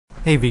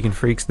Hey vegan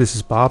freaks, this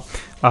is Bob.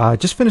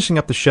 Just finishing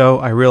up the show,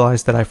 I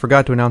realized that I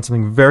forgot to announce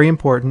something very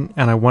important,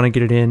 and I want to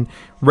get it in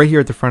right here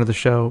at the front of the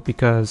show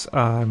because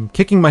I'm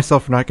kicking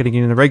myself for not getting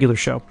it in the regular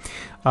show.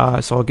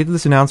 So I'll get to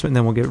this announcement and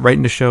then we'll get right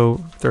into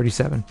show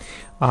 37.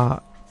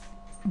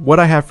 What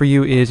I have for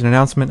you is an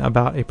announcement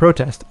about a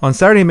protest. On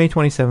Saturday, May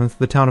 27th,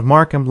 the town of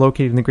Markham,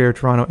 located in the Greater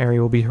Toronto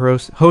Area, will be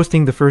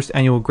hosting the first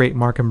annual Great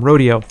Markham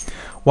Rodeo.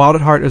 Wild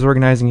at Heart is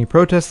organizing a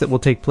protest that will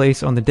take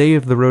place on the day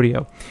of the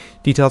rodeo.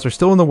 Details are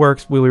still in the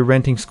works. We'll be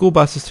renting school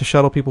buses to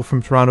shuttle people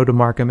from Toronto to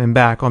Markham and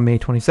back on May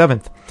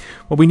 27th.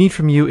 What we need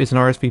from you is an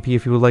RSVP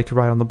if you would like to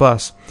ride on the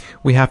bus.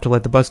 We have to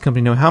let the bus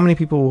company know how many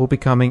people will be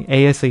coming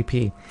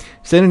ASAP.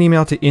 Send an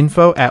email to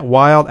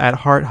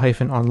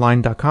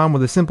info@wildatheart-online.com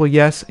with a simple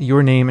yes,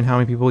 your name, and how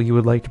many people you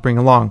would like to bring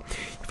along. You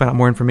can find out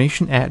more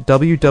information at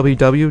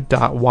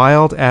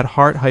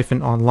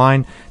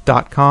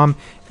www.wildatheart-online.com,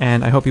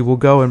 and I hope you will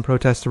go and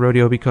protest the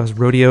rodeo because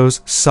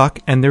rodeos suck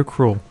and they're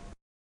cruel.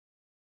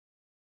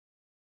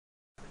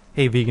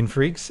 Hey vegan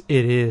freaks,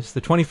 it is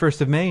the 21st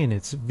of May and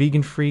it's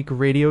Vegan Freak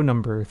Radio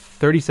number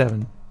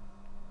 37.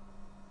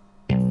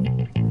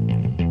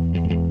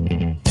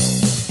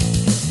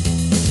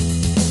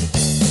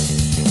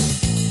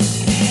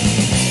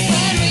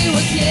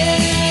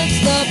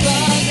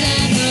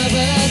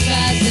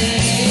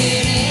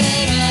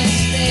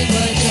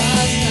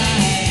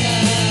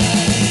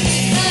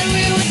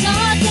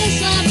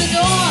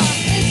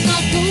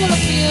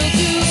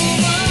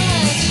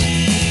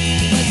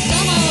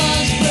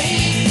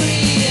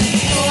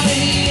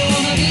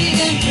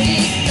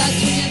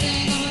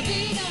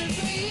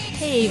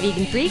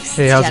 Vegan freaks.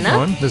 Hey, how's Jenna. it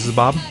going? This is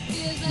Bob.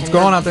 What's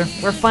going on out there?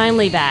 We're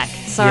finally back.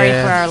 Sorry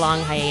for our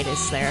long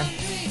hiatus there.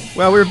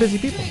 Well, we're busy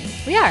people.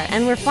 We are,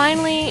 and we're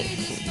finally...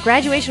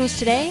 Graduation was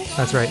today.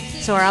 That's right.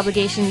 So our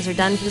obligations are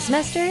done for the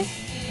semester.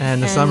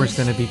 And the summer's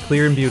going to be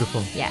clear and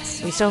beautiful.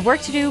 Yes. We still have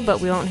work to do,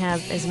 but we won't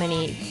have as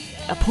many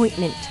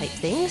appointment-type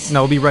things.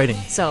 No, we'll be writing.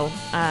 So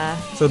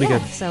it'll be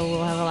good. So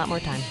we'll have a lot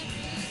more time.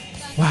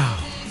 Wow.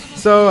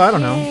 So, I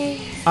don't Yay.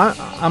 know.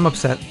 I'm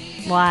upset.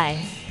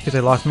 Why? Because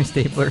I lost my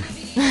stapler.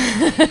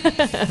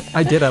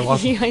 I did. I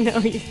lost. I know.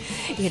 You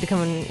had to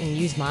come and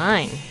use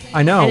mine.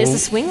 I know. And it's a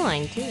swing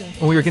line too.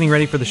 When we were getting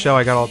ready for the show,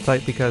 I got all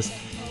tight because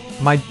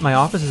my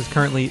office is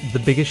currently the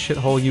biggest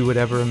shithole you would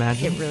ever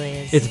imagine. It really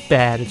is. It's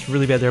bad. It's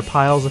really bad. There are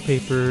piles of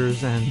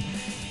papers and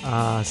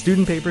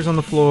student papers on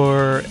the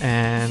floor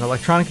and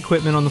electronic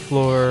equipment on the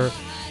floor,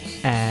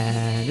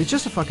 and it's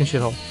just a fucking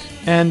shithole.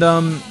 And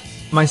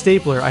my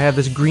stapler, I have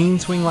this green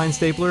swing line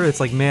stapler.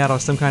 It's like made out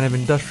of some kind of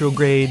industrial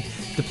grade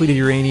depleted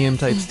uranium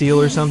type steel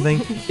or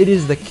something. It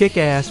is the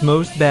kick-ass,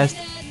 most best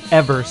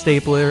ever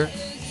stapler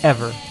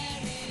ever.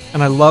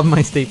 And I love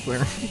my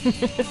stapler.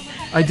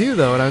 I do,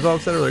 though, and I was all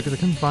upset earlier because I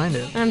couldn't find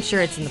it. I'm sure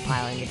it's in the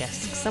pile on your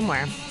desk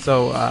somewhere.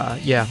 So,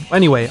 yeah.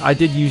 Anyway, I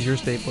did use your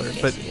stapler,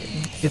 but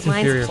it's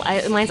inferior.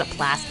 Mine's a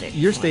plastic.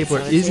 Your stapler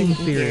is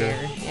inferior.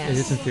 Yes. It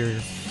is inferior.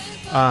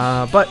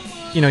 But,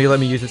 you let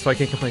me use it, so I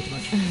can't complain too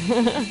much.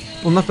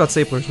 Well, enough about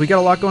staplers. We got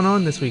a lot going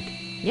on this week.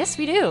 Yes,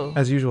 we do.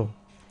 As usual.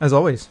 As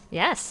always.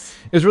 Yes.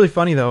 It was really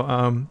funny, though.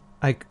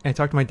 I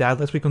talked to my dad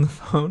last week on the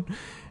phone,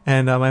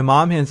 and my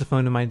mom hands the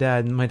phone to my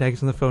dad, and my dad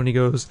gets on the phone, and he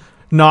goes,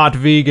 "Not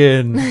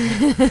vegan."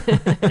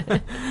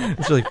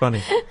 It's really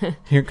funny.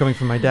 Here coming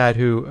from my dad,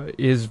 who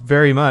is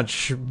very,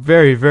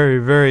 very,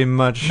 very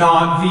much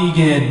not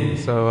vegan.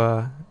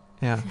 So,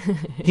 yeah.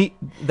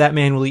 That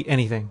man will eat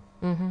anything.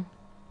 Mm-hmm.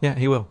 Yeah,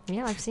 he will.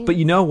 Yeah, I've seen But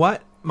you know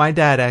what? My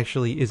dad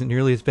actually isn't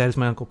nearly as bad as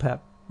my Uncle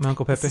Pep. My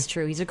Uncle Pepe. This is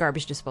true. He's a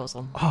garbage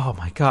disposal. Oh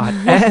my god!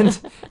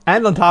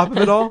 And on top of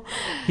it all,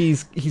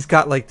 he's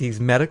got like these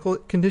medical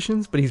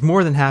conditions, but he's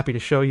more than happy to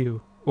show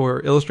you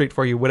or illustrate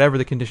for you whatever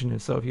the condition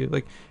is. So if you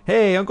like,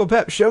 hey Uncle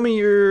Pep, show me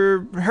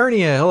your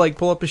hernia, he'll like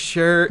pull up his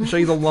shirt, show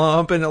you the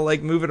lump, and he'll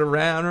like move it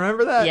around.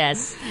 Remember that?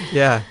 Yes.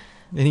 Yeah.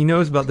 And he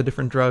knows about the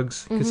different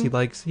drugs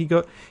because he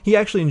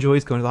actually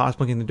enjoys going to the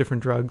hospital and getting the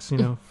different drugs,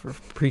 for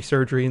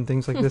pre-surgery and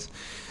things like this.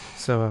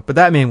 So, but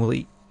that man will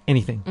eat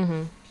anything.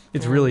 Mm-hmm.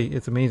 It's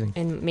amazing.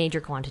 In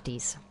major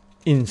quantities.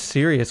 In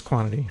serious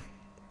quantity.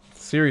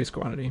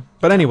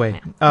 But anyway,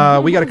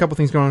 we got a couple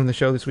things going on in the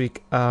show this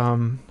week.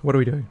 What are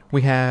we doing?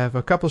 We have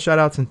a couple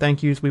shout-outs and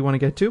thank yous we want to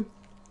get to.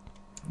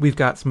 We've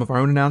got some of our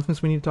own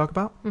announcements we need to talk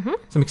about. Mm-hmm.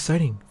 Some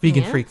exciting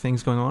vegan freak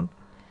things going on.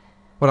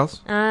 What else?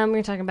 We're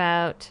going to talk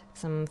about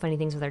some funny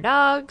things with our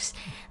dogs.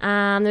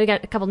 Then we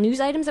got a couple news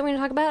items that we're going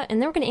to talk about.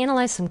 And then we're going to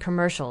analyze some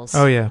commercials.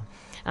 Oh, yeah.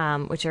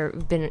 Which are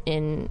been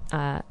in...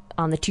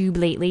 on the tube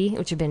lately,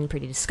 which have been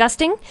pretty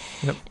disgusting.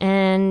 Yep.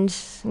 And,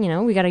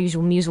 we got our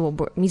usual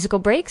musical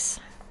breaks.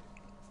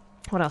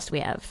 What else do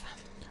we have?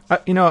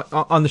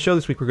 On the show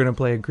this week, we're going to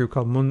play a group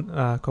called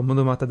Mundo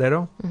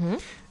Matadero. Mm-hmm.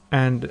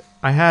 And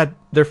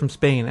they're from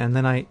Spain. And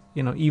then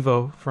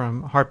Ivo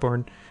from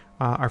Heartborn,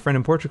 our friend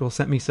in Portugal,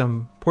 sent me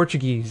some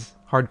Portuguese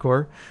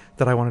hardcore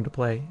that I wanted to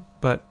play.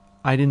 But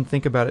I didn't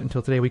think about it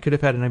until today. We could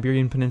have had an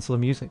Iberian Peninsula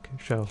music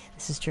show.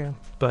 This is true.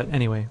 But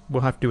anyway,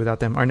 we'll have to do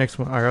without them. Our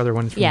other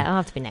one is from... Yeah, it'll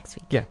have to be next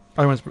week. Yeah,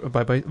 other one's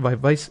by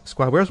Vice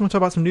Squad. We also want to talk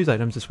about some news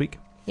items this week.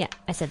 Yeah,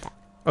 I said that.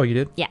 Oh, you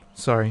did? Yeah.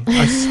 Sorry.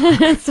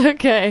 It's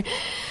okay.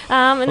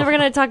 And then we're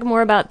going to talk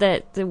more about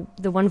the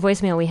one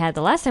voicemail we had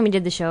the last time we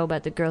did the show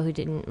about the girl who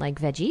didn't like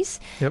veggies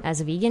as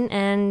a vegan.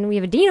 And we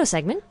have a Dino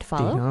segment to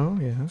follow. Dino,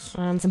 yes.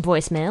 Some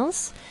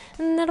voicemails.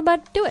 And that'll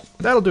about do it.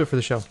 That'll do it for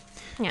the show.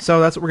 Yeah.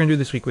 So that's what we're going to do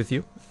this week with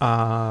you.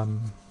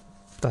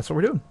 That's what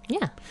we're doing.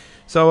 Yeah.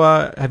 So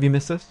have you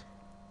missed this?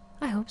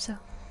 I hope so.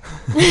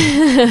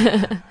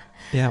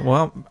 Yeah,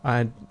 well,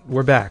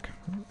 we're back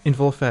in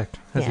full effect,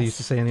 as they Yes. used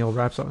to say in the old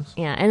rap songs.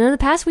 Yeah, and in the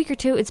past week or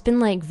two, it's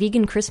been like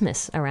vegan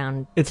Christmas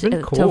around It's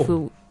been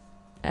cool.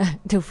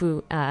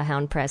 Tofu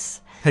Hound Press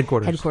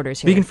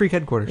Headquarters here. Vegan Freak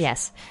headquarters.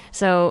 Yes.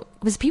 So,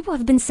 because people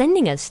have been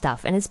sending us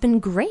stuff, and it's been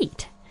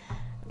great.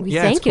 We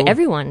Yeah, thank it's you, cool.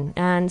 everyone.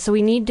 And so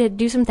we need to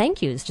do some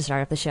thank yous to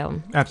start off the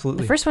show.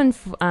 Absolutely. The first one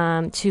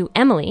to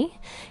Emily,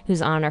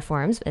 who's on our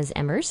forums as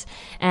Emmers.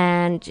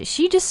 And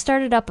she just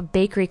started up a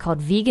bakery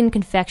called Vegan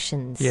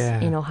Confections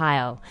in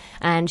Ohio.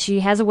 And she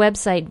has a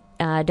website,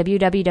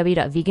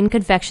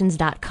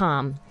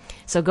 www.veganconfections.com.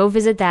 So go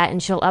visit that,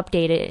 and she'll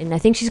update it. And I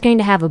think she's going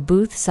to have a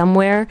booth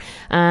somewhere.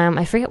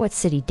 I forget what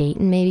city,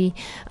 Dayton maybe.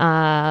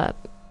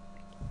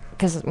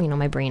 Because,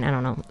 my brain, I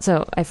don't know.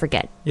 So I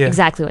forget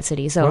exactly what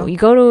city. So you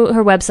go to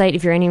her website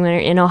if you're anywhere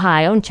in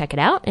Ohio and check it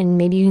out, and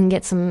maybe you can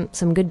get some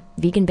good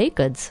vegan baked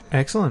goods.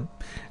 Excellent.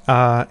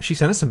 She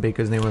sent us some baked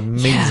goods, and they were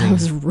amazing. Yeah, it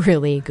was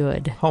really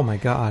good. Oh, my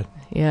God.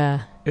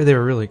 Yeah. They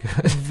were really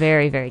good.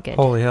 Very, very good.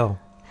 Holy hell.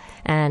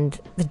 And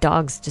the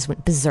dogs just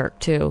went berserk,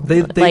 too.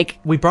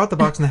 We brought the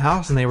box in the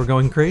house, and they were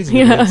going crazy.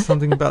 Yeah.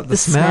 Something about the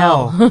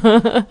smell.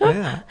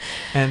 Yeah.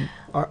 And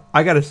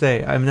I got to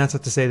say, that's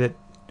not to say that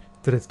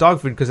it's dog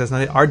food, because that's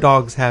not it. Our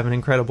dogs have an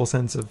incredible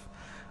sense of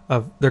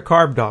they're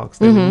carb dogs.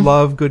 They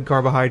love good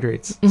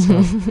carbohydrates.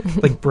 So,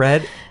 like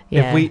bread.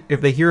 Yeah. If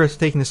they hear us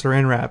taking the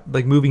saran wrap,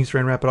 like moving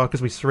saran wrap at all,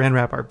 because we saran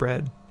wrap our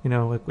bread,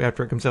 like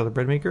after it comes out of the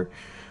bread maker,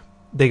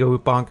 they go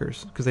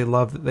bonkers because they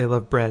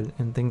love bread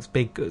and things,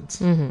 baked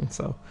goods.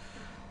 So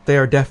they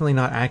are definitely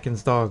not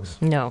Atkins dogs.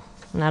 No,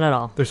 not at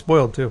all. They're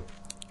spoiled too.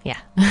 Yeah.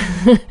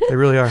 They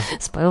really are.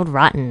 Spoiled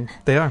rotten.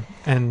 They are.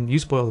 And you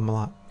spoil them a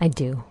lot. I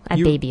do.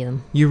 I baby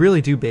them. You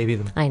really do baby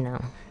them. I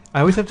know. I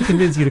always have to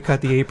convince you to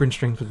cut the apron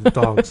strings with the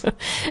dogs.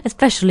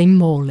 Especially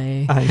Mole.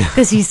 I know.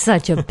 Because he's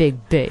such a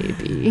big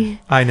baby.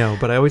 I know,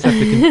 but I always have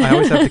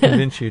to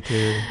convince you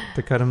to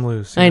cut him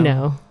loose. I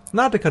know.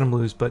 Not to cut him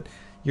loose, but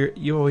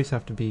you always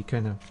have to be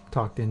kind of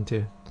talked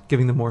into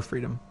giving them more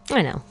freedom.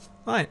 I know.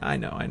 I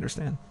know. I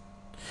understand.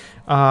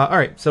 All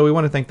right, so we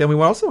want to thank them.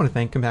 We also want to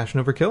thank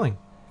Compassion Over Killing.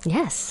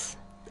 Yes.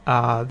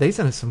 They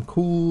sent us some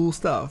cool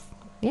stuff.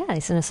 Yeah,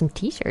 they sent us some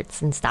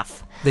T-shirts and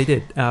stuff. They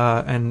did,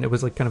 and it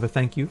was like kind of a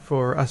thank you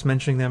for us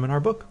mentioning them in our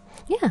book.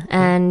 Yeah,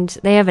 and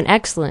they have an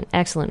excellent,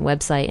 excellent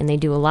website, and they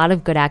do a lot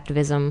of good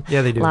activism.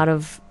 Yeah, they do. A lot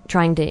of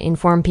trying to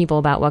inform people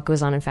about what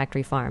goes on in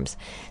factory farms.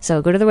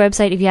 So go to the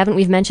website. If you haven't,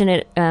 we've mentioned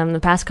it the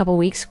past couple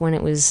weeks when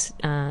it was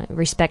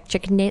Respect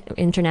Chicken Day,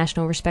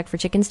 International Respect for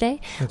Chickens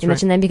Day. That's we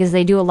mentioned them because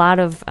they do a lot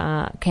of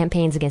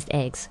campaigns against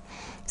eggs.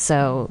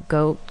 So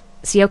go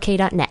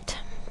cok.net.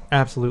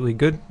 Absolutely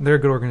good. They're a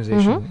good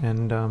organization,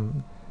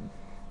 and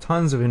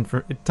tons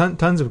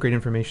of great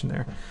information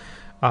there.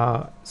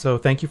 So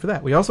thank you for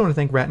that. We also want to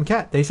thank Rat and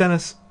Cat. They sent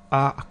us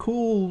a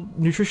cool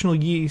nutritional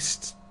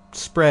yeast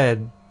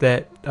spread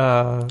that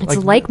it's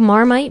like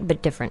Marmite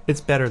but different.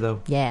 It's better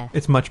though. Yeah,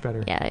 it's much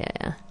better.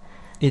 Yeah.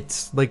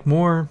 It's like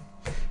more.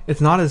 It's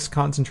not as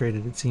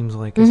concentrated. It seems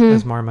like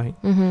as Marmite.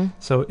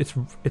 So it's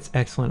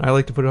excellent. I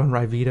like to put it on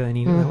Ryvita and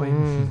eat it that way.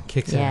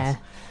 Kicks ass.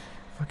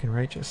 Fucking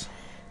righteous.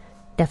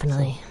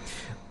 Definitely. So.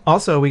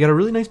 Also, we got a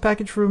really nice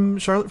package from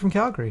Charlotte from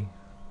Calgary.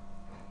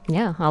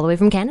 Yeah, all the way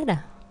from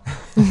Canada.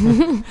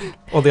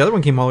 Well, the other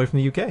one came all the way from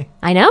the UK.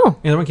 I know.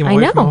 The other one came all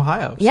the way from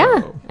Ohio.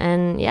 Yeah, so.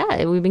 and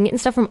we've been getting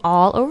stuff from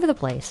all over the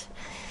place.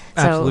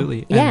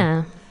 Absolutely. So,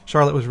 yeah.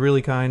 Charlotte was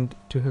really kind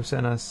to have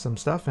sent us some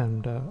stuff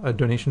and a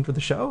donation for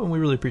the show, and we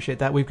really appreciate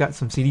that. We've got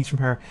some CDs from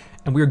her,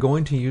 and we're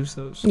going to use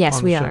those.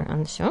 Yes, we are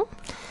on the show.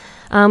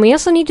 We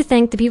also need to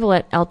thank the people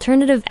at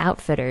Alternative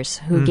Outfitters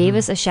who gave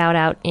us a shout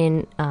out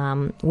in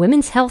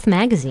Women's Health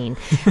magazine.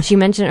 She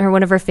mentioned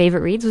one of her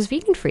favorite reads was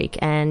Vegan Freak,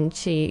 and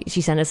she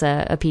sent us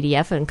a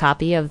PDF and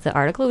copy of the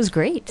article. It was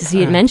great to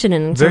see it mentioned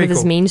in sort of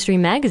this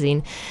mainstream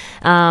magazine.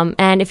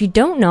 And if you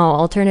don't know,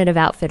 Alternative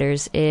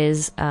Outfitters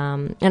is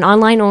an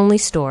online only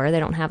store. They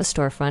don't have a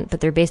storefront,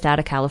 but they're based out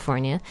of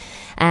California,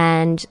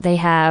 and they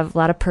have a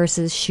lot of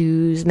purses,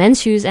 shoes,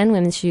 men's shoes and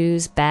women's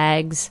shoes,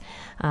 bags.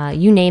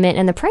 You name it,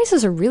 and the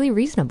prices are really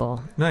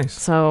reasonable. Nice.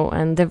 So,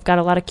 and they've got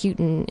a lot of cute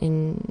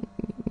and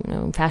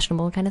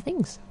fashionable kind of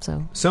things.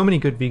 So many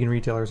good vegan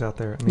retailers out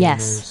there. I mean,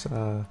 yes.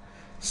 There's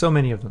so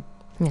many of them.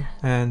 Yeah.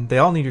 And they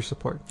all need your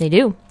support. They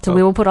do. So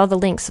we will put all the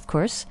links, of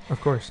course. Of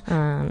course.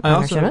 On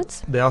our show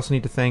notes. They also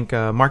need to thank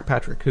Mark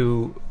Patrick,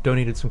 who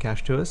donated some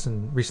cash to us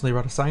and recently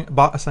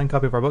bought a signed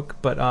copy of our book.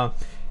 But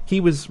he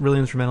was really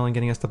instrumental in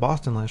getting us to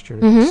Boston last year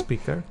to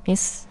speak there.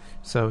 Yes.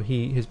 So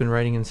he has been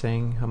writing and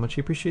saying how much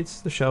he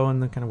appreciates the show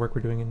and the kind of work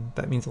we're doing, and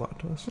that means a lot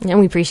to us. And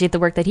we appreciate the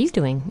work that he's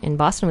doing in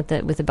Boston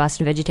with the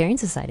Boston Vegetarian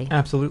Society.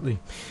 Absolutely.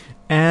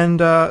 And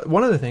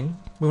one other thing,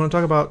 we want to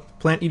talk about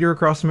Plant Eater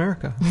across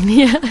America.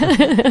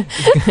 Yeah.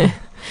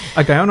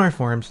 A guy on our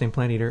forums named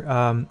Plant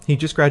Eater, he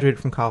just graduated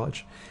from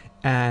college.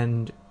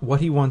 And what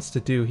he wants to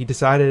do, he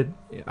decided,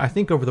 I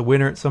think over the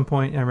winter at some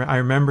point, I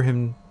remember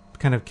him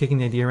kind of kicking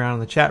the idea around in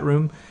the chat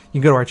room. You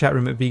can go to our chat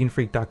room at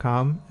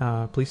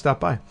veganfreak.com. Please stop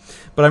by.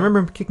 But I remember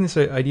him kicking this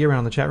idea around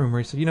in the chat room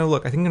where he said,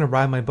 look, I think I'm going to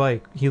ride my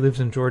bike. He lives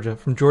in Georgia,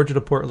 from Georgia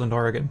to Portland,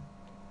 Oregon.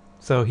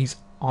 So he's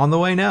on the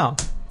way now.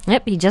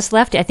 Yep, he just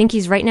left. I think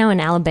he's right now in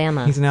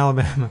Alabama. He's in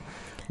Alabama.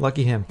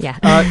 Lucky him. Yeah.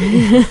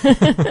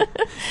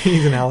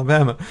 He's in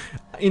Alabama.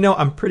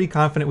 I'm pretty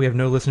confident we have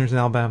no listeners in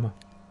Alabama.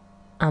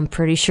 I'm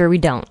pretty sure we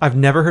don't. I've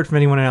never heard from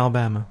anyone in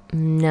Alabama.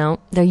 No.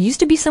 There used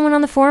to be someone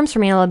on the forums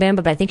from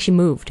Alabama, but I think she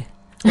moved.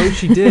 Oh,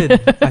 she did.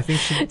 I think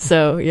she...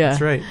 So, yeah.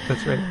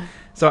 That's right.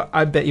 So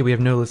I bet you we have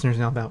no listeners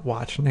in Alabama.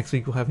 Watch. Next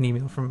week we'll have an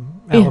email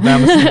from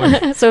Alabama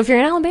somewhere. So if you're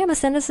in Alabama,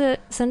 send us a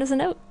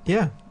note.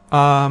 Yeah.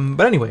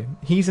 But anyway,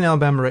 he's in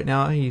Alabama right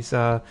now. He's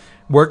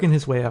working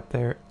his way up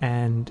there,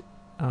 and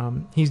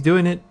he's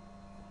doing it.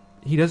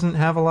 He doesn't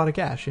have a lot of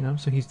cash,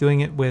 so he's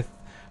doing it with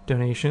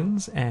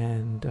donations,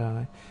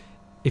 and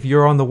if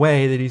you're on the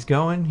way that he's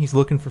going, he's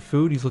looking for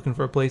food, he's looking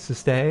for a place to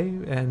stay,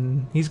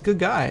 and he's a good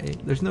guy.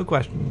 There's no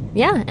question.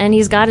 Yeah, and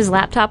he's got his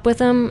laptop with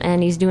him,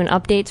 and he's doing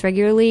updates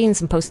regularly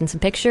and posting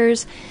some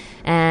pictures.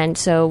 And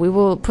so we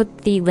will put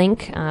the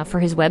link for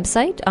his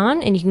website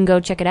on, and you can go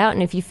check it out.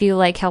 And if you feel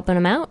like helping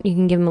him out, you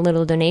can give him a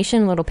little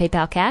donation, a little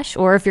PayPal cash,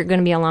 or if you're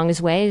going to be along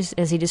his way,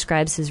 as he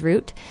describes his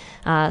route,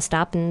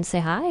 stop and say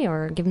hi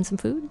or give him some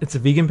food. It's a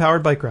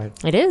vegan-powered bike ride.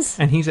 It is.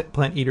 And he's at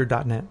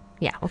planteater.net.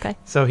 Yeah, okay.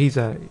 So he's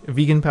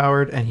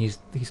vegan-powered, and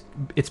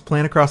it's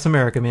Plant Across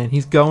America, man.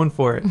 He's going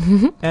for it.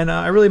 And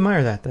I really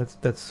admire that.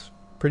 That's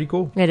pretty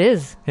cool. It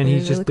is. And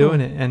he's just really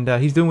doing it. And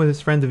he's doing it with his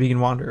friend, the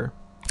Vegan Wanderer.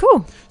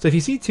 Cool. So if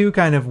you see two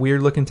kind of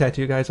weird-looking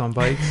tattoo guys on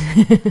bikes,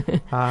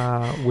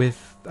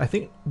 I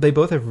think they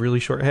both have really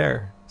short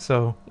hair.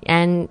 So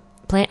and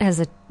Plant has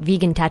a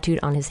vegan tattooed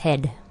on his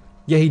head.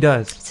 Yeah, he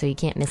does. So you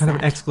can't miss kind that.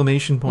 Of an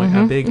exclamation point.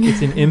 A big.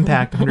 It's an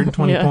impact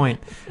 120 yeah. point,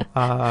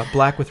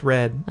 black with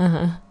red,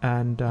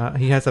 and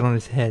he has that on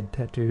his head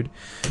tattooed.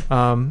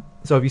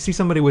 So if you see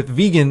somebody with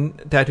vegan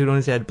tattooed on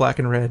his head, black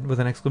and red with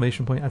an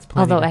exclamation point, that's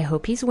plenty. Although I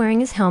hope he's wearing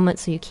his helmet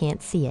so you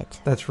can't see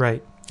it. That's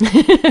right.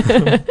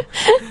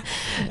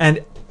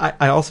 And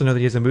I also know that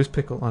he has a moose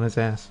pickle on his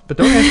ass. But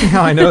don't ask me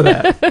how I know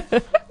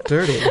that.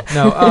 Dirty.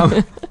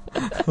 No.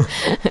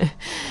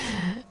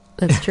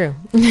 That's true.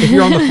 If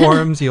you're on the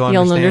forums, you'll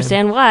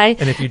understand why.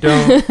 And if you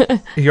don't,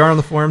 if you are on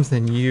the forums,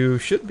 then you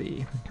should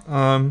be.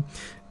 All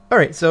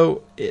right,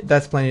 so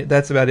that's plenty.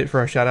 That's about it for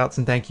our shout-outs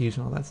and thank yous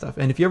and all that stuff.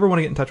 And if you ever want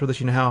to get in touch with us,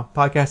 you know how.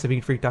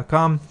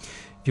 podcast@veganfreak.com.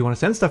 If you want to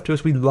send stuff to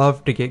us, we'd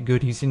love to get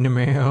goodies in the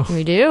mail.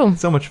 We do.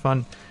 So much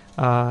fun.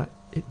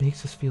 It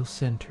makes us feel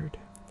centered.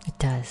 It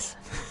does.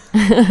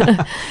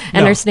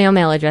 And our snail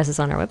mail address is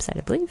on our website,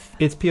 I believe.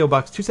 It's P.O.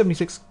 Box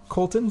 276,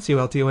 Colton,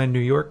 Colton, New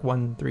York,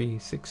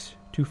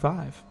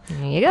 13625.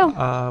 There you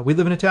go. We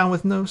live in a town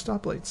with no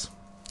stoplights.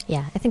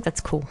 Yeah, I think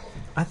that's cool.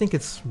 I think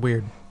it's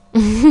weird.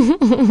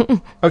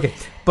 Okay,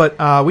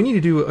 but we need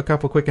to do a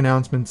couple quick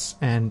announcements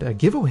and a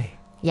giveaway.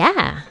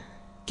 Yeah.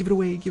 Give it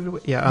away.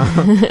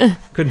 Yeah.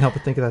 Couldn't help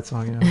but think of that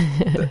song.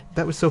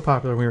 That was so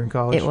popular when we were in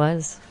college. It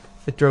was.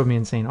 It drove me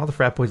insane. All the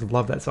frat boys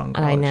loved that song in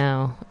college. I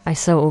know. I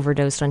so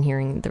overdosed on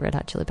hearing the Red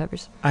Hot Chili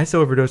Peppers. I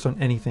so overdosed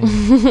on anything.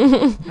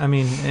 I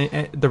mean,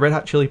 the Red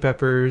Hot Chili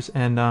Peppers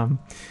and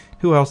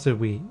who else did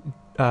we?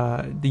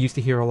 They used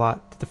to hear a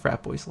lot that the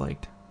frat boys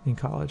liked in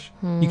college.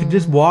 You could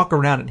just walk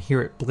around and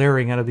hear it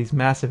blaring out of these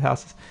massive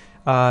houses.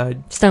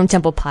 Stone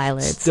Temple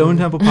Pilots.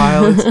 Temple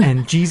Pilots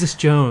and Jesus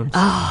Jones.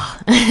 Oh.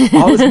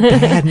 All this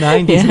bad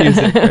 90s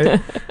music,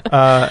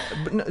 right?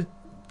 But no,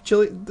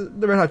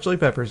 the Red Hot Chili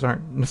Peppers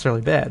aren't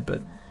necessarily bad,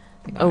 but...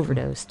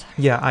 Overdosed.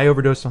 Yeah, I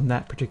overdosed on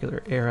that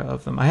particular era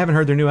of them. I haven't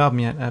heard their new album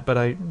yet, but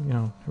I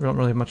don't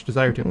really have much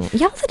desire to.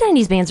 Yeah, all the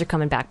 90s bands are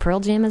coming back. Pearl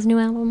Jam has a new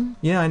album.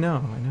 Yeah, I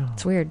know.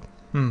 It's weird.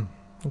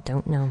 I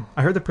don't know.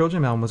 I heard the Pearl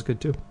Jam album was good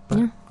too,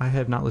 but I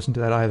have not listened to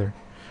that either.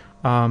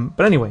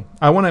 But anyway,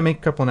 I want to make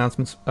a couple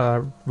announcements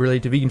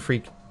related to Vegan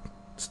Freak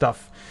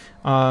stuff.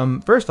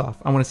 First off,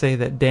 I want to say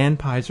that Dan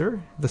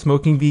Pizer, the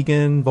smoking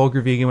vegan,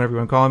 vulgar vegan, whatever you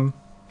want to call him,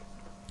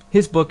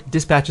 his book,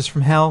 Dispatches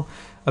from Hell,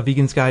 A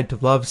Vegan's Guide to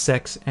Love,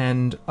 Sex,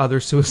 and Other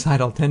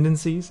Suicidal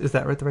Tendencies. Is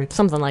that right?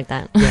 Something like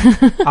that.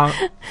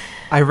 Yeah.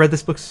 I read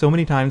this book so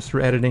many times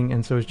through editing,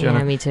 and so is Jenna.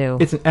 Yeah, me too.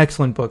 It's an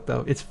excellent book,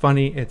 though. It's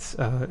funny. It's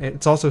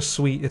also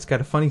sweet. It's got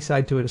a funny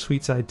side to it, a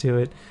sweet side to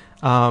it.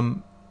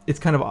 It's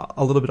kind of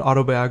a little bit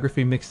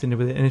autobiography mixed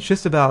into it, and it's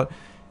just about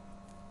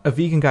a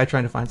vegan guy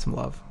trying to find some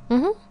love.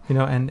 Mm-hmm.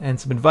 And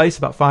some advice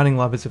about finding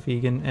love as a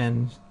vegan,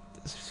 and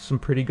some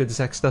pretty good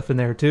sex stuff in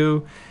there,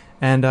 too.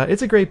 And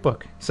it's a great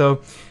book.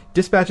 So,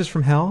 Dispatches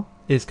from Hell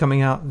is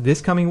coming out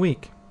this coming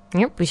week.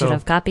 Yep, we should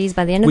have copies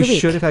by the end of the week. We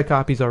should have had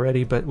copies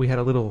already, but we had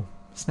a little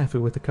snafu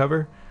with the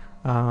cover.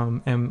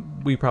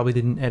 And we probably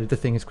didn't edit the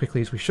thing as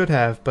quickly as we should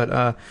have.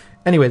 But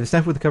anyway, the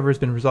snafu with the cover has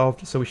been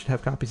resolved, so we should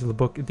have copies of the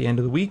book at the end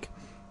of the week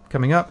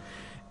coming up.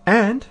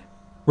 And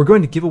we're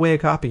going to give away a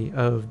copy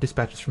of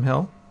Dispatches from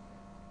Hell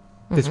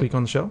this week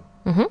on the show.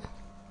 Mm-hmm.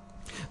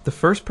 The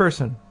first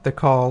person that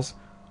calls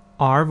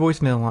our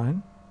voicemail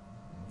line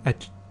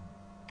at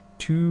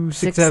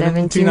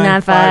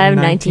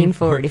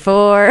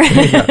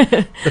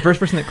 267-295-1944. The first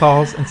person that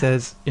calls and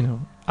says,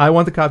 I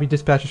want the copy of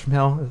Dispatches from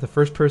Hell. The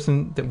first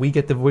person that we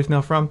get the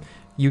voicemail from,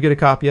 you get a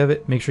copy of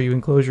it. Make sure you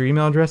enclose your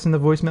email address in the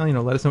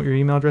voicemail. Let us know what your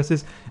email address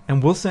is,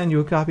 and we'll send you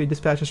a copy of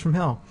Dispatches from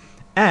Hell.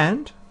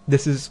 And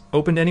this is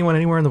open to anyone,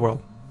 anywhere in the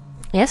world.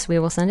 Yes, we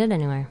will send it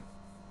anywhere.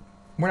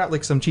 We're not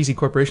like some cheesy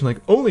corporation, like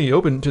only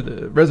open to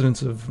the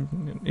residents of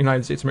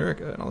United States of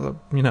America. And all that.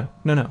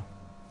 No.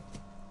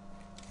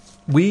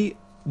 We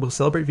will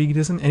celebrate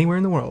veganism anywhere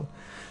in the world.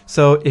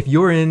 So if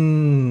you're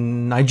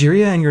in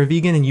Nigeria and you're a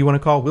vegan and you want to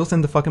call, we'll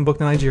send the fucking book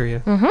to Nigeria.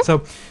 Mm-hmm.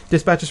 So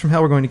Dispatches from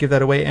Hell, we're going to give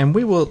that away, and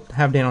we will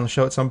have Dan on the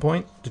show at some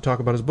point to talk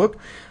about his book.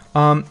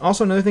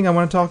 Also, another thing I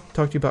want to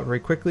talk to you about very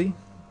quickly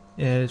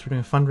is we're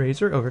doing a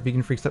fundraiser over at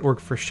veganfreaks.org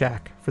for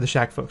the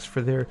Shack folks,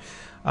 for their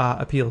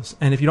appeals.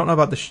 And if you don't know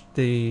about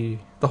the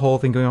whole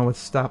thing going on with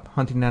Stop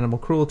Hunting Animal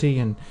Cruelty,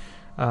 and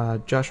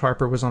Josh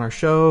Harper was on our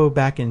show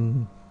back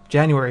in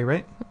January,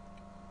 right?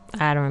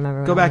 I don't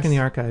remember. Go back in the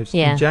archives.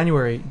 Yeah. In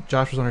January,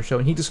 Josh was on our show,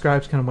 and he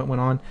describes kind of what went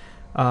on.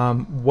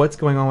 What's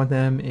going on with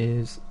them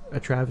is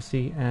a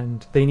travesty,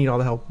 and they need all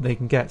the help they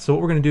can get. So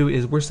what we're going to do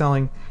is we're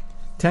selling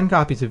 10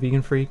 copies of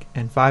Vegan Freak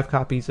and 5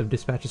 copies of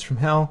Dispatches from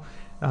Hell.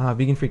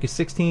 Vegan Freak is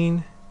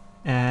 $16,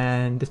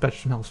 and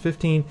Dispatches from Hell is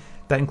 $15.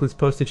 That includes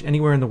postage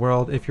anywhere in the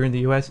world. If you're in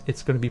the U.S.,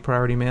 it's going to be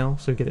priority mail,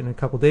 so you get it in a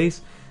couple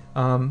days.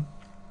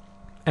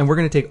 And we're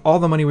going to take all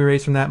the money we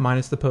raise from that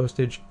minus the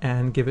postage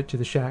and give it to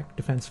the Shack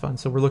Defense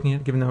Fund. So we're looking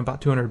at giving them about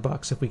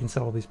 $200 if we can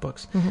sell all these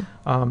books.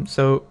 Mm-hmm.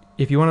 So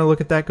if you want to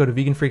look at that, go to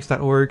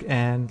veganfreaks.org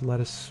and let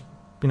us,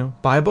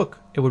 buy a book.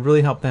 It would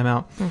really help them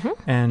out. Mm-hmm.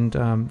 And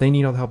they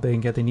need all the help they can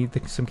get. They need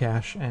some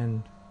cash,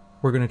 and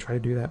we're going to try to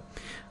do that.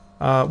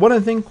 One other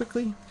thing,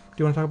 quickly. Do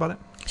you want to talk about it?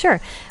 Sure.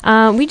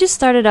 We just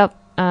started up.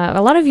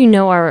 A lot of you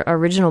know our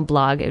original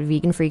blog at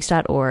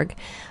veganfreaks.org.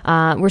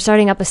 We're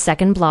starting up a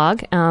second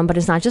blog, but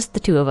it's not just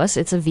the two of us.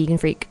 It's a Vegan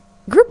Freak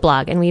group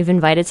blog, and we've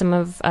invited some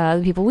of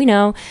the people we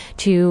know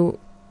to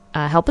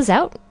help us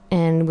out,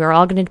 and we're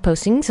all going to be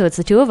posting. So it's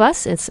the two of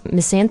us. It's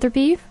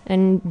Misanthropy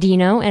and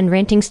Dino and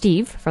Ranting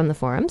Steve from the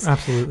forums.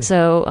 Absolutely.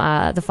 So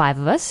the 5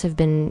 of us have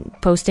been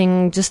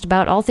posting just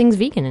about all things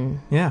vegan.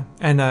 Yeah,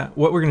 and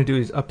what we're going to do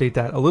is update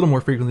that a little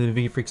more frequently than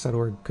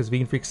veganfreaks.org, because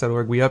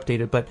veganfreaks.org we update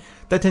it, but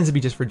that tends to be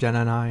just for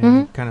Jenna and I,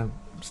 and kind of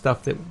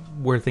stuff that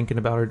we're thinking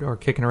about or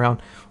kicking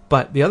around.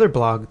 But the other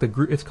blog,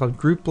 it's called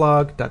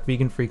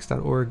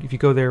groupblog.veganfreaks.org. If you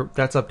go there,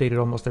 that's updated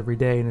almost every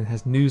day, and it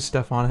has news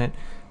stuff on it,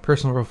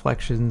 personal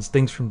reflections,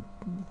 things from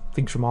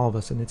all of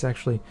us, and it's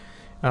actually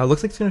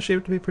looks like it's going to shape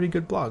up to be a pretty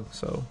good blog.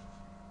 So,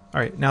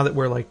 all right, now that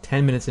we're like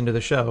 10 minutes into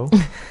the show,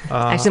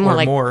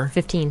 actually more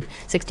 15,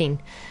 16.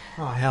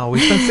 Oh hell,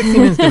 we spent 16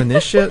 minutes doing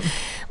this shit.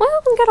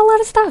 Well, we got a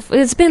lot of stuff.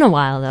 It's been a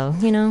while though,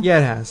 Yeah,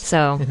 it has.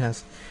 So it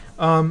has.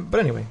 But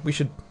anyway, we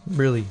should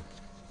really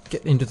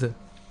get into the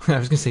I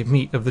was going to say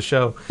meat of the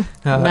show.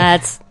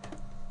 That's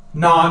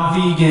not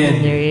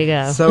vegan. There you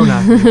go. So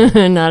not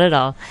vegan. Not at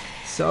all.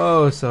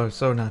 So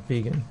not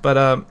vegan.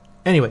 But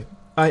anyway,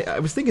 I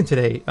was thinking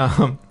today,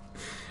 a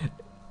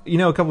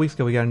couple weeks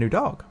ago we got a new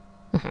dog.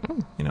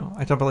 Mm-hmm.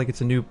 I talk about like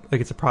it's a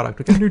product.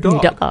 We got a new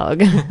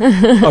dog.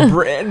 A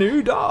brand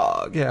new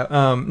dog. Yeah.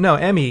 No,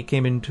 Emmy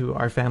came into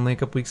our family a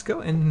couple weeks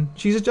ago, and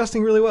she's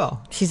adjusting really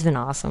well. She's been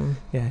awesome.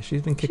 Yeah,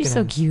 she's been kicking. She's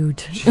so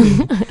cute.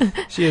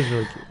 She is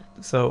really cute.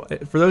 So,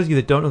 for those of you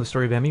that don't know the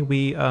story of Emmy,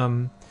 we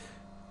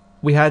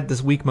had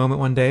this weak moment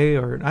one day,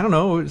 or I don't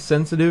know,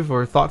 sensitive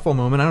or thoughtful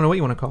moment, I don't know what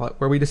you want to call it,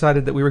 where we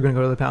decided that we were going to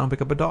go to the pound and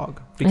pick up a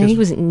dog. I think it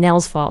was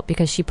Nell's fault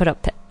because she put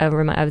up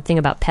a thing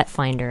about Pet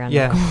Finder on the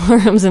Yeah.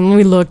 forums, and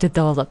we looked at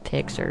all the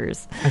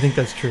pictures. I think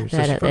that's true.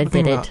 So she That put up a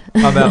thing did it.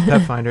 about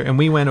Pet Finder, and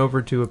we went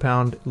over to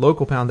a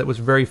local pound that was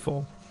very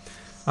full.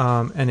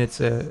 And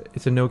it's a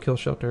no-kill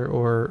shelter,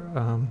 or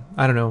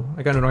I don't know.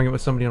 I got in an argument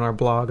with somebody on our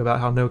blog about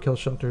how no-kill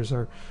shelters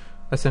are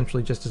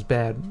essentially just as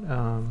bad.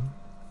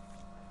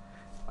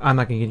 I'm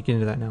not going to get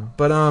into that now.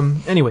 But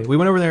anyway, we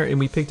went over there and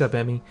we picked up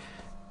Emmy,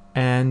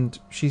 and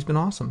she's been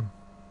awesome.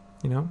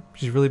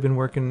 She's really been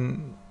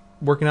working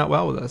out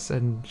well with us,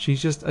 and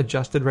she's just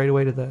adjusted right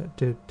away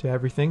to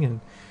everything, and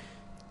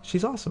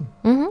she's awesome.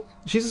 Mm-hmm.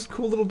 She's a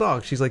cool little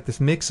dog. She's like this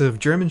mix of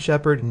German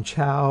Shepherd and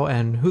Chow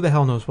and who the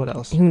hell knows what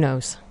else. Who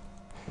knows?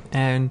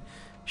 And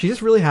she's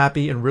just really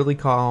happy and really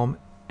calm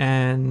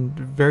and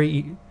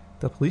very...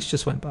 The police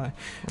just went by.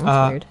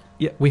 That's weird.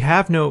 Yeah, we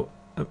have no...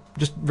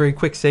 just very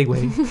quick segue.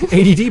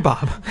 ADD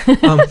Bob.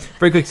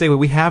 Very quick segue.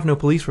 We have no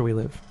police where we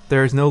live.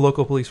 There is no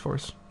local police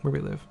force where we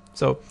live.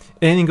 So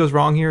if anything goes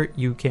wrong here,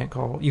 you can't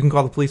call. You can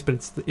call the police, but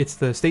it's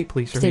the state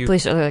police. State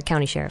police or the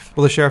county sheriff.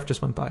 Well, the sheriff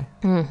just went by.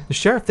 Mm. The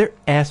sheriff, they're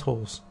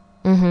assholes.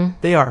 Mm-hmm.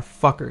 They are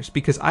fuckers,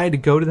 because I had to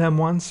go to them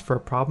once for a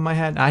problem I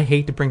had. I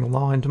hate to bring the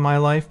law into my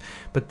life,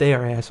 but they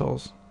are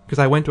assholes. Because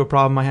I went to a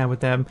problem I had with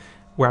them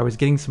where I was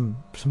getting some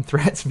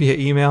threats via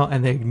email,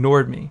 and they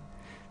ignored me.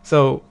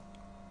 So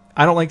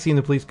I don't like seeing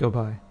the police go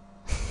by.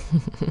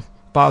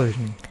 Bothers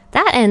me.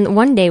 That, and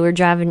one day we're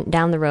driving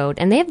down the road,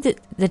 and they have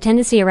the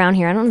tendency around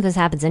here, I don't know if this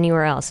happens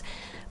anywhere else,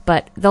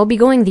 but they'll be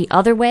going the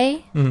other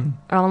way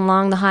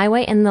along the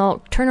highway, and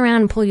they'll turn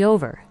around and pull you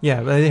over.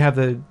 Yeah, they have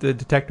the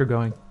detector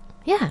going.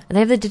 Yeah, they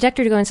have the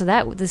detector going, so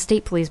that the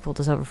state police pulled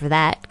us over for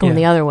that, going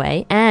the other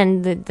way,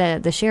 and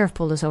the sheriff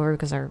pulled us over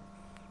because our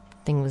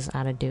thing was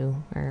out of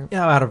due.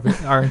 Out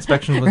of our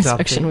inspection was out of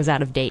date. Inspection was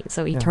out of date,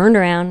 so he turned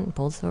around and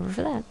pulled us over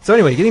for that. So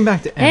anyway, getting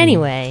back to Emmy.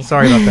 Anyway.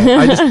 Sorry about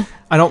that.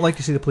 I don't like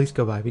to see the police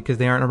go by because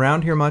they aren't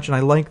around here much, and I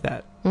like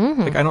that.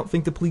 Mm-hmm. Like, I don't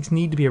think the police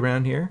need to be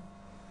around here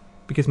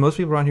because most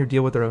people around here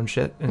deal with their own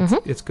shit, and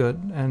it's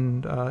good,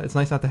 and it's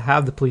nice not to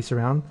have the police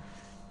around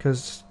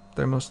because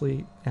they're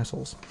mostly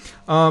assholes.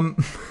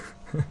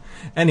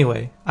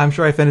 Anyway, I'm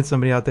sure I offended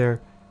somebody out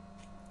there.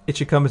 It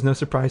should come as no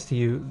surprise to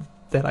you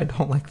that I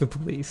don't like the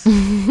police.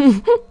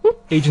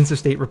 Agents of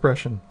state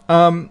repression.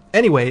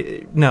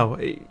 Anyway, no.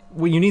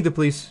 When you need the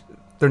police,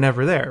 they're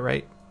never there,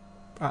 right?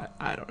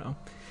 I don't know.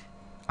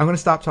 I'm going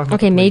to stop talking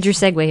about the police. Major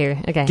segue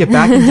here. Okay. Get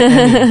back into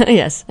Emmy.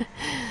 Yes.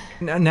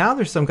 Now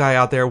there's some guy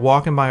out there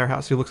walking by our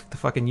house who looks like the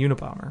fucking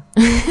Unabomber.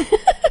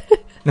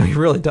 No, he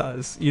really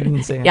does. You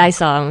didn't say anything. Yeah, I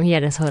saw him. He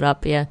had his hood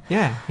up, yeah.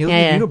 Yeah, he looks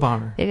like a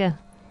Unabomber. Yeah.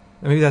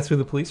 Maybe that's who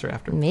the police are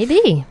after.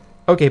 Maybe.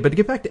 Okay, but to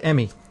get back to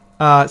Emmy.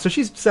 So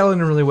she's settling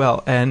in really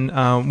well. And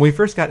when we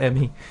first brought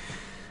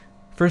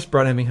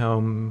Emmy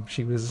home,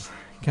 she was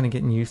kind of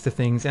getting used to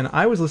things. And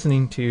I was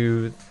listening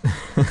to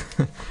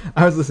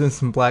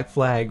some Black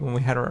Flag when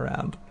we had her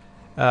around.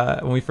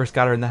 When we first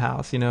got her in the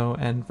house,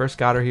 and first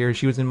got her here.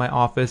 She was in my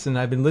office, and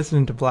I've been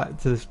listening to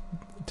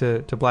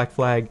Black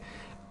Flag.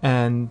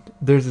 And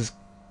there's this.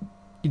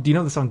 Do you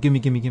know the song "Gimme,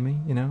 Gimme,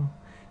 Gimme"?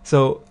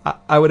 So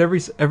I would every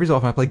so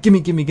often I'd play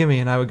 "Gimme, Gimme, Gimme,"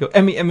 and I would go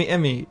 "Emmy, Emmy,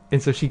 Emmy,"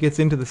 and so she gets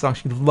into the song.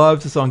 She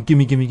loves the song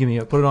 "Gimme, Gimme,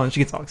 Gimme." I put it on, and she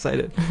gets all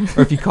excited.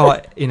 Or if you call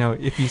it,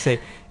 if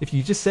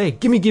you just say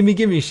 "Gimme, Gimme,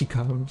 Gimme," she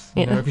comes.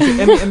 If you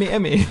say "Emmy, Emmy,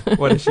 Emmy,"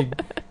 what is she?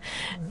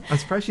 I'm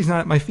surprised she's not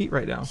at my feet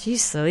right now.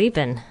 She's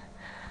sleeping.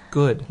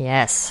 Good.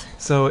 Yes.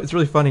 So it's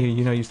really funny.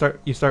 You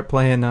start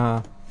playing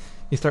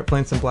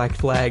some Black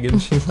Flag,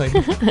 and she's like,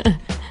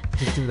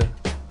 just do the.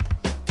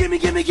 Gimme,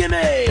 gimme, gimme!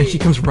 And she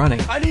comes running.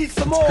 I need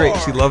some more. It's great.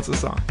 She loves the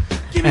song.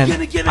 Gimme, and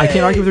gimme, gimme! I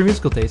can't argue with her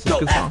musical taste. It's a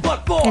good song.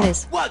 It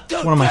is.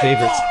 One of my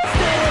favorites.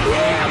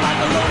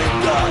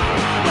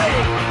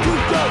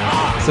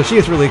 So she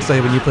gets really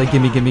excited when you play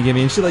 "Gimme, Gimme,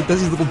 Gimme," and she does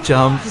these little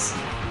jumps.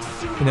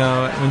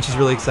 When she's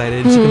really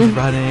excited, she comes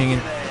running,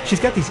 and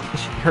she's got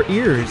her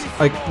ears,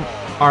 like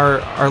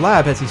our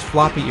lab has these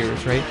floppy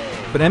ears, right?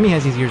 But Emmy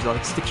has these ears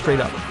that stick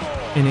straight up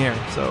in the air.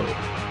 So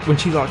when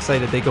she's all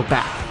excited, they go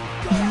back.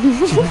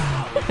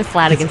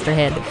 Flat against her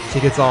head. She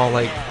gets all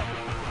into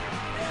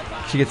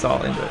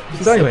it.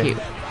 She's so anyway, so cute.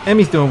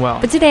 Emmy's doing well.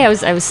 But today I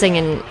was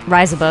singing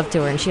 "Rise Above"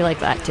 to her, and she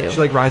liked that too. She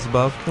liked "Rise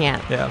Above."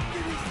 Yeah. Yeah.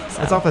 So.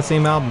 That's off that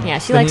same album. Yeah,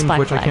 she likes Black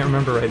which Flag. I can't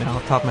remember right now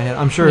off the top of my head.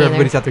 I'm sure Me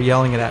everybody's out there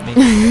yelling it at me.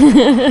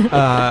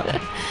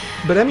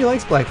 But Emmy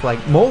likes Black Flag.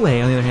 Mole, on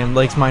the other hand,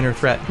 likes Minor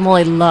Threat.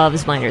 Mole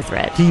loves Minor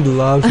Threat. He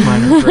loves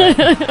Minor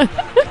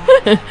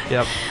Threat.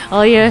 Yep.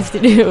 All you have to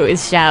do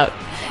is shout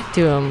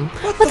to him,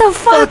 what the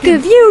fuck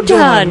have you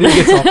done?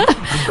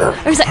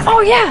 I was like, oh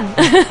yeah.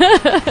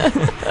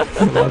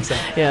 He loves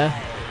that. Yeah.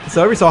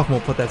 So every so often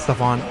we'll put that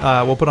stuff on.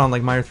 We'll put on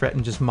Minor Threat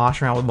and just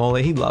mosh around with Mole.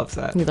 He loves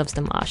that. He loves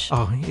to mosh.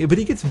 Oh, but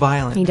he gets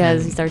violent. He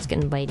does. He starts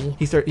getting bitey.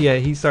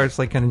 He starts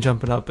kind of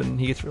jumping up, and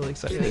he gets really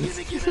excited.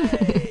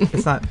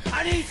 It's not.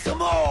 I need some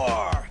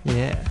more.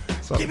 Yeah.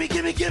 So. Gimme,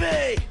 gimme,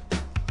 gimme.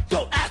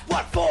 Don't ask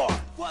what for.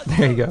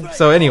 There you go.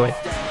 So anyway,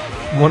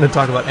 I want to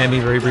talk about Emmy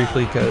very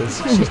briefly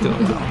because she's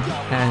doing well,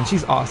 and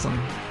she's awesome.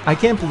 I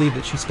can't believe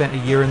that she spent a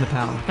year in the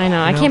pound. I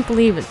know. I can't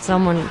believe that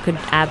someone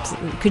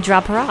could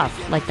drop her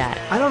off like that.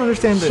 I don't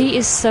understand that. She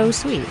is so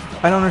sweet.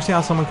 I don't understand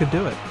how someone could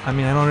do it. I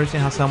mean, I don't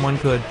understand how someone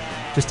could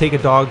just take a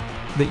dog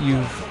that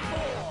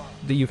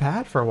you've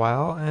had for a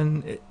while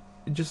and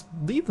just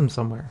leave them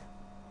somewhere.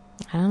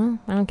 I don't know.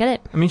 I don't get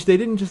it. I mean, they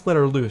didn't just let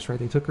her loose, right?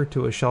 They took her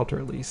to a shelter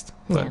at least.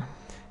 But yeah.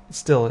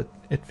 Still,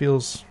 it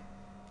feels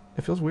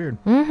weird.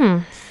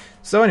 Mm-hmm.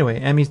 So anyway,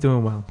 Emmy's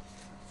doing well.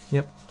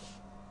 Yep.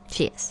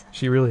 She is.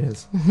 She really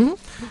is. Mm-hmm.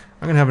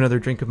 I'm going to have another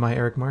drink of my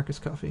Eric Marcus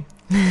coffee.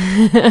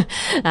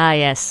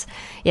 Yes.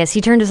 Yes,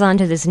 he turned us on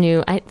to this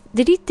new...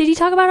 Did he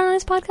talk about it on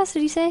his podcast,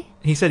 did he say?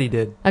 He said he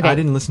did. Okay. I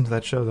didn't listen to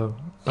that show, though.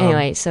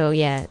 Anyway, so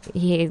yeah,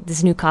 he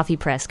this new coffee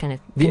press kind of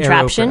the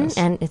contraption, AeroPress.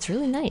 And it's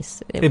really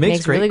nice. It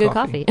makes great really good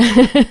coffee.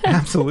 coffee.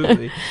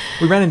 Absolutely.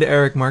 We ran into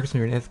Eric Marcus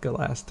when we were in Ithaca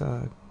last...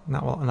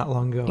 not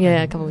long ago.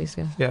 Yeah, a couple weeks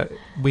ago. Yeah,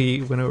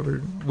 we went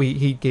over...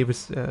 He gave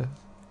us... a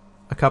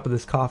cup of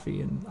this coffee,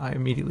 and I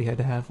immediately had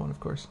to have one, of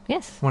course.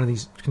 Yes. One of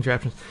these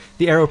contraptions.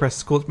 The AeroPress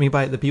is cool to me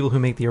by the people who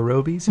make the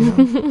aerobies,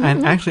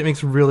 and actually it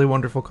makes really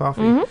wonderful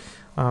coffee.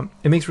 Mm-hmm.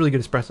 It makes really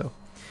good espresso.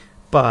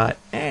 But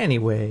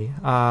anyway,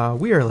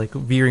 we are like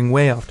veering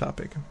way off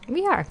topic.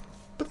 We are.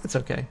 But that's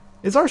okay.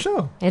 It's our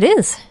show. It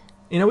is.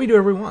 You know, we do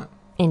whatever we want.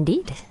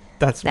 Indeed.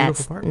 That's the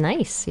beautiful part.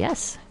 Nice,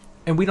 yes.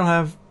 And we don't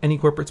have any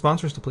corporate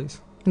sponsors to please.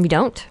 We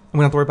don't. And we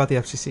don't have to worry about the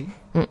FCC.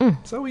 Mm-mm.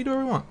 So we do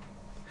whatever we want.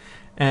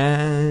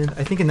 And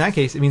I think in that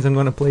case, it means I'm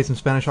going to play some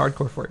Spanish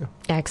hardcore for you.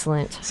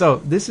 Excellent. So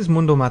this is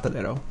Mundo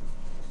Matadero.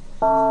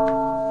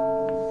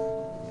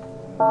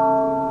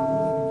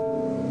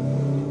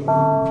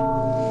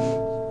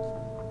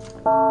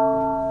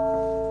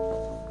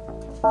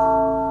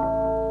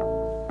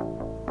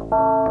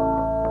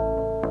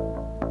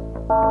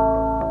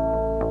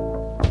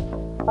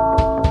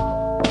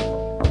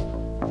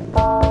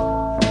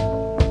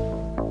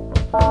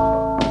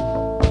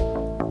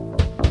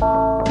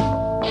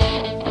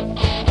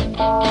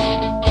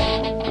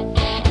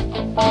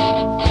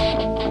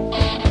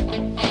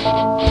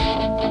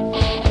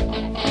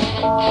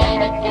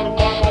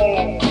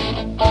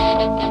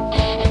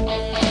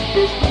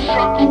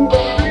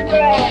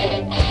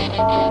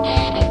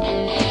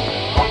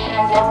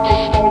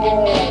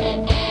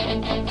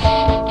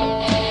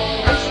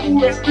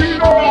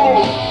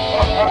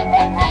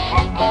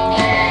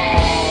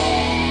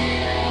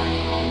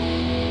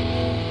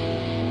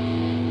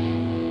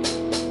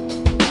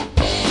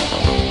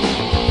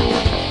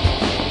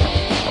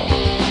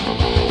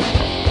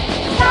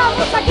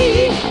 Estamos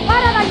aquí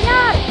para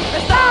dañar,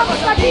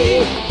 estamos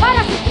aquí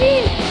para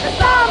sufrir,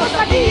 estamos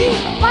aquí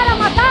para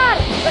matar,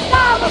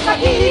 estamos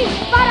aquí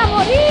para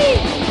morir.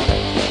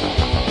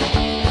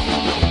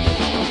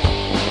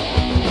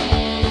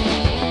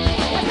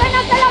 Las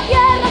venas de la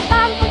tierra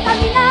están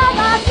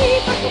contaminadas y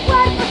por su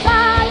cuerpo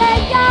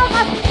salen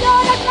llamas.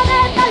 Llora el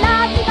planeta,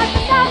 lágrimas de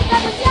sangre,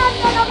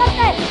 deseando no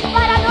verte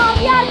para no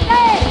odiarte.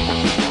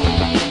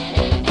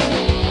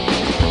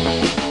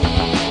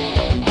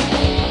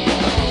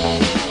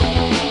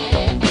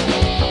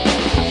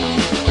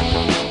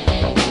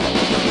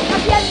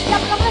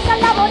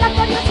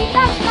 Laboratorios y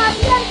trampas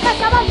mientras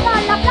avanza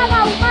la plaga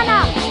humana.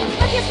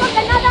 Especies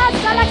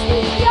condenadas a la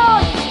extinción,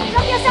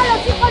 gracias a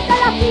los hijos de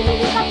la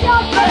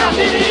civilización. ¡De la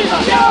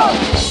civilización!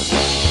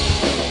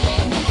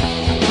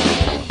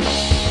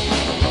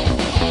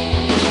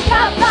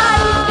 Caza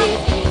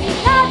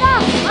indiscriminada,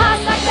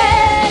 masacre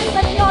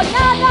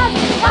intencionada,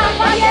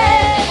 barbarie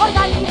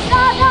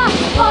organizada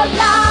por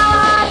la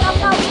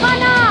raza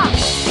humana.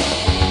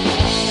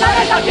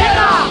 ¡Planeta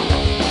Tierra!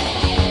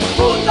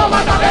 ¡Mundo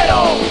matadero!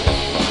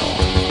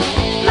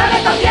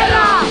 ¡Planeta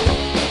Tierra!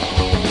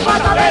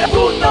 ¡Matadero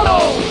mundo!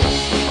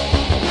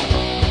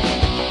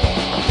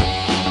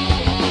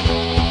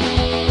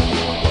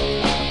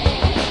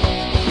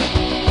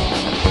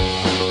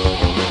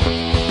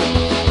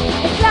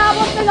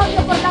 Esclavos del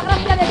odio por la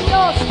gracia de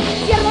Dios,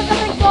 siervos del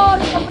rencor,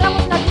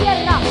 compramos la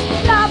tierra.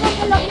 Esclavos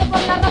del odio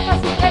por la raza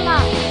suprema,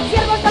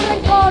 siervos del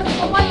rencor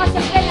como almas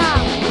en pena.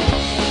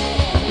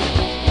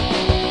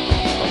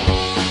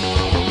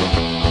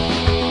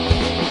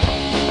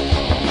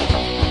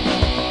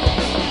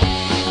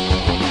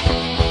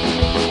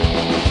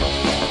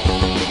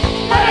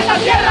 ¡Planeta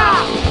Tierra!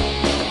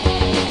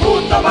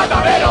 ¡Mundo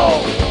matadero!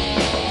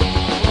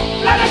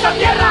 ¡Planeta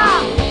Tierra!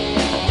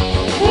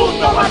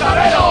 ¡Mundo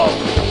matadero!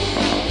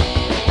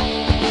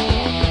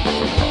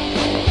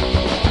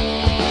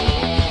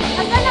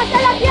 Las venas de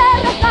la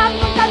tierra están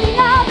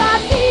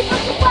contaminadas y por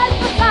su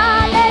cuerpo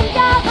salen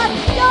llamas.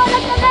 Llora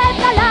el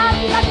planeta,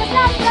 lágrimas de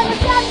sangre,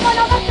 deseando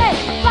no verte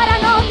para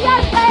no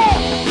odiarte.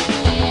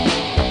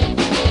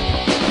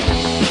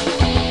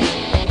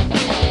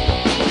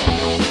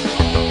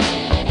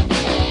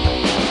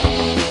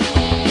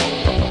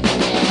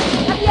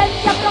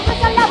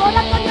 Progresa en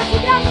laboratorios y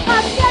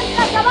granjas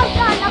mientras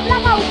avanza la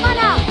plaga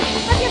humana.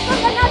 Especies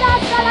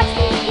condenadas a la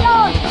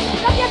extinción,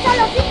 gracias a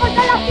los hijos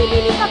de la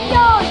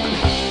civilización.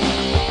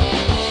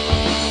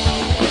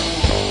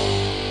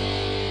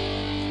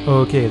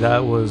 Okay,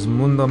 that was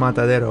Mundo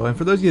Matadero. And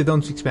for those of you that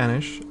don't speak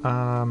Spanish,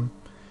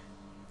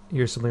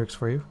 here's some lyrics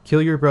for you.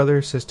 Kill your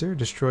brother, sister,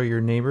 destroy your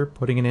neighbor,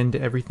 putting an end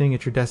to everything.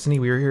 It's your destiny.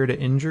 We are here to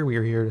injure. We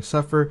are here to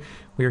suffer.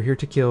 We are here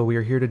to kill. We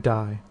are here to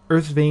die.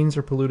 Earth's veins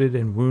are polluted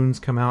and wounds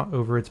come out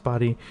over its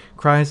body.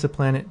 Cries the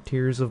planet,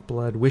 tears of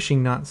blood,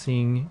 wishing not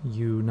seeing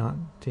you, not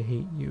to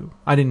hate you.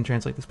 I didn't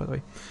translate this, by the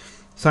way.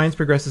 Science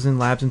progresses in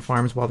labs and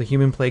farms while the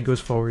human plague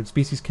goes forward.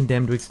 Species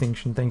condemned to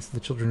extinction thanks to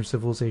the children of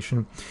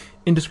civilization.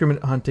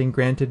 Indiscriminate hunting,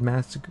 granted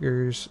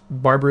massacres,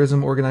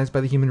 barbarism organized by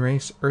the human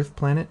race. Earth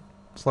planet,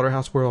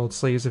 slaughterhouse world,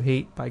 slaves of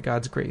hate by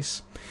God's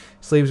grace.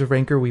 Slaves of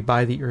rancor, we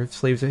buy the earth.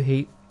 Slaves of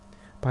hate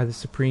by the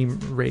supreme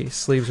race.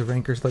 Slaves of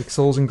rancors like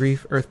souls in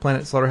grief. Earth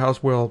planet,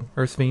 slaughterhouse world.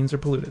 Earth's veins are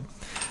polluted.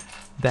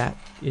 That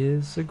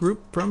is a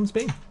group from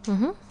Spain.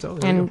 Mm-hmm. So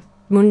there you And go.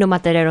 Mundo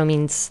Matadero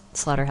means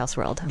slaughterhouse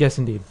world. Yes,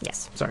 indeed.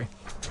 Yes. Sorry.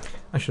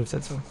 I should have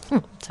said so.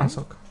 Sorry.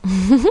 Sulk.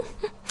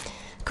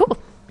 Cool.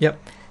 Yep.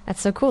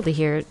 That's so cool to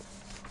hear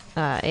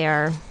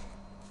AR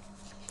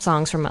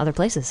songs from other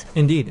places.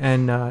 Indeed.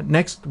 And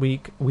next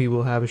week we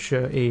will have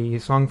a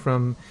song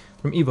from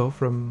Evo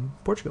from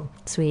Portugal.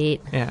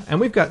 Sweet. Yeah, and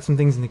we've got some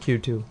things in the queue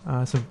too.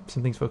 Some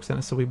things folks sent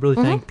us. So we really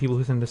thank people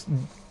who send us.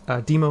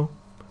 Demo,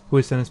 who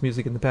has sent us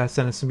music in the past,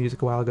 sent us some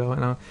music a while ago,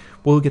 and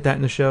we'll get that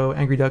in the show.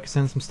 Angry Duck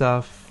sent some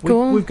stuff.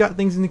 Cool. We've got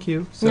things in the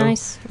queue. So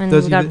nice. And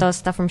we got those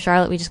stuff from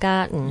Charlotte we just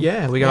got. And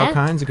yeah, we got all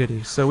kinds of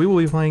goodies. So we will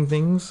be playing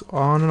things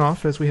on and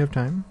off as we have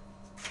time.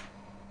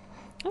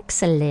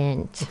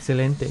 Excellent.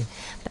 Excelente.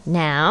 But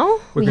now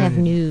we have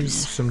news.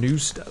 Some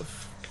news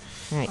stuff.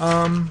 All right.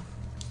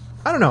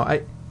 I don't know.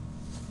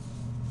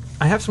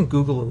 I have some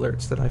Google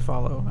alerts that I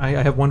follow. I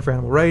have one for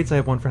animal rights. I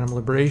have one for animal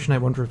liberation. I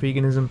have one for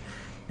veganism.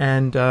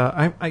 And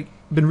I've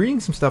been reading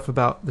some stuff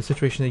about the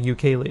situation in the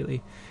UK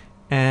lately.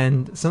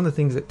 And some of the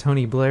things that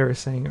Tony Blair is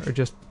saying are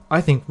just, I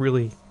think,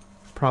 really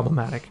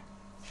problematic.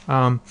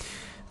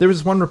 There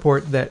was one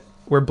report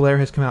where Blair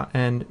has come out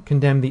and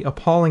condemned the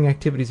appalling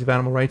activities of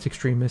animal rights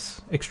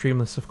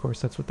extremists, of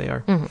course, that's what they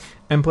are,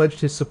 and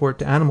pledged his support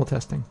to animal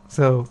testing.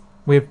 So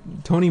we have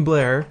Tony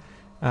Blair,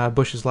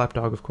 Bush's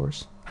lapdog, of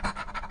course,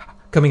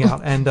 coming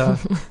out and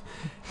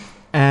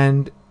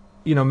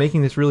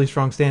making this really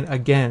strong stand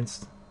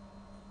against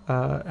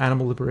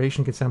animal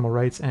liberation, against animal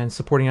rights, and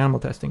supporting animal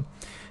testing.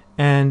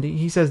 And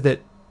he says that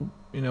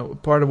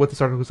part of what this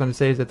article goes on to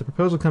say is that the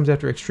proposal comes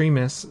after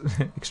extremists,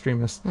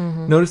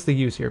 notice the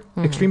use here,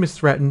 extremists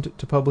threatened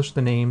to publish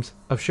the names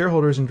of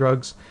shareholders in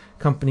drugs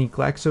company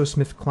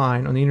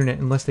GlaxoSmithKline on the internet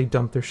unless they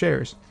dump their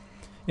shares.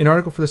 In an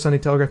article for the Sunday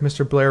Telegraph,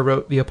 Mr. Blair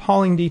wrote, "The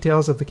appalling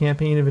details of the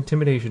campaign of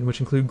intimidation, which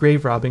include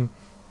grave robbing,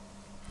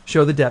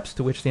 show the depths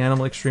to which the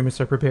animal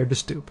extremists are prepared to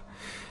stoop."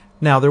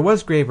 Now, there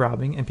was grave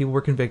robbing, and people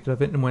were convicted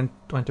of it and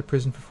went to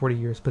prison for 40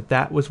 years, but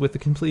that was with a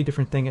completely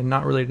different thing and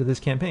not related to this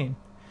campaign.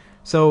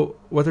 So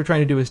what they're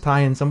trying to do is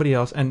tie in somebody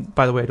else. And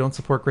by the way, I don't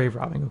support grave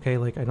robbing, okay?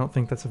 I don't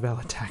think that's a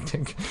valid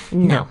tactic.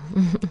 No.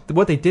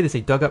 What they did is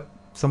they dug up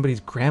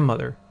somebody's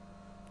grandmother,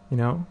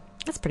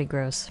 That's pretty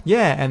gross.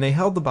 Yeah, and they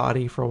held the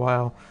body for a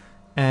while,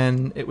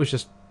 and it was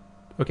just,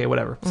 okay,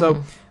 whatever.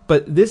 So,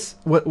 but this,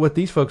 what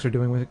these folks are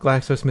doing with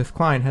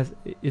GlaxoSmithKline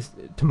is,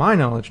 to my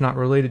knowledge, not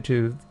related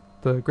to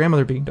the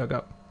grandmother being dug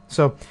up.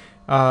 So,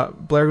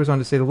 Blair goes on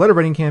to say the letter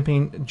writing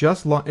campaign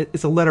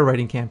it's a letter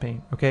writing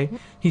campaign, okay?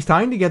 He's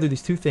tying together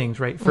these two things,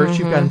 right? First,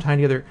 you've got him tying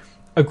together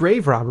a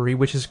grave robbery,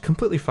 which is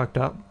completely fucked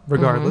up,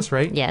 regardless,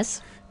 right?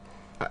 Yes.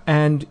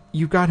 And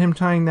you've got him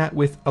tying that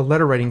with a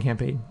letter writing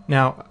campaign.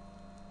 Now,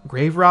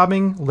 grave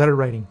robbing, letter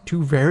writing,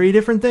 two very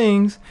different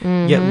things,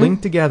 yet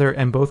linked together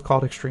and both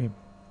called extreme.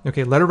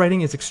 Okay, letter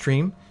writing is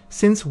extreme.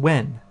 Since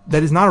when?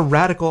 That is not a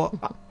radical,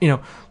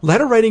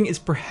 letter writing is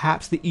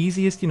perhaps the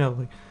easiest,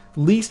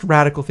 least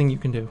radical thing you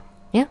can do.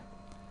 Yeah.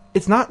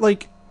 It's not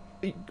like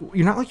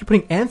you're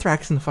putting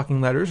anthrax in the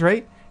fucking letters,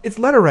 right? It's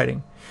letter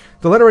writing.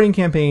 The letter writing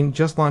campaign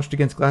just launched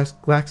against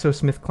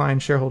GlaxoSmithKline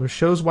shareholders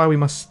shows why we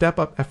must step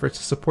up efforts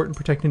to support and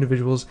protect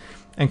individuals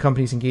and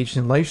companies engaged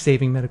in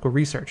life-saving medical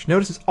research.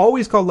 Notice it's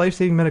always called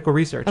life-saving medical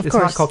research. Of it's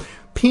course. not called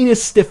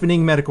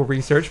penis-stiffening medical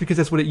research because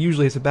that's what it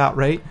usually is about,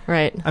 right?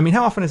 Right. I mean,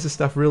 how often is this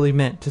stuff really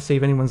meant to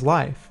save anyone's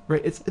life,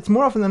 right? It's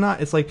more often than not,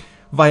 it's like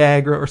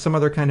Viagra or some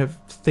other kind of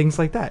things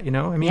like that,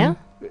 I mean,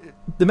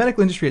 the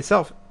medical industry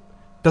itself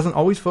doesn't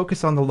always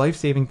focus on the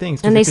life-saving things.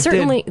 And they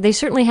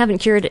certainly haven't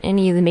cured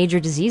any of the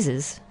major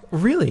diseases.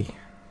 Really?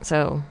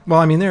 So. Well,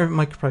 I mean, there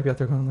might probably be out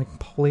there going like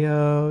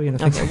polio,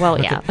 things Okay, like well,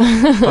 that.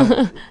 yeah.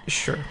 But,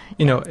 sure.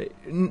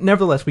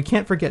 Nevertheless, we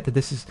can't forget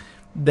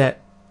that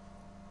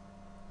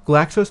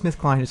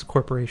GlaxoSmithKline is a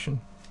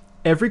corporation.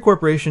 Every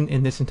corporation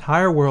in this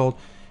entire world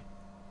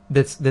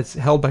that's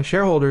held by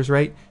shareholders,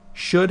 right,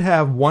 should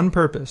have one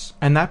purpose,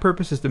 and that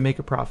purpose is to make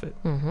a profit.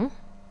 Mm-hmm.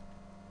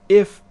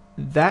 If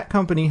that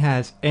company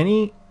has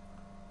any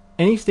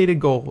stated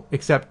goal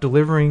except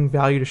delivering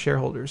value to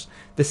shareholders,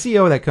 the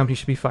CEO of that company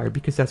should be fired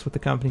because that's what the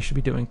company should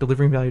be doing,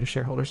 delivering value to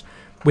shareholders.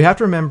 We have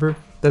to remember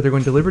that they're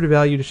going to deliver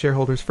value to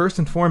shareholders first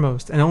and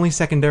foremost, and only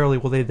secondarily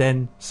will they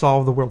then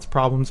solve the world's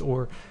problems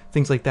or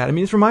things like that. I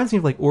mean, this reminds me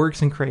of like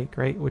Oryx and Crake,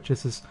 right, which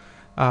is this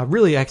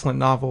really excellent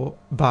novel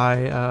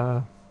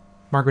by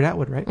Margaret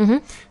Atwood, right? Mm-hmm.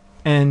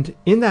 And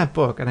in that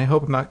book, and I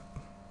hope I'm not...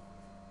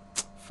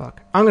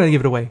 I'm going to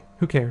give it away.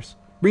 Who cares?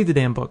 Read the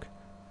damn book.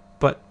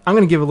 But I'm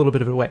going to give a little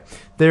bit of it away.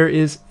 There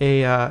is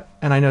and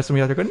I know some of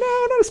you out there go,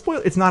 no, not a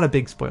spoiler. It's not a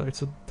big spoiler.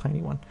 It's a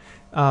tiny one.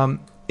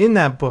 In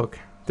that book,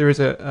 there is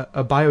a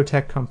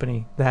biotech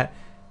company that,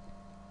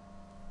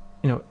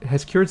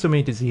 has cured so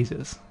many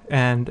diseases,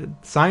 and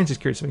science has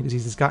cured so many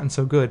diseases, gotten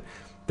so good,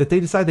 that they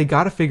decide they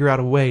got to figure out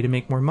a way to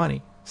make more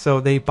money.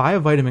 So they buy a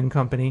vitamin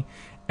company,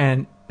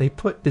 and they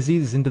put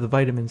diseases into the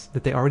vitamins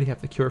that they already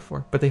have the cure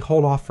for, but they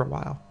hold off for a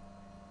while.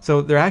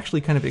 So they're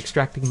actually kind of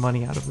extracting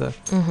money out of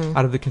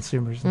the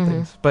consumers and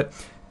things. But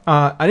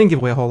I didn't give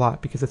away a whole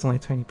lot because that's only a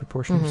tiny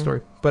proportion of the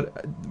story.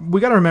 But we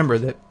got to remember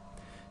that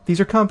these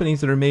are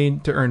companies that are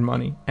made to earn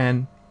money.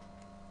 And,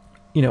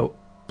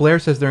 Blair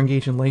says they're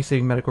engaged in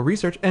life-saving medical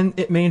research, and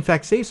it may in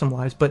fact save some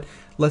lives. But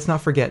let's not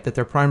forget that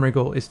their primary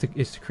goal is to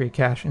create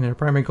cash, and their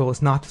primary goal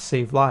is not to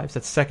save lives.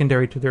 That's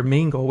secondary to their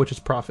main goal, which is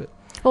profit.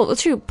 Well,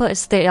 true,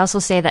 but they also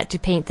say that to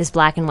paint this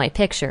black and white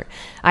picture,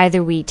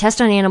 either we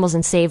test on animals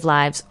and save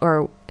lives,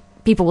 or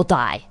people will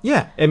die.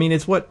 Yeah, I mean,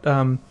 it's what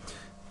Francione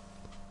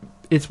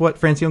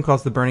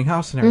calls the burning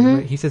house scenario.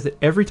 Right? He says that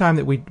every time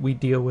that we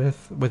deal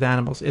with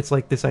animals, it's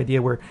like this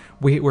idea where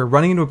we're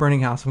running into a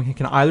burning house and we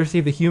can either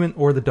save the human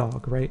or the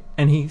dog, right?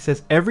 And he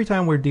says every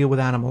time we deal with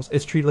animals,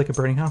 it's treated like a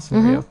burning house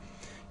scenario.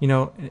 You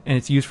know, and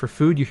it's used for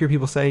food. You hear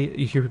people say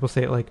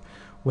it like,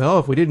 well,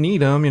 if we didn't eat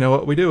them, you know,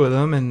 what we do with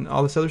them, and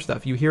all this other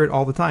stuff. You hear it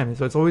all the time. And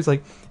so it's always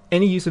like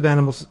any use of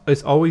animals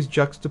is always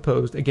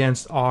juxtaposed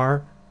against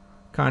our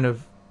kind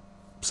of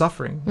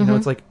suffering. You know,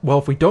 it's like, well,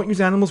 if we don't use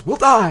animals, we'll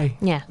die.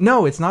 Yeah.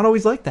 No, it's not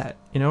always like that,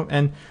 you know,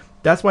 and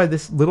that's why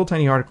this little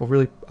tiny article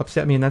really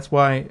upset me, and that's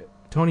why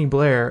Tony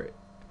Blair,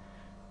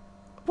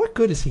 what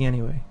good is he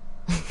anyway?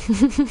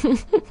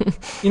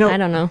 You know, I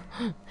don't know.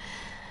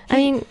 I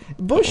mean,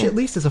 Bush at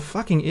least is a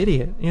fucking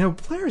idiot. You know,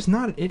 Blair is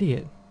not an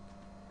idiot.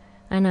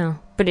 I know,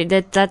 but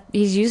that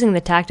he's using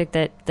the tactic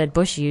that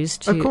Bush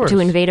used to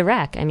invade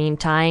Iraq. I mean,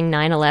 tying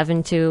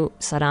 9/11 to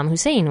Saddam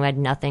Hussein, who had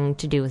nothing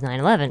to do with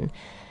 9/11.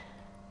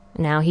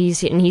 Now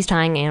he's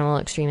tying animal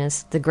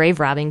extremists, the grave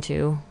robbing,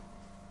 to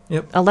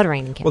a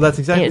lettering campaign. Well, that's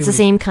exactly. It's the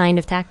same kind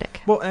of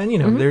tactic. Well, and you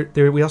know,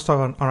 there we also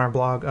talk on our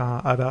blog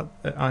about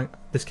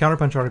this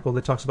Counterpunch article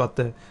that talks about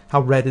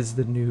how red is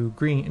the new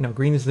green. No,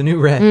 green is the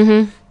new red.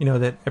 You know,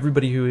 that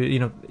everybody who, you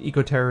know,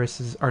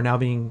 eco-terrorists are now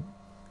being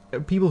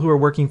people who are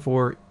working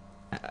for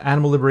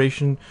animal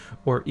liberation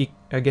or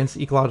against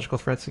ecological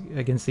threats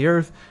against the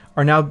earth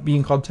are now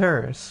being called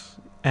terrorists,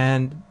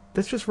 and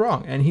that's just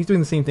wrong. And he's doing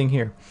the same thing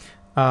here.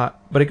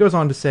 But it goes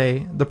on to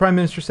say, the Prime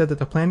Minister said that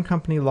the planned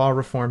company law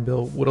reform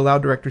bill would allow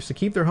directors to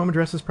keep their home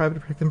addresses private to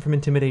protect them from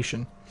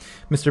intimidation.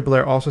 Mr.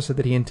 Blair also said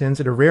that he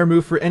intends it a rare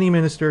move for any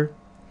minister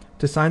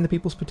to sign the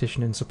people's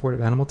petition in support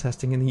of animal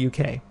testing in the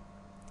UK.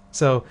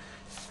 So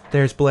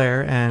there's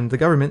Blair and the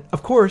government,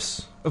 of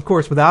course,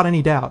 without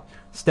any doubt,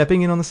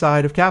 stepping in on the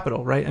side of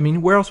capital, right? I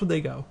mean, where else would they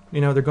go?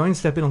 You know, they're going to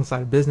step in on the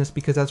side of business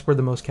because that's where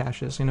the most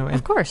cash is, you know. And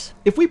of course.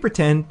 If we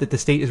pretend that the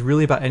state is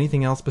really about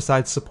anything else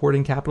besides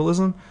supporting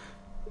capitalism,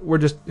 we're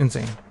just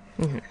insane.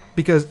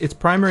 Because its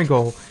primary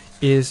goal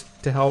is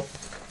to help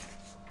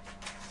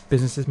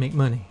businesses make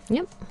money.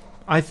 Yep.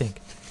 I think.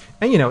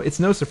 And, you know, it's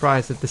no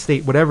surprise that the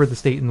state, whatever the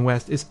state in the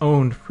West, is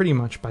owned pretty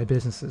much by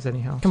businesses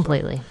anyhow.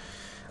 Completely. So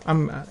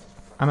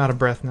I'm out of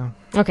breath now.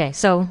 Okay,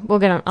 so we'll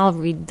get on. I'll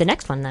read the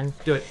next one then.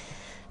 Do it.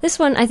 This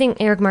one, I think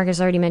Eric Marcus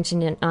already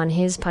mentioned it on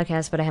his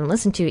podcast, but I haven't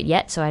listened to it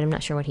yet, so I'm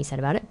not sure what he said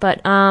about it.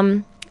 But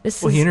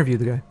this is... he interviewed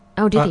the guy.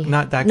 Oh, did he?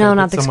 Not that guy. No,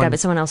 not this guy, but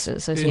someone else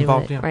associated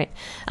involved, with it. yeah.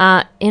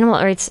 Right. Animal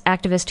rights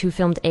activist who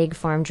filmed egg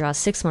farm draws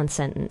 6-month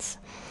sentence.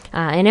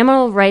 An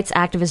animal rights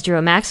activist drew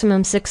a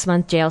maximum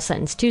 6-month jail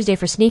sentence Tuesday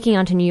for sneaking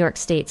onto New York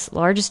State's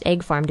largest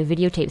egg farm to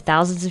videotape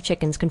thousands of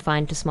chickens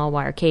confined to small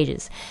wire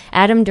cages.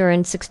 Adam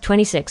Duran,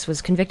 26,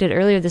 was convicted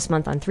earlier this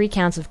month on 3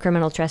 counts of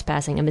criminal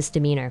trespassing, a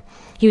misdemeanor.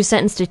 He was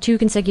sentenced to 2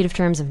 consecutive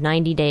terms of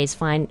 90 days,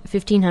 fined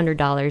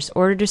 $1,500,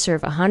 ordered to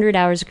serve 100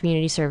 hours of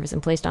community service,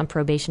 and placed on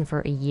probation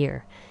for a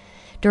year.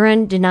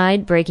 Duran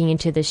denied breaking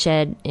into the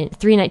shed in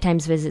 3 nighttime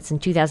visits in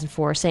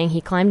 2004, saying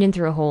he climbed in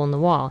through a hole in the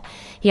wall.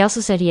 He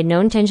also said he had no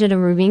intention of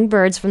removing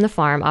birds from the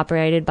farm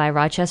operated by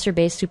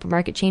Rochester-based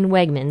supermarket chain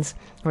Wegmans,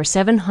 where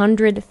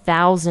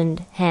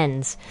 700,000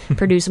 hens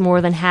produce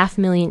more than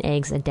 500,000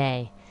 eggs a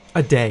day.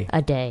 A day.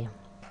 A day.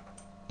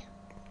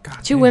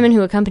 God 2 damn. women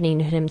who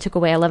accompanied him took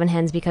away 11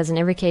 hens because in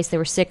every case they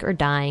were sick or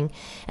dying,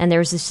 and there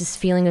was this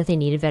feeling that they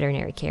needed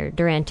veterinary care.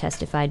 Duran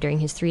testified during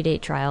his 3-day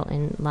trial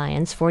in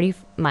Lyons, 40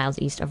 miles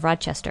east of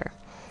Rochester.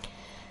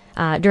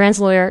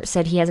 Duran's lawyer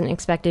said he hadn't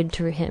expected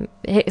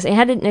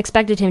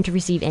him to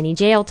receive any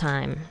jail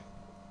time.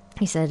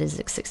 He said it's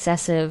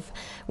excessive.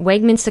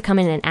 Wegmans to come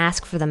in and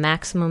ask for the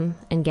maximum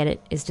and get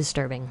it is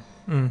disturbing.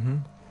 Mm-hmm.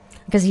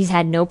 Because he's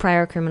had no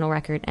prior criminal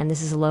record, and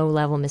this is a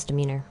low-level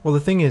misdemeanor. Well, the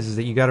thing is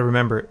that you got to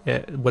remember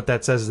what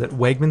that says is that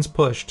Wegmans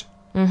pushed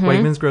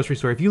Wegmans grocery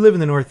store. If you live in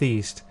the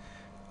Northeast,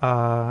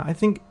 I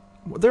think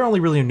they're only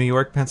really in New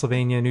York,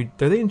 Pennsylvania.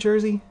 Are they in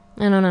Jersey?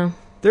 I don't know.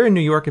 They're in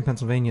New York and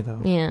Pennsylvania,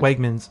 though. Yeah.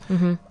 Wegmans.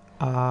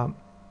 Mm-hmm.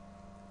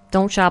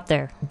 Don't shop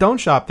there. Don't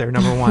shop there.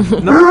 Number 1.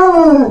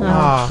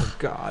 Oh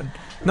God.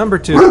 Number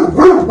 2.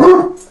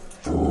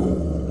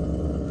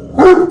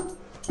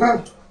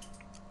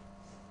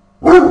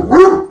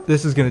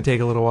 This is going to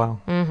take a little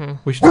while. Mm-hmm.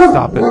 We should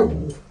stop it.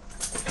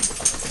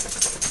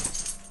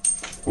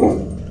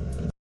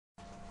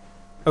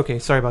 Okay,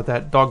 sorry about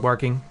that. Dog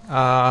barking.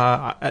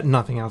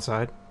 Nothing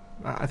outside.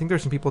 I think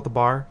there's some people at the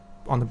bar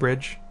on the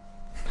bridge.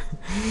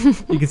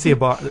 You can see a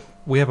bar.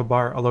 We have a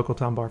bar, a local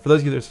town bar. For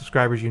those of you that are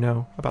subscribers, you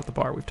know about the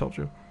bar. We've told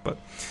you. But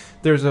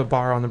there's a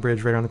bar on the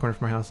bridge right around the corner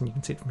from our house, and you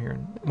can see it from here.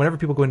 And whenever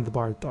people go into the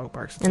bar, the dog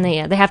barks. And they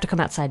have to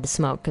come outside to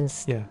smoke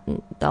because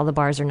all the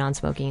bars are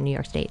non-smoking in New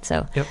York State.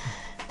 So. Yep.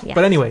 Yeah.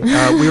 But anyway,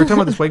 we were talking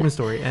about this Wegmans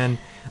story, and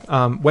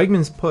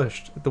Wegmans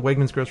the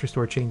Wegmans grocery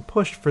store chain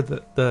pushed for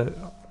the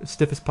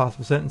stiffest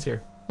possible sentence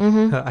here.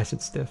 Mm-hmm. I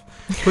said stiff.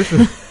 Pushed for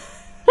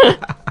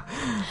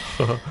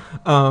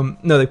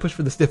no, they pushed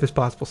for the stiffest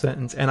possible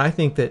sentence, and I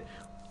think that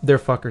they're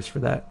fuckers for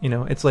that. You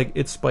know, it's like,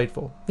 it's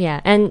spiteful.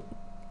 And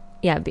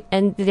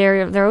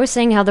they're always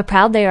saying how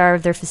proud they are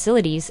of their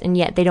facilities, and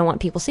yet they don't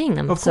want people seeing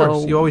them. Of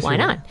course, you always why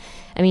hear not? that.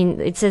 I mean,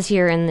 it says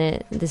here in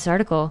this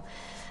article,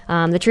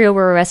 the trio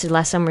were arrested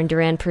last summer, and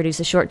Duran produced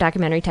a short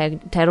documentary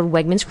titled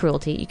Wegman's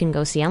Cruelty. You can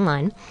go see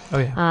online. Oh,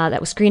 yeah. That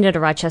was screened at a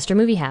Rochester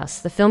movie house.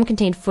 The film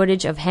contained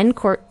footage of hen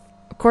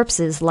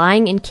corpses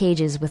lying in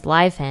cages with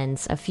live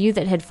hens, a few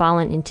that had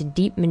fallen into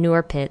deep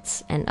manure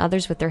pits, and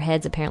others with their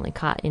heads apparently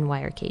caught in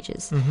wire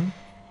cages. Mm-hmm.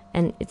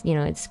 And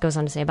it goes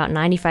on to say about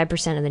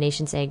 95% of the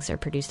nation's eggs are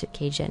produced at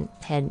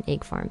cage-hen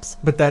egg farms.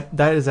 But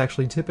that is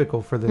actually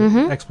typical for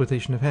the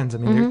exploitation of hens. I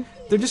mean,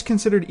 they're just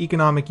considered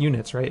economic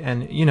units, right?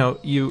 And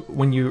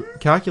when you're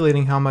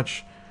calculating how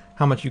much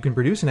you can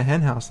produce in a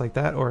hen house like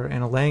that or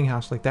in a laying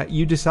house like that,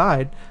 you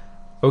decide,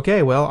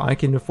 okay, well, I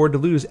can afford to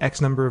lose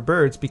X number of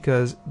birds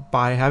because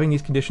by having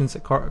these conditions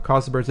that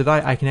cause the birds to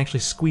die, I can actually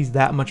squeeze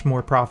that much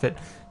more profit,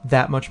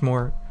 that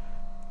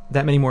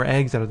many more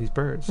eggs out of these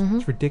birds.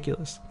 It's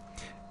ridiculous.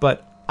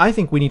 But I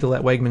think we need to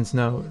let Wegmans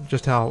know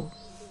just how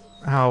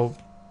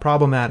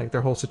problematic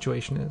their whole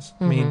situation is.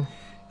 I mean,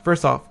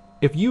 first off,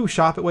 if you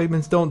shop at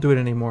Wegmans, don't do it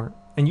anymore.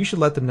 And you should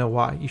let them know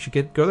why. You should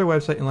go to their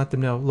website and let them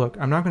know, look,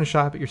 I'm not going to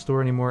shop at your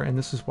store anymore, and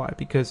this is why.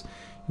 Because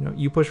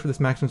you push for this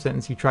maximum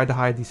sentence, you tried to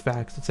hide these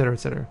facts, et cetera, et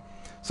cetera.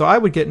 So I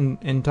would get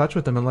in touch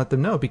with them and let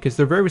them know, because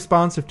they're very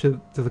responsive to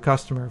the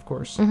customer, of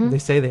course. They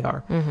say they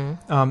are.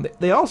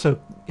 They also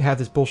have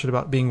this bullshit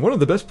about being one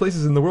of the best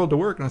places in the world to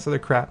work and this other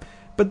crap.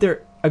 But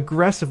they're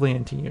aggressively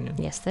anti-union.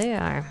 Yes, they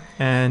are.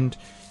 And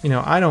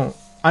I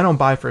don't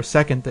buy for a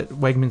second that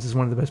Wegmans is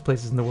one of the best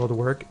places in the world to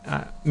work.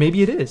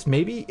 Maybe it is.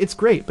 Maybe it's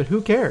great, but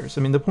who cares?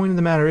 I mean, the point of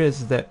the matter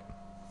is that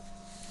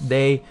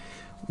they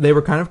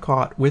were kind of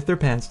caught with their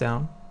pants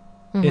down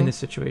in this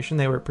situation.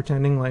 They were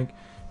pretending like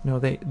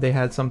they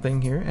had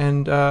something here,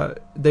 and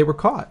they were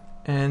caught.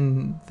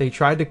 And they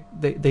tried to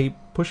they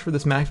pushed for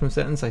this maximum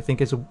sentence, I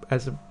think, as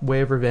a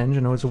way of revenge,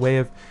 as a way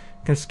of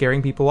kind of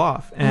scaring people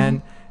off.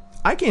 And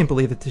I can't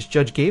believe that this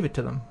judge gave it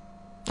to them.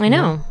 I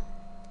know.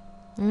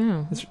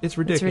 It's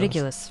ridiculous. It's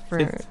ridiculous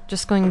for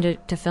just going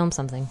to film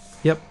something.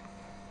 Yep.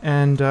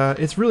 And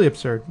it's really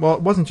absurd. Well,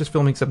 it wasn't just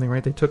filming something,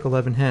 right? They took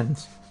 11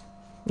 hens.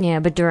 Yeah,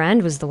 but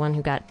Durand was the one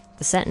who got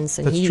the sentence,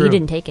 and he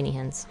didn't take any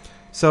hens.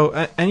 So,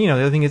 and the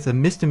other thing is a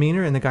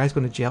misdemeanor, and the guy's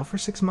going to jail for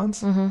 6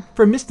 months?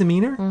 For a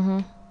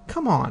misdemeanor?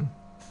 Come on.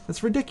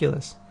 That's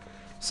ridiculous.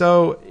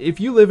 So, if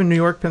you live in New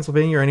York,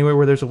 Pennsylvania, or anywhere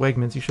where there's a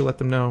Wegmans, you should let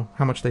them know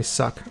how much they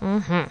suck.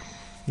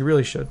 You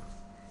really should.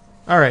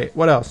 All right,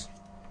 what else?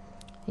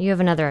 You have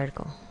another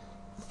article.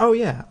 Oh,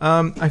 yeah.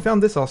 I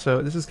found this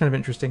also. This is kind of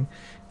interesting.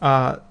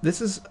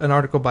 This is an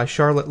article by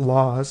Charlotte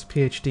Laws,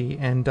 PhD,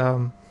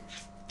 and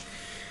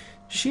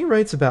she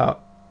writes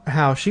about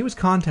how she was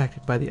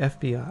contacted by the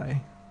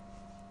FBI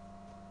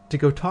to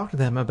go talk to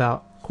them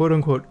about,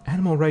 quote-unquote,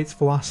 animal rights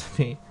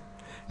philosophy.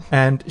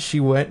 And she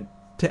went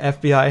to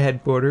FBI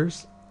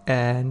headquarters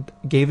and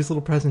gave this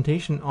little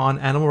presentation on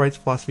animal rights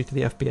philosophy to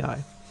the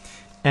FBI.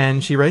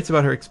 And she writes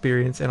about her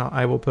experience, and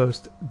I will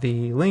post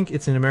the link.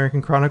 It's in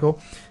American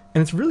Chronicle,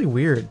 and it's really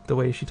weird the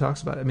way she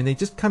talks about it. I mean, they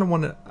just kind of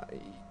want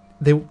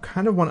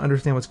to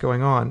understand what's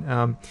going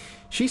on.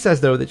 She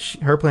says, though, that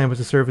her plan was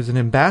to serve as an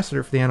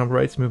ambassador for the animal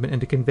rights movement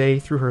and to convey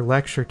through her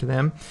lecture to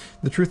them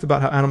the truth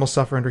about how animals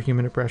suffer under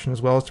human oppression, as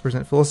well as to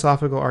present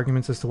philosophical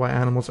arguments as to why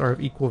animals are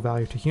of equal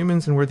value to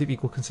humans and worthy of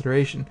equal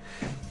consideration.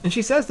 And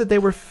she says that they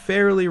were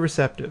fairly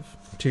receptive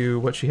to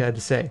what she had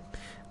to say.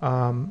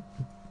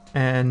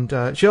 And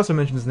she also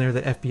mentions in there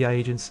that FBI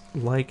agents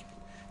like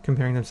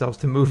comparing themselves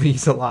to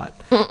movies a lot,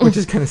 which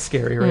is kind of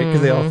scary, right?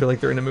 Because they all feel like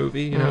they're in a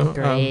movie,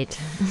 Great.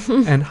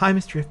 And hi,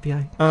 Mr.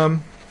 FBI.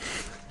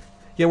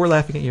 Yeah, we're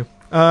laughing at you.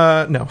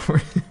 No.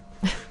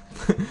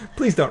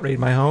 Please don't raid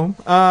my home.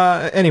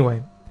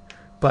 Anyway,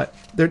 but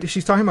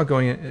she's talking about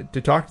going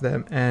to talk to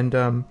them,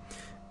 and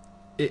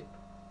it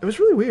was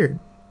really weird.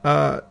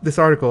 This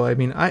article, I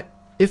mean,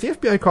 if the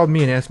FBI called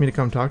me and asked me to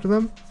come talk to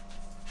them,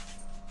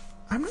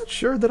 I'm not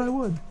sure that I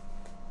would.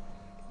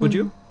 Would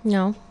you?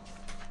 No.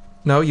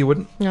 No, you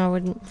wouldn't? No, I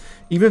wouldn't.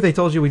 Even if they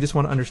told you we just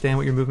want to understand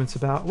what your movement's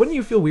about, wouldn't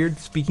you feel weird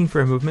speaking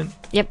for a movement?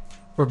 Yep.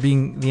 Or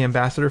being the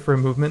ambassador for a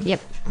movement?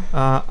 Yep.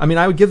 I mean,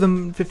 I would give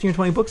them 15 or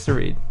 20 books to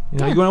read. You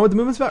want to know what the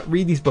movement's about?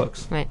 Read these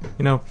books. Right.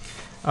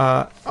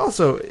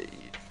 Also,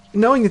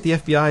 knowing that the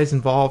FBI is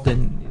involved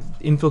in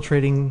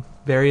infiltrating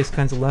various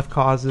kinds of left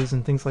causes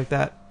and things like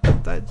that,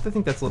 I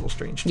think that's a little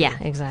strange. Yeah,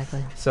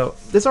 exactly. So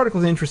this article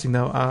is interesting,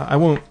 though. I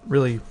won't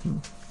really...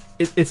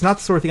 It's not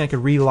the sort of thing I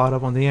could read a lot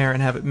of on the air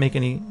and have it make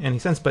any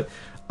sense, but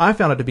I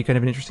found it to be kind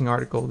of an interesting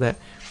article that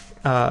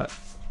tied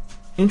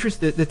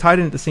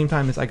in at the same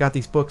time as I got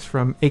these books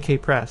from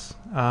AK Press.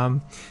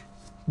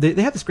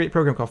 They have this great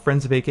program called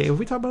Friends of AK. Have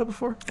we talked about it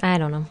before? I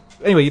don't know.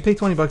 Anyway, you pay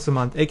 $20 a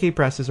month. AK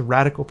Press is a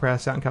radical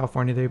press out in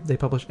California. They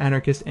publish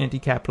anarchist,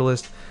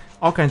 anti-capitalist,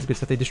 all kinds of good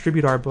stuff. They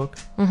distribute our book.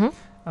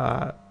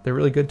 They're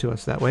really good to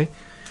us that way.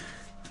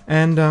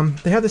 And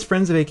they have this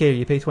Friends of AKA.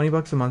 You pay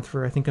 $20 a month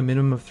for, I think, a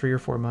minimum of 3 or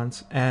 4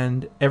 months.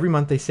 And every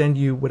month they send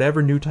you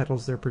whatever new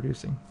titles they're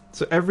producing.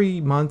 So every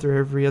month or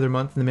every other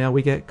month in the mail,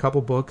 we get a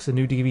couple books, a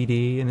new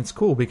DVD. And it's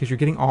cool because you're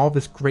getting all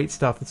this great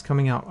stuff that's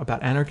coming out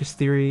about anarchist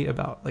theory,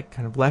 about like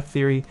kind of left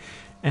theory.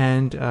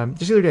 And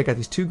just the other day I got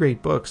these 2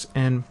 great books.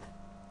 And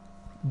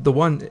the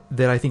one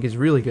that I think is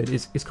really good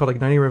is called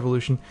Igniting a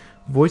Revolution,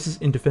 Voices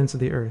in Defense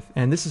of the Earth.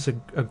 And this is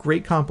a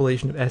great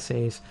compilation of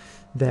essays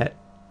that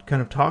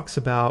kind of talks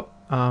about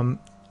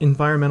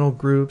environmental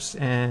groups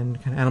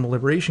and kind of animal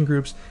liberation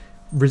groups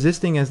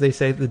resisting, as they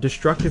say, the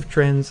destructive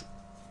trends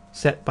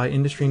set by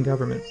industry and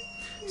government.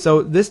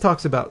 So this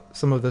talks about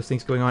some of those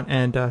things going on.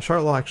 And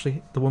Charlotte Law,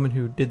 actually, the woman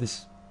who did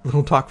this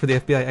little talk for the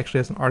FBI, actually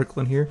has an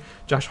article in here.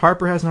 Josh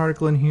Harper has an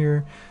article in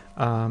here.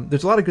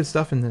 There's a lot of good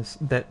stuff in this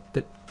that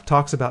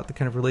talks about the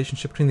kind of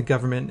relationship between the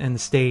government and the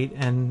state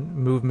and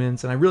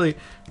movements, and I really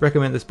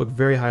recommend this book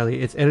very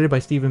highly. It's edited by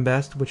Stephen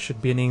Best, which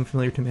should be a name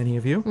familiar to many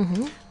of you,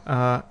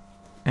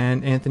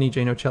 and Anthony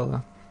J.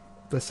 Nocella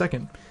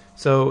II.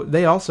 So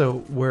they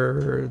also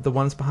were the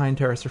ones behind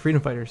Terrorists or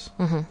Freedom Fighters,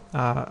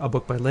 a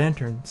book by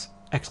Lanterns,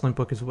 excellent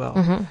book as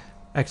well.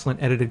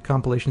 Excellent edited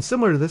compilation,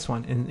 similar to this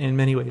one in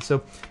many ways.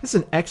 So this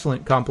is an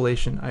excellent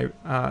compilation.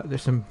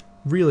 There's some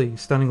really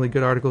stunningly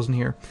good articles in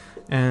here,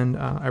 and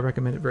I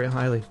recommend it very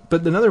highly.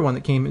 But another one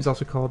that came is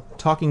also called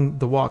Talking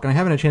the Walk, and I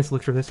haven't had a chance to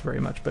look through this very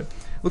much, but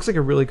it looks like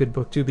a really good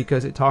book too,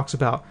 because it talks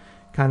about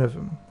kind of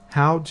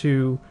how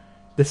to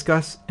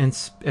discuss and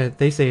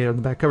they say on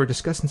the back cover,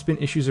 discuss and spin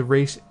issues of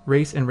race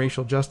and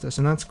racial justice.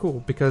 And that's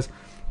cool because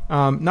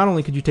not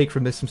only could you take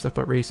from this some stuff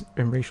about race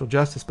and racial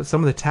justice, but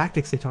some of the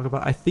tactics they talk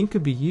about I think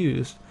could be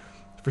used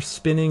for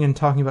spinning and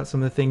talking about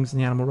some of the things in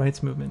the animal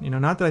rights movement.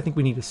 Not that I think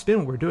we need to spin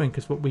what we're doing,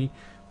 because what we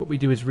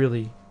do is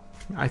really,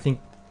 I think,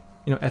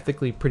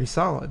 ethically pretty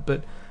solid.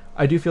 But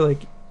I do feel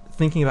like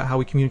thinking about how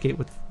we communicate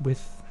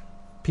with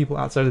people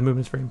outside of the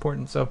movement is very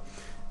important. So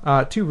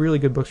 2 really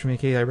good books from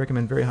AKA I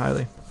recommend very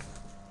highly.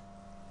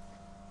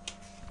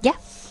 Yeah.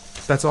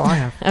 That's all I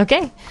have.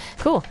 Okay,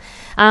 cool.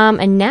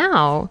 And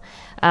now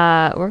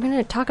we're going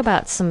to talk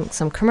about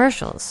some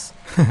commercials.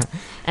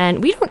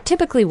 And we don't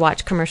typically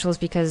watch commercials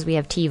because we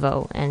have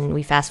TiVo and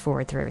we fast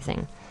forward through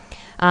everything.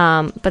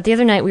 But the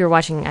other night we were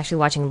actually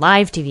watching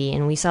live TV,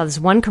 and we saw this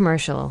one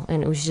commercial,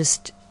 and it was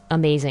just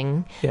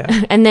amazing.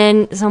 Yeah. And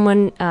then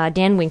someone,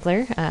 Dan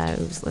Winkler,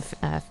 who's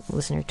a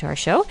listener to our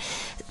show,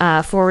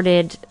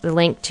 forwarded the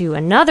link to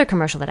another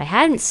commercial that I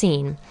hadn't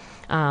seen,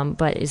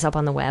 but is up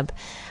on the web,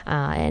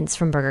 and it's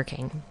from Burger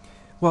King.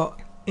 Well,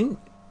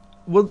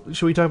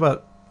 should we talk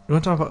about? You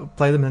want to talk about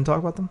play them and talk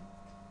about them?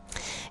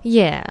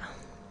 Yeah.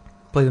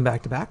 Play them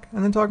back to back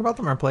and then talk about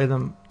them, or play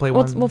one?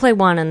 We'll play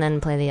one and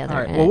then play the other,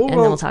 right. and then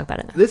we'll talk about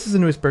it. This is the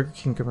newest Burger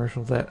King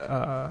commercial that,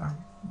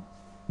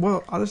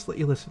 well, I'll just let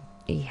you listen.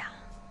 Yeah.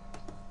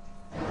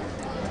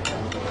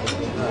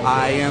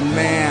 I am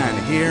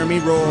man, hear me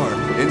roar,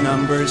 in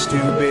numbers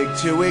too big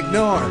to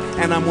ignore,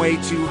 and I'm way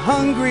too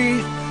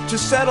hungry to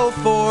settle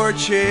for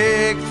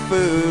chick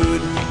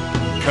food.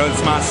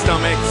 'Cause my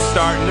stomach's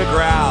starting to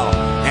growl,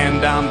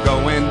 and I'm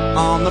going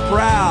on the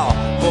prowl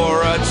for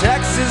a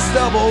Texas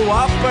double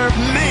whopper.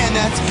 Man,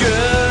 that's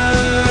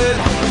good.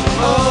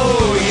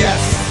 Oh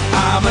yes,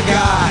 I'm a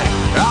guy,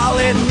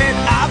 I'll admit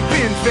I've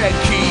been fed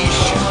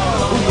quiche.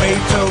 Whey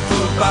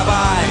tofu,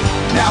 bye-bye,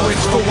 now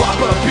it's for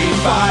Whopper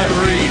beef I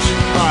reach.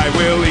 I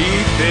will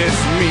eat this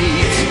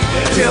meat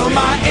till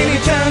my innie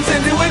turns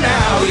into an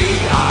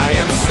outie. I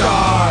am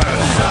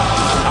starved,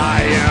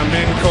 I am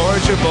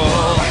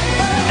incorrigible,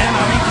 and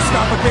I need to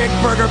stop a big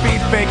burger, beef,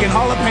 bacon,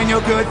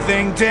 jalapeno, good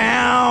thing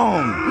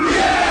down.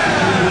 Yeah!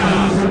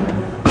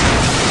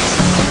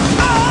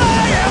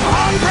 I am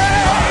hungry,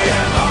 I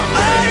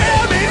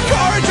am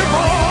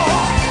incorrigible,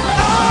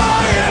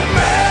 I am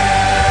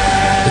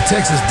mad. The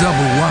Texas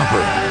Double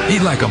Whopper.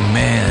 Eat like a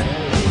man.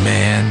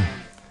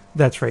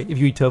 That's right. If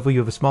you eat tofu, you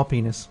have a small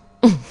penis.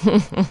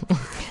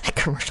 That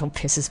commercial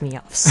pisses me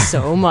off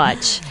so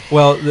much.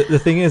 Well, the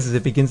thing is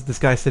it begins with this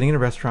guy sitting in a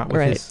restaurant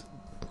with his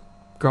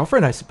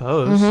girlfriend, I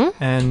suppose,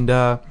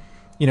 and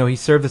he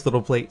served this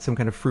little plate, some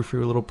kind of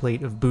frou-frou little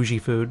plate of bougie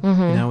food,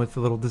 with the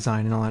little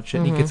design and all that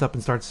shit. And he gets up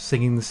and starts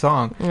singing the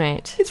song.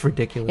 Right. It's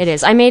ridiculous. It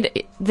is.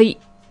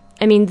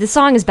 The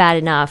song is bad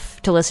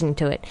enough to listen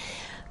to it,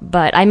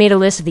 but I made a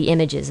list of the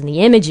images, and the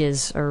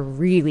images are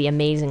really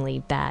amazingly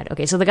bad.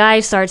 Okay, so the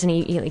guy starts, and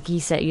you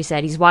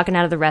said he's walking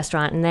out of the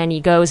restaurant, and then he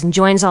goes and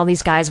joins all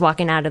these guys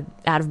walking out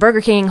of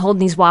Burger King,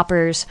 holding these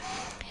Whoppers.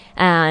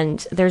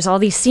 And there's all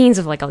these scenes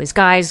of all these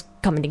guys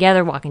coming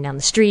together, walking down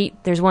the street.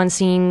 There's one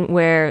scene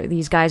where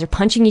these guys are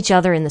punching each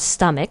other in the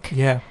stomach.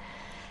 Yeah.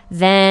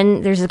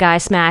 Then there's a guy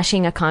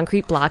smashing a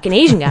concrete block, an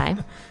Asian guy,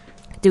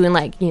 doing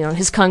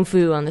his kung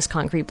fu on this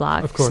concrete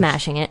block,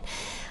 smashing it.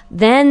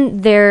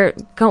 Then they're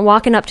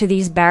walking up to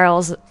these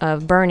barrels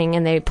of burning,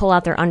 and they pull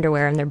out their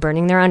underwear, and they're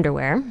burning their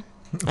underwear.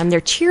 And they're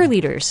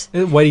cheerleaders.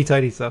 Whitey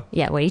tighties, though.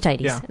 Yeah, whitey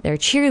tighties. Yeah. They're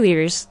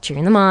cheerleaders,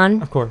 cheering them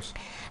on. Of course.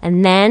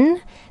 And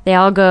then they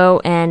all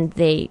go and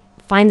they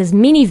find this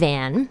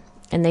minivan,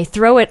 and they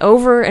throw it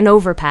over an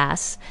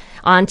overpass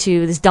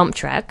onto this dump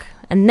truck.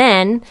 And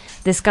then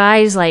this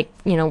guy's like,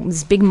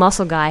 this big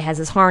muscle guy has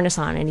his harness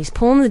on and he's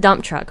pulling the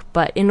dump truck.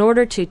 But in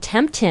order to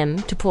tempt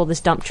him to pull this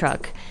dump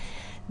truck,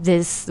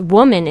 this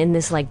woman in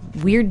this like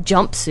weird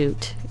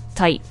jumpsuit,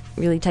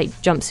 really tight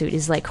jumpsuit,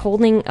 is like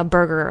holding a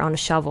burger on a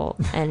shovel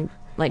and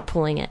like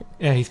pulling it.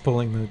 Yeah, he's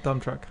pulling the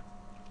dump truck.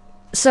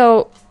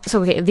 So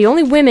okay, the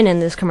only women in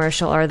this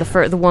commercial are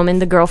the woman,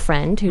 the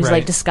girlfriend, who's Right.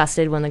 like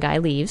disgusted when the guy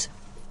leaves,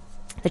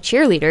 the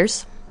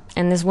cheerleaders,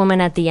 and this woman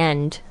at the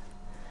end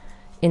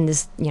in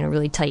this,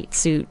 really tight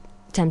suit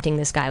tempting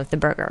this guy with the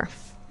burger.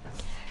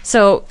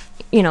 So,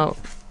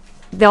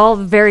 they're all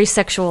very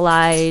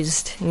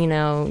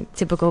sexualized,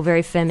 typical,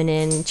 very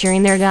feminine,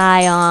 cheering their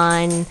guy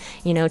on,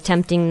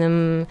 tempting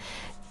them.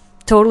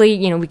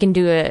 Totally, we can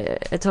do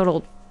a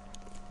total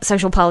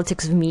sexual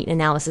politics of meat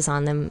analysis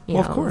on them.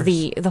 Of course.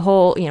 The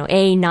whole,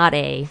 A, not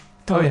A.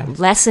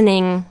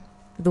 Lessening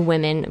the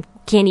women.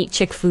 Can't eat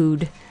chick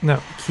food.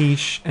 No,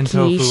 quiche and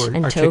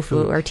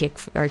tofu are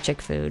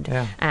chick food.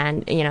 Yeah.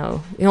 And,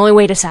 the only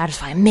way to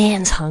satisfy a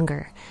man's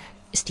hunger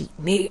is to eat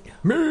meat.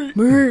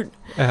 Meat.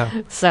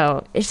 Yeah.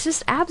 So it's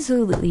just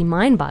absolutely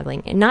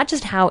mind-boggling. And not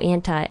just how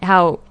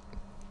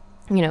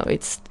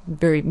it's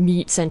very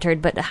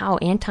meat-centered, but how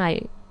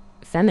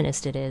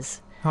anti-feminist it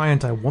is. How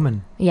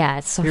anti-woman. Yeah,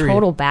 it's a Period.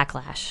 total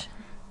backlash.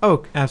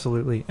 Oh,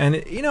 absolutely.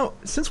 And,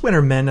 since when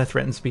are men a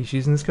threatened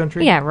species in this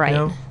country? Yeah,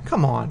 right.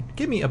 Come on.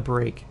 Give me a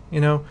break.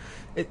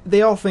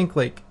 They all think,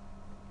 like,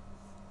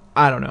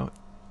 I don't know.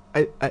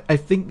 I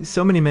think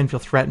so many men feel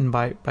threatened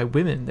by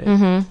women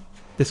that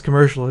this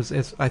commercial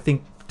is, I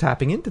think,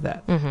 tapping into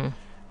that. Mm-hmm.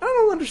 I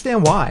don't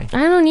understand why.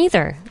 I don't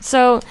either.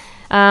 So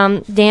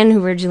Dan,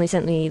 who originally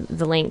sent me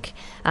the link,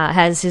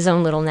 has his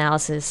own little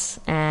analysis,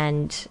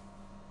 and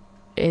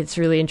it's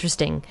really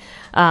interesting.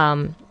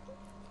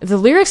 The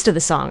lyrics to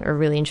the song are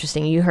really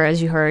interesting.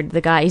 As you heard,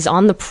 the guy, he's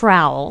on the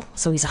prowl,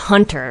 so he's a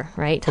hunter,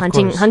 right?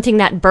 Hunting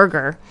that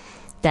burger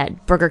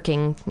that Burger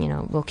King,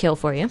 will kill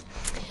for you.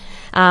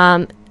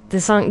 The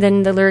song,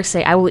 then the lyrics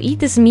say, "I will eat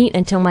this meat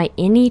until my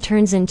innie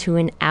turns into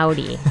an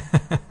Audi."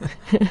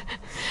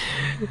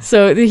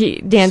 So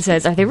Dan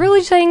says, "Are they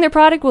really saying their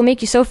product will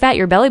make you so fat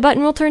your belly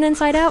button will turn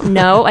inside out?"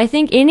 No, I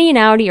think innie and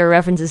Audi are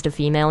references to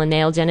female and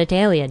male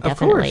genitalia,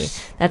 definitely.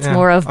 That's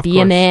more of be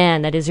a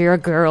man. That is, you're a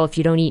girl if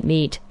you don't eat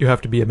meat. You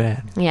have to be a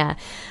man. Yeah.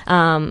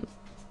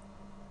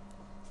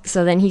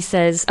 So then he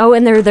says,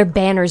 and there are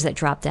banners that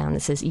drop down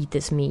that says, "Eat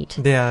this meat."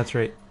 Yeah, that's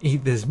right.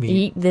 Eat this meat.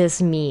 Eat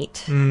this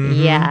meat.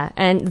 Mm-hmm. Yeah.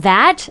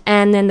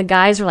 And then the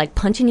guys are like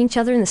punching each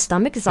other in the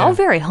stomach. It's all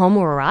very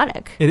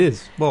homoerotic. It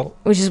is. Well,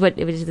 which is what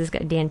this guy,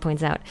 Dan,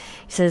 points out.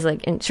 He says,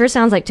 like, it sure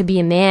sounds like to be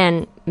a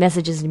man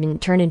message has been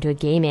turned into a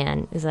gay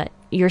man. Is that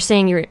it's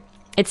saying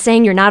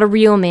you're not a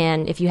real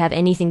man if you have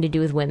anything to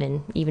do with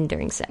women, even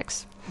during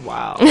sex.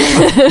 wow.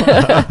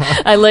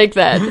 I like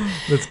that.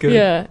 That's good.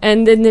 Yeah.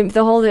 And then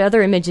the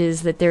other image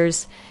is that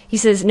he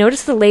says,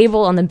 notice the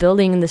label on the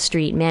building in the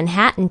street,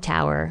 Manhattan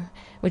Tower,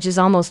 which is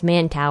almost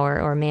man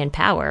tower or man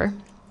power.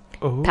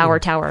 Oh, Power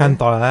tower. Hadn't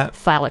thought of that.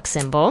 Phallic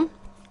symbol.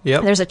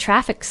 Yep. There's a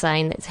traffic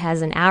sign that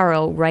has an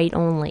arrow, right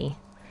only,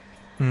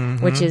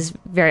 which is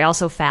very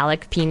also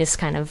phallic, penis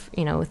kind of,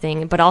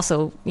 thing, but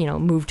also,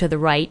 move to the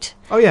right.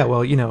 Oh, yeah.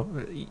 Well,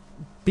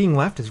 being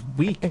left is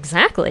weak.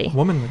 Exactly.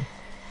 Womanly.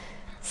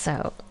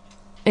 So,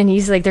 and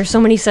he's like, there's so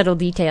many subtle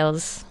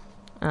details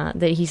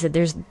that he said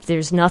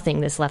there's nothing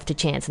that's left to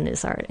chance in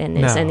this art. And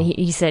this, No. and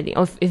he said,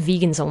 if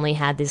vegans only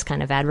had this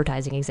kind of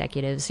advertising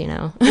executives,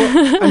 Well,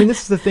 I mean,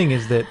 this is the thing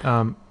is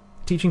that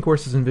teaching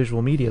courses in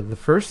visual media, the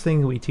first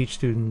thing that we teach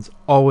students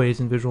always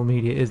in visual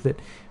media is that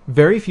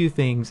very few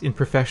things in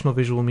professional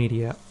visual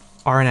media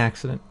are an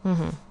accident.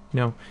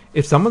 Mm-hmm.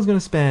 If someone's going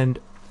to spend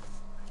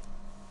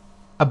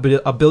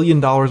 $1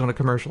 billion on a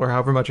commercial or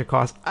however much it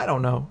costs, I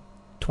don't know,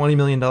 $20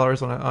 million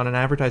on an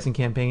advertising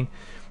campaign,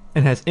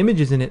 and has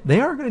images in it,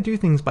 they are going to do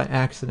things by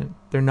accident.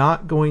 They're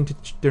not going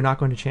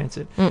to chance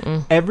it.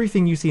 Mm-mm.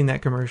 Everything you see in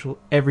that commercial,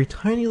 every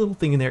tiny little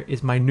thing in there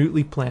is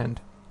minutely planned.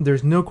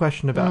 There's no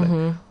question about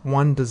it.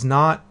 One does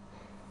not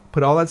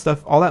put all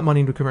that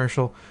money into a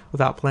commercial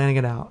without planning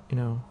it out,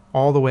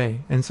 all the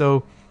way. And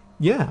so,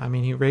 yeah, I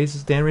mean,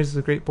 Dan raises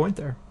a great point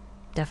there.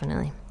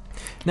 Definitely.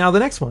 Now, the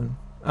next one.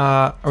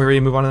 Are we ready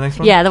to move on to the next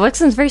one? Yeah, the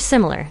next one's very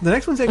similar. The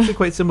next one's actually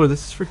quite similar.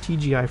 This is for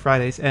TGI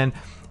Fridays, and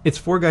it's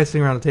 4 guys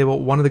sitting around a table.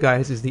 One of the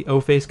guys is the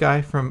O-Face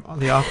guy from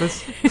The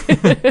Office.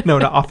 No,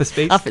 not Office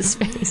Space. Office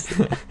Space.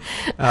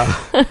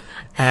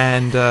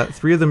 And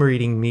 3 of them are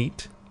eating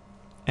meat,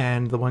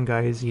 and the one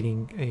guy is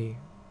eating a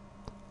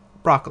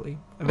broccoli,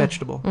 a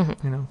vegetable,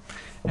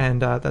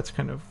 And that's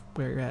kind of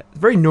where you're at.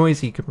 Very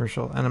noisy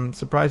commercial, and I'm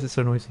surprised it's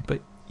so noisy, but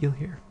you'll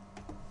hear.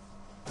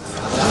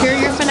 Here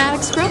are your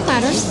Fanatics grill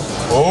platters.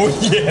 Oh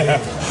yeah!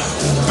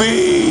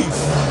 Beef!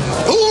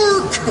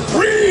 Pork!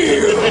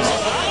 Ribs!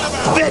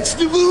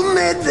 Vegetable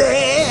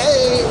medley!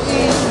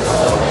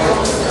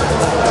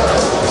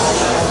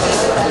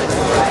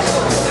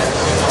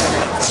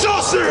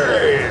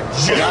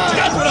 Sausage!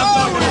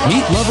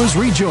 Meat lovers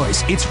Grills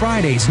rejoice. It's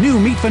Friday's new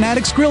Meat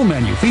Fanatics grill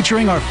menu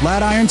featuring our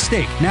flat iron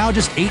steak, now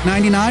just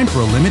 $8.99 for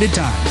a limited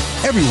time.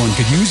 Everyone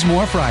could use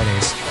more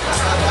Fridays.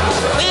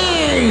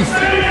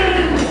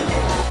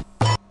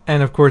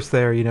 And of course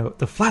there,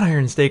 the flat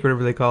iron steak,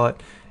 whatever they call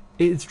it,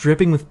 it's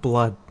dripping with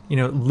blood.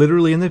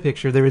 Literally in the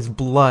picture, there is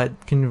blood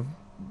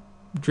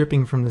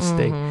dripping from the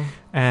steak.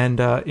 And,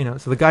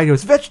 so the guy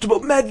goes,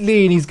 vegetable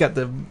medley, and he's got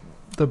the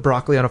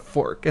broccoli on a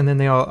fork. And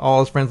then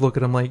all his friends look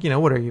at him like,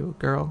 what are you,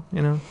 a girl?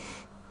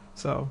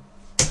 So,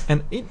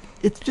 and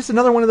it's just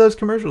another one of those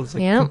commercials.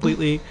 Like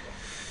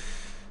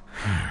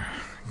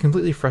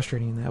completely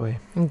frustrating in that way.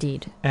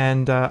 Indeed.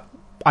 And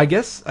I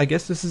guess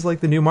this is like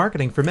the new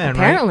marketing for men,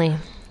 Apparently. right?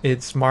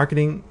 It's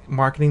marketing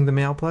the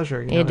male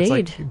pleasure. Indeed. It's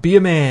like, be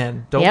a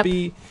man. Don't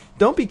be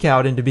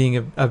cowed into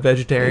being a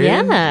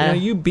vegetarian. Yeah.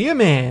 You be a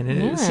man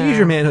and seize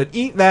your manhood.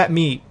 Eat that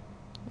meat.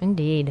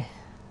 Indeed.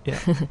 Yeah.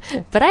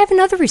 But I have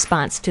another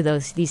response to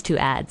these two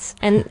ads,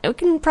 and we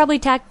can probably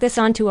tack this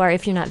onto our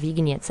 "If You're Not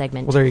Vegan Yet"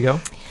 segment. Well, there you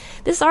go.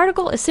 This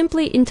article is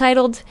simply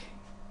entitled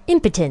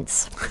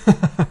 "Impotence."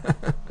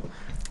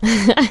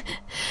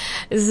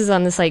 This is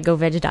on the site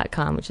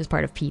goveg.com, which is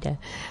part of PETA.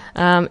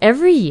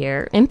 Every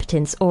year,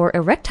 impotence or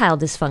erectile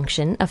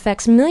dysfunction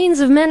affects millions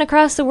of men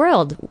across the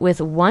world, with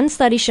one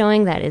study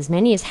showing that as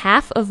many as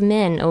half of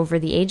men over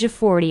the age of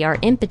 40 are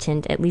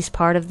impotent at least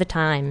part of the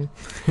time.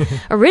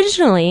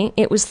 Originally,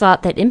 it was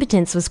thought that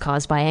impotence was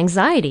caused by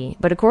anxiety,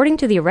 but according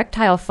to the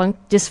Erectile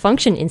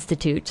Dysfunction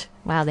Institute,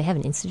 wow, they have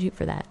an institute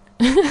for that.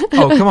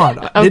 Oh, come on.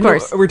 Of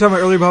course. We were talking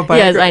about earlier about Viagra.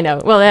 Yes, I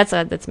know. Well,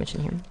 that's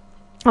mentioned here.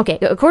 Okay,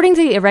 according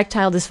to the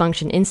Erectile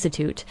Dysfunction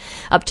Institute,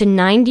 up to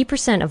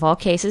 90% of all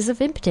cases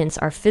of impotence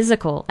are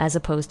physical as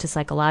opposed to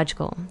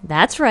psychological.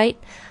 That's right.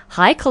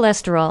 High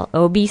cholesterol,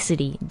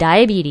 obesity,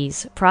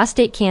 diabetes,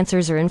 prostate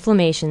cancers or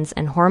inflammations,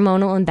 and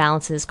hormonal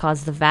imbalances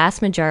cause the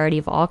vast majority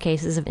of all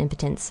cases of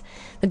impotence.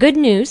 The good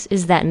news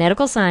is that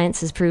medical science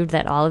has proved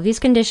that all of these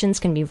conditions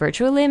can be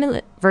virtually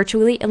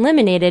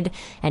eliminated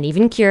and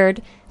even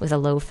cured with a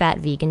low-fat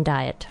vegan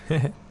diet.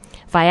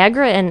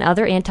 Viagra and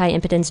other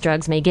anti-impotence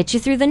drugs may get you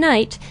through the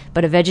night,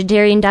 but a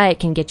vegetarian diet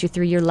can get you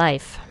through your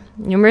life.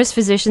 Numerous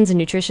physicians and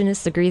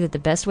nutritionists agree that the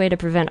best way to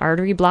prevent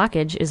artery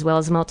blockage, as well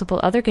as multiple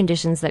other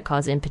conditions that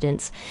cause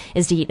impotence,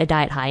 is to eat a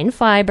diet high in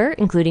fiber,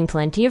 including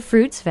plenty of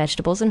fruits,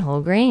 vegetables, and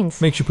whole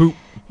grains. Makes you poop.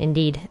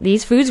 Indeed.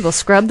 These foods will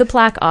scrub the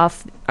plaque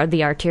off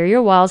the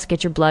arterial walls,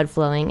 get your blood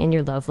flowing, and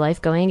your love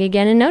life going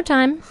again in no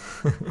time.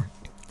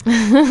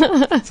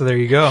 So there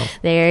you go.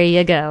 There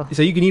you go.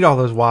 So you can eat all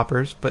those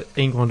Whoppers, but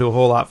ain't going to do a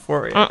whole lot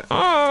for you.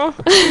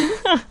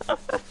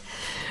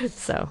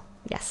 So,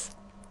 yes.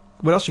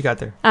 What else you got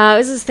there?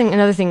 This is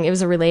another thing. It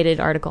was a related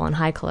article on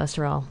high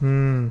cholesterol.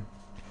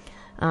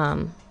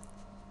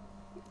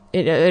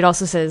 It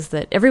also says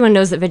that everyone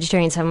knows that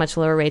vegetarians have much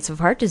lower rates of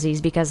heart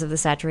disease because of the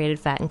saturated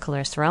fat and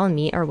cholesterol in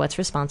meat are what's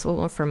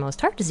responsible for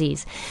most heart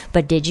disease.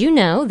 But did you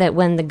know that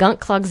when the gunk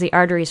clogs the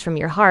arteries from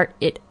your heart,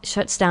 it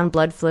shuts down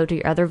blood flow to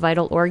your other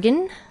vital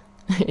organ?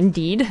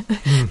 Indeed.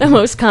 The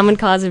most common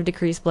cause of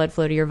decreased blood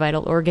flow to your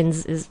vital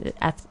organs is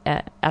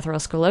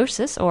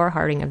atherosclerosis, or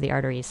hardening of the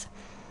arteries.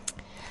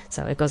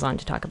 So it goes on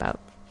to talk about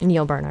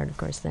Neil Barnard, of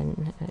course,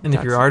 then. And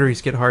if your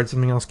arteries get hard,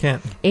 something else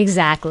can't.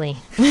 Exactly.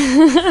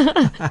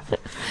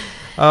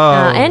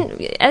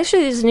 And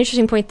actually, there's an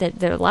interesting point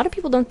that a lot of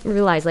people don't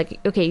realize. Like,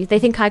 okay, they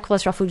think high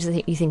cholesterol foods,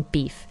 you think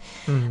beef.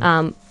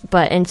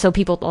 Mm-hmm. So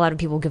a lot of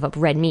people give up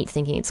red meat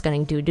thinking it's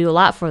going to do a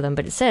lot for them.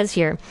 But it says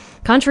here,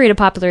 contrary to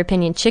popular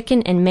opinion,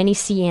 chicken and many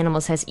sea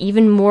animals has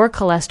even more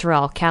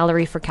cholesterol,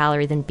 calorie for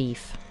calorie, than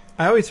beef.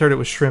 I always heard it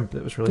was shrimp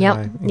that was really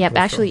high. Yep,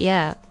 actually,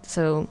 yeah.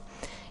 So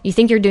you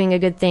think you're doing a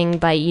good thing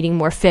by eating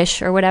more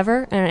fish or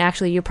whatever, and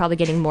actually you're probably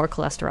getting more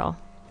cholesterol.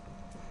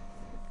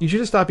 You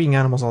should have stopped eating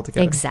animals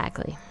altogether.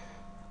 Exactly.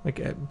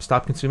 Like,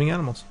 stop consuming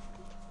animals.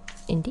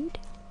 Indeed.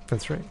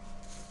 That's right.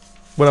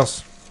 What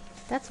else?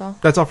 That's all.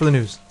 That's all for the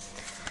news.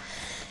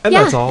 And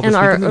yeah, that's all and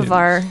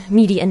our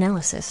media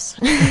analysis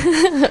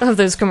of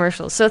those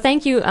commercials. So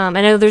thank you. I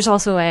know there's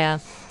also a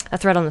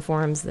thread on the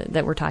forums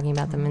that we're talking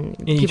about them, and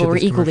people were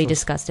equally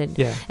disgusted.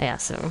 Yeah. Yeah,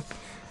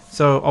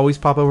 So always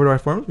pop over to our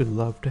forums. We'd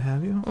love to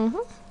have you. Mm-hmm.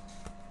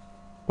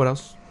 What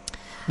else?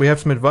 We have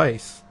some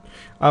advice.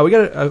 We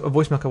got a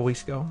voicemail a couple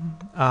weeks ago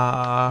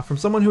from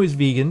someone who is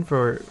vegan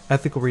for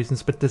ethical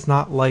reasons but does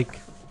not like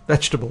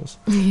vegetables.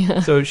 Yeah.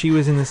 So she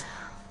was in this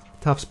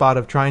tough spot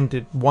of trying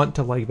to want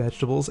to like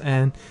vegetables,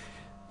 and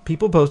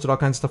people posted all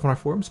kinds of stuff on our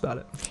forums about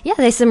it. Yeah,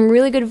 there's some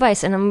really good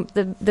advice, and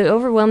the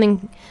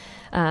overwhelming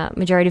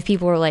majority of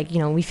people were like,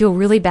 we feel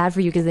really bad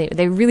for you because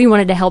they really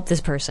wanted to help this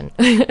person.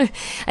 I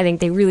think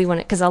they really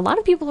wanted, because a lot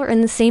of people are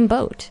in the same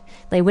boat.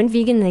 They went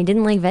vegan and they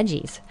didn't like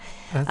veggies.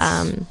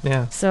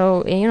 Yeah.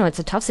 So, it's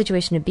a tough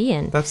situation to be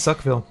in. That's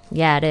Suckville.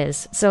 Yeah, it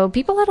is. So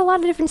people had a lot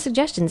of different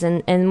suggestions,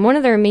 and one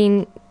of their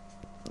main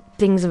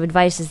things of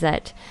advice is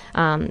that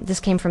this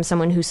came from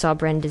someone who saw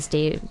Brenda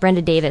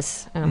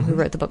Davis, who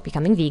wrote the book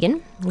Becoming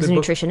Vegan, who's a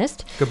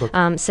nutritionist. Good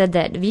book. Said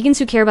that vegans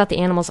who care about the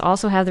animals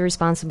also have the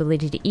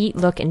responsibility to eat,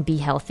 look, and be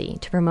healthy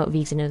to promote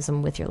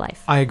veganism with your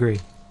life. I agree.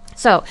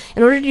 So,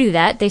 in order to do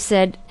that, they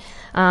said,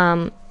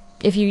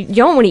 if you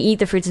don't want to eat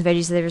the fruits and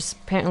veggies, there's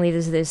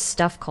this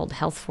stuff called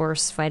Health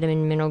Force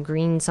Vitamin Mineral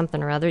Green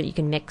something or other that you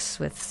can mix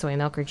with soy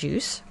milk or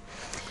juice.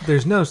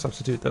 There's no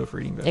substitute, though, for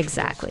eating vegetables.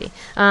 Exactly.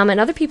 And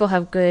other people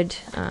have good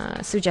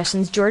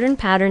suggestions. Jordan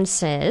Pattern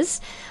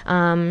says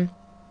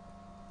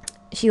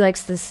she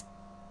likes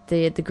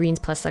the Greens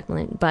Plus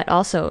supplement, but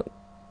also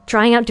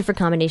trying out different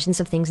combinations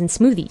of things in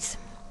smoothies.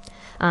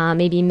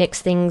 Maybe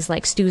mix things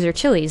like stews or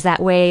chilies.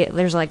 That way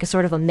there's like a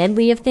sort of a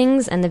medley of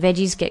things, and the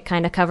veggies get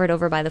kind of covered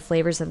over by the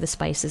flavors of the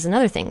spices and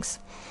other things.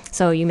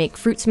 So you make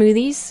fruit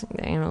smoothies.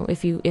 You know,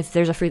 if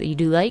there's a fruit that you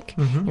do like,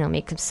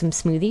 make some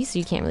smoothies. So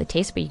you can't really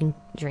taste it, but you can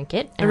drink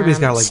it. Everybody's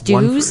got like stews,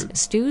 one fruit.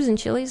 Stews and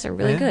chilies are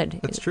really good.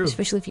 That's true.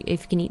 Especially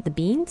if you can eat the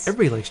beans.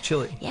 Everybody likes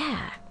chili.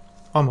 Yeah.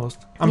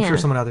 Almost. I'm Yeah. sure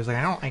someone out there's like,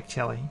 I don't like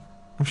chili.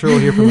 I'm sure we'll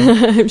hear from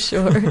them. I'm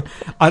sure.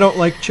 I don't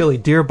like chili.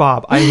 Dear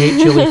Bob, I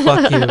hate chili.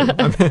 Fuck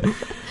you.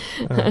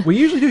 We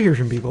usually do hear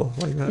from people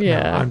like that.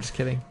 Yeah. No, I'm just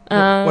kidding.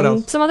 What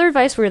else? Some other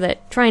advice were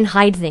that try and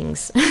hide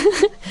things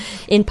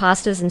in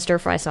pastas and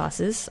stir-fry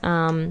sauces.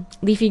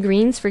 Leafy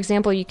greens, for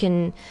example, you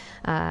can...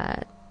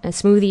 a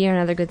smoothie and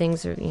other good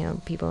things, are,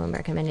 people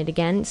recommend it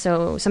again.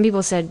 So some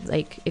people said,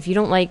 like, if you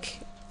don't like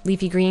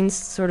leafy greens,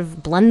 sort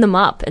of blend them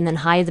up and then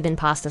hide them in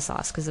pasta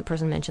sauce, because the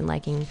person mentioned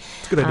liking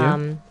That's a good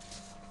idea.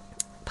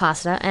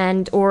 Pasta,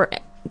 or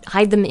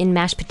hide them in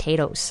mashed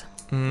potatoes.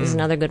 Is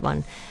another good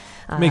one.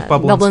 Make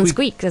bubble and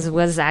squeak, because it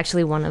was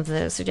actually one of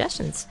the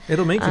suggestions.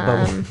 It'll make you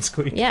bubble and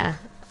squeak. Yeah.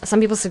 Some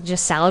people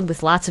suggest salad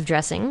with lots of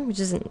dressing, which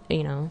isn't,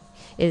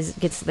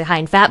 gets the high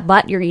in fat,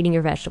 but you're eating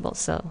your vegetables,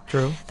 so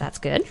True. that's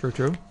good.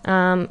 True.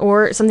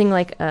 Or something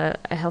like a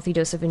healthy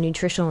dose of a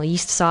nutritional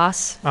yeast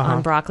sauce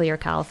on broccoli or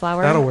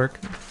cauliflower. That'll work.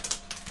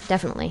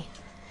 Definitely.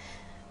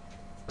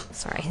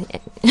 Sorry.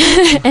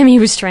 Emmy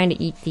was trying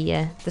to eat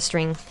the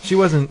string. She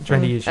wasn't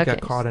trying to eat. She Okay.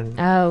 got caught in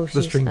Oh,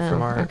 the string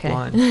from our okay.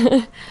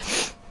 line.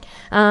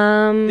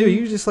 Ew,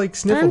 you just like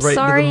sniffled right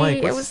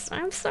into the mic.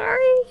 I'm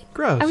sorry.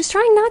 Gross. I was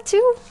trying not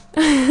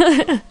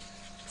to.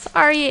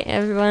 Sorry,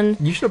 everyone.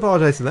 You should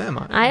apologize to them.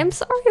 I am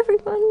sorry,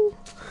 everyone.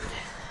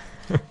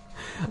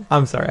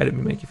 I'm sorry. I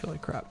didn't make you feel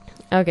like crap.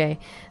 Okay.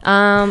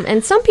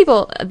 And some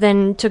people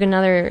then took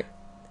another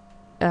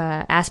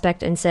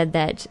aspect and said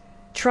that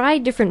try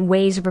different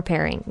ways of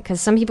preparing,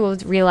 because some people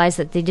realized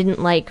that they didn't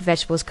like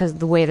vegetables because of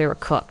the way they were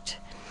cooked.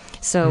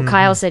 So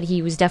Kyle said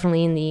he was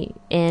definitely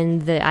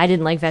in the I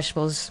didn't like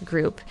vegetables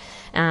group,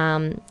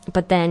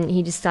 but then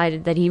he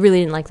decided that he really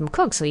didn't like them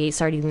cooked, so he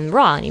started eating them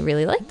raw, and he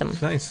really liked them.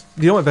 Nice.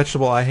 Do you know what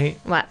vegetable I hate?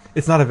 What?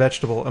 It's not a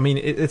vegetable. I mean,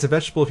 it's a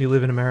vegetable if you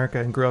live in America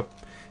and grew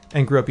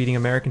up eating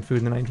American food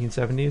in the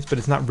 1970s, but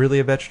it's not really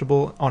a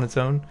vegetable on its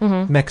own.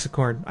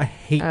 Mexicorn. I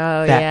hate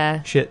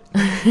that shit.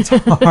 It's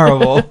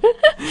horrible.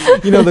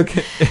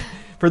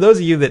 For those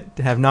of you that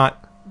have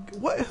not...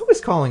 who is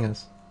calling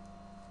us?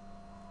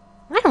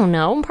 I don't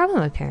know. Probably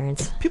my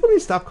parents. People need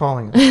to stop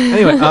calling us.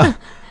 Anyway,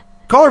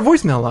 call our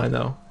voicemail line,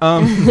 though.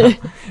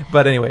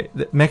 But anyway,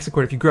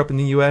 Mexicorn, if you grew up in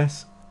the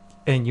U.S.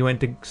 and you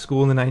went to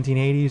school in the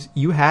 1980s,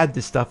 you had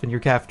this stuff in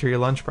your cafeteria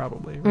lunch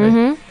probably,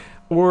 right?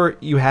 Or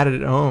you had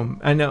it at home.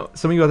 I know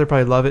some of you out there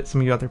probably love it. Some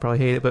of you out there probably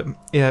hate it. But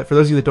yeah, for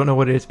those of you that don't know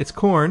what it is, it's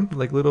corn,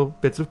 like little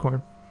bits of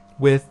corn,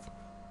 with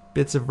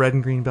bits of red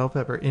and green bell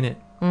pepper in it.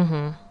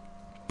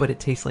 But it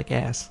tastes like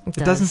ass. It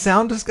doesn't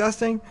sound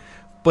disgusting,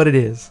 but it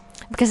is.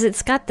 Because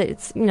it's got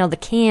the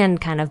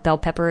canned kind of bell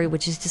pepper,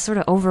 which is just sort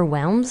of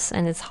overwhelms,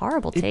 and it's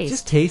horrible taste. It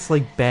just tastes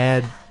like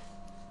bad.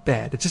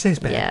 It just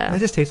tastes bad. Yeah. It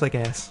just tastes like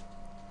ass.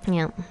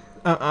 Yeah.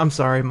 I'm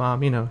sorry,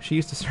 Mom. She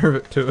used to serve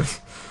it to us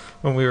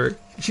when we were...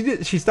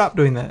 She stopped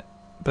doing that,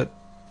 but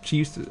she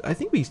used to... I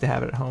think we used to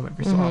have it at home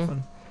every so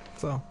often.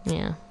 So...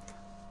 Yeah.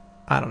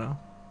 I don't know.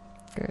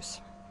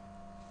 Gross.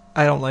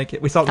 I don't like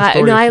it. We saw it in the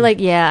store. No,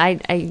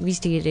 I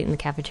used to eat it in the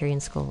cafeteria in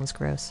school. It was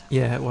gross.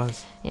 Yeah, it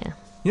was. Yeah.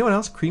 You know what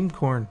else? Creamed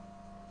corn.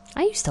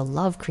 I used to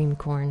love creamed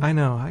corn. I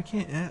know. I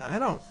can't... I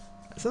don't...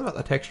 It's something about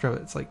the texture of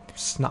it. It's like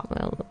snot.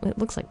 Well, it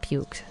looks like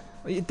puke.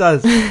 It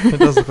does. It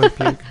does look like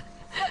puke.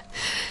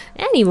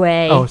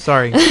 Anyway. Oh,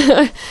 sorry.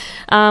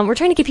 We're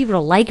trying to get people to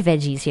like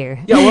veggies here.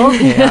 Yeah, well,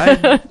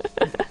 okay.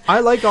 I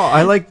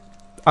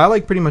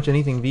like pretty much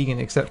anything vegan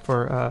except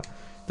for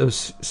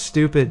those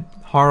stupid,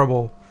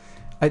 horrible...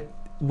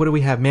 what do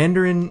we have?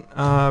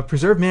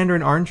 Preserved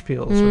mandarin orange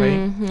peels,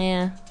 right?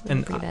 Yeah.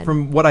 And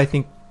from what I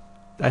think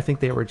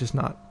they were just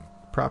not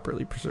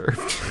properly preserved.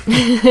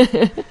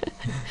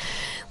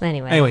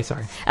 Anyway,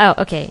 sorry. Oh,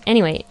 okay.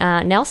 Anyway,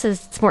 Nell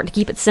says it's important to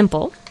keep it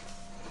simple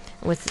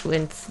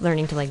with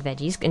learning to like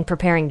veggies and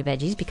preparing the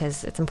veggies,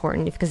 because it's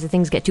important. Because if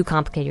things get too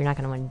complicated, you're not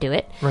going to want to do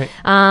it. Right.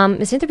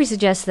 Miss Entropy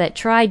suggests that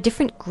try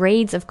different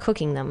grades of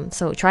cooking them.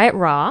 So try it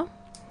raw,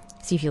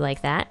 see if you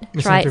like that.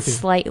 Try it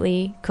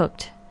slightly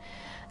cooked,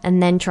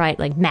 and then try it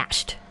like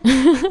mashed.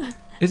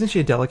 Isn't she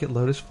a delicate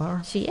lotus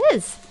flower? She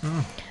is.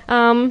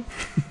 Oh.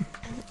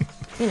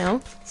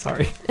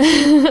 Sorry.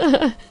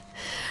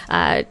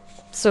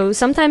 So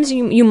sometimes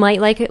you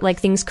might like it, like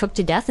things cooked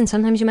to death, and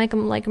sometimes you might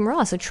like them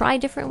raw. So try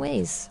different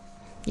ways.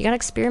 You got to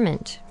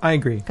experiment. I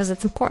agree. Because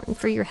it's important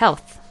for your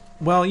health.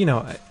 Well,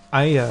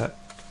 I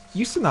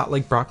used to not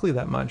like broccoli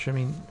that much. I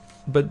mean,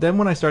 but then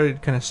when I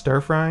started kind of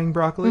stir frying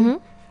broccoli,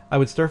 I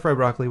would stir fry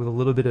broccoli with a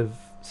little bit of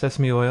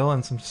sesame oil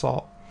and some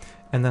salt,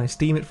 and then I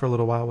steam it for a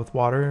little while with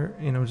water.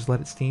 Just let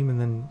it steam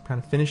and then kind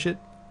of finish it.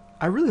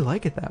 I really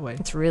like it that way.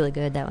 It's really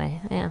good that way.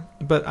 Yeah.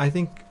 But I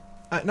think,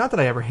 not that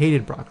I ever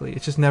hated broccoli,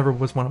 it just never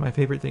was one of my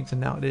favorite things, and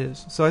now it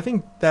is. So I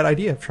think that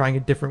idea of trying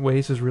it different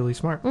ways is really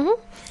smart. And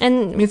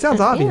I mean, it sounds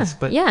obvious,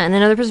 but yeah. And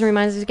another person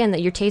reminds us again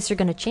that your tastes are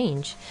going to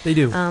change. They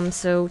do.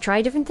 So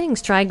try different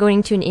things. Try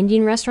going to an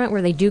Indian restaurant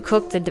where they do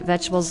cook the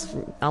vegetables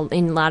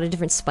in a lot of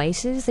different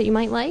spices that you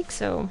might like.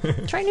 So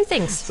try new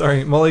things.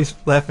 Sorry, Molly's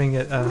laughing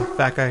at a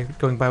fat guy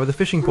going by with a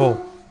fishing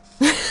pole.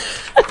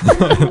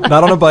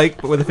 Not on a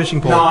bike, but with a fishing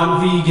pole.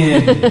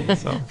 Non-vegan.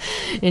 So.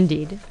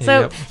 Indeed.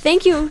 So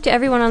thank you to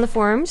everyone on the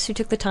forums who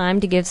took the time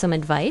to give some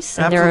advice.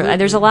 And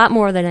there's a lot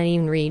more that I didn't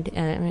even read,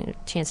 a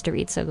chance to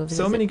read. So go visit.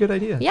 So many good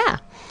ideas. Yeah.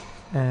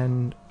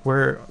 And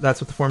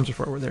that's what the forums are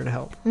for. We're there to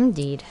help.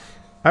 Indeed.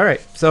 All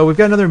right. So we've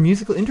got another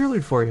musical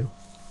interlude for you.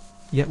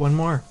 Yet one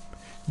more.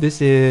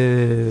 This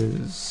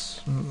is...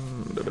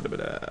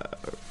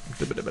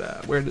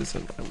 Where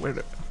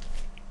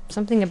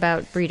Something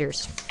about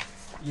breeders.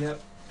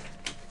 Yep.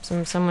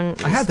 Someone.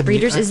 I had the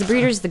Breeders. Is the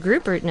Breeders the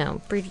group or no?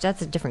 Breeders.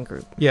 That's a different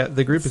group. Yeah,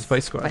 the group is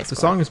Vice Squad. The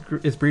song is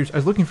Breeders. I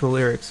was looking for the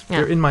lyrics.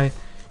 Yeah.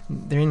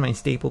 They're in my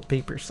stapled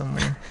paper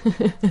somewhere.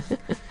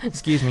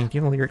 Excuse me. Do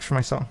you have the lyrics for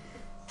my song?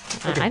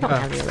 Okay, I don't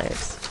have the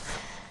lyrics.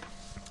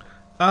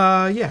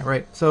 Yeah,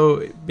 right.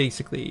 So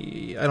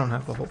basically, I don't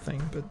have the whole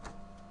thing, but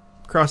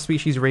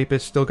cross-species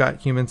rapist, still got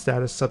human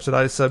status,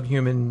 subsidized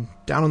subhuman,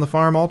 down on the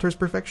farm, alters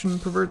perfection,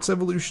 perverts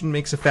evolution,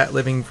 makes a fat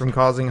living from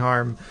causing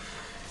harm.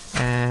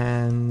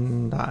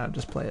 And I'll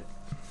just play it.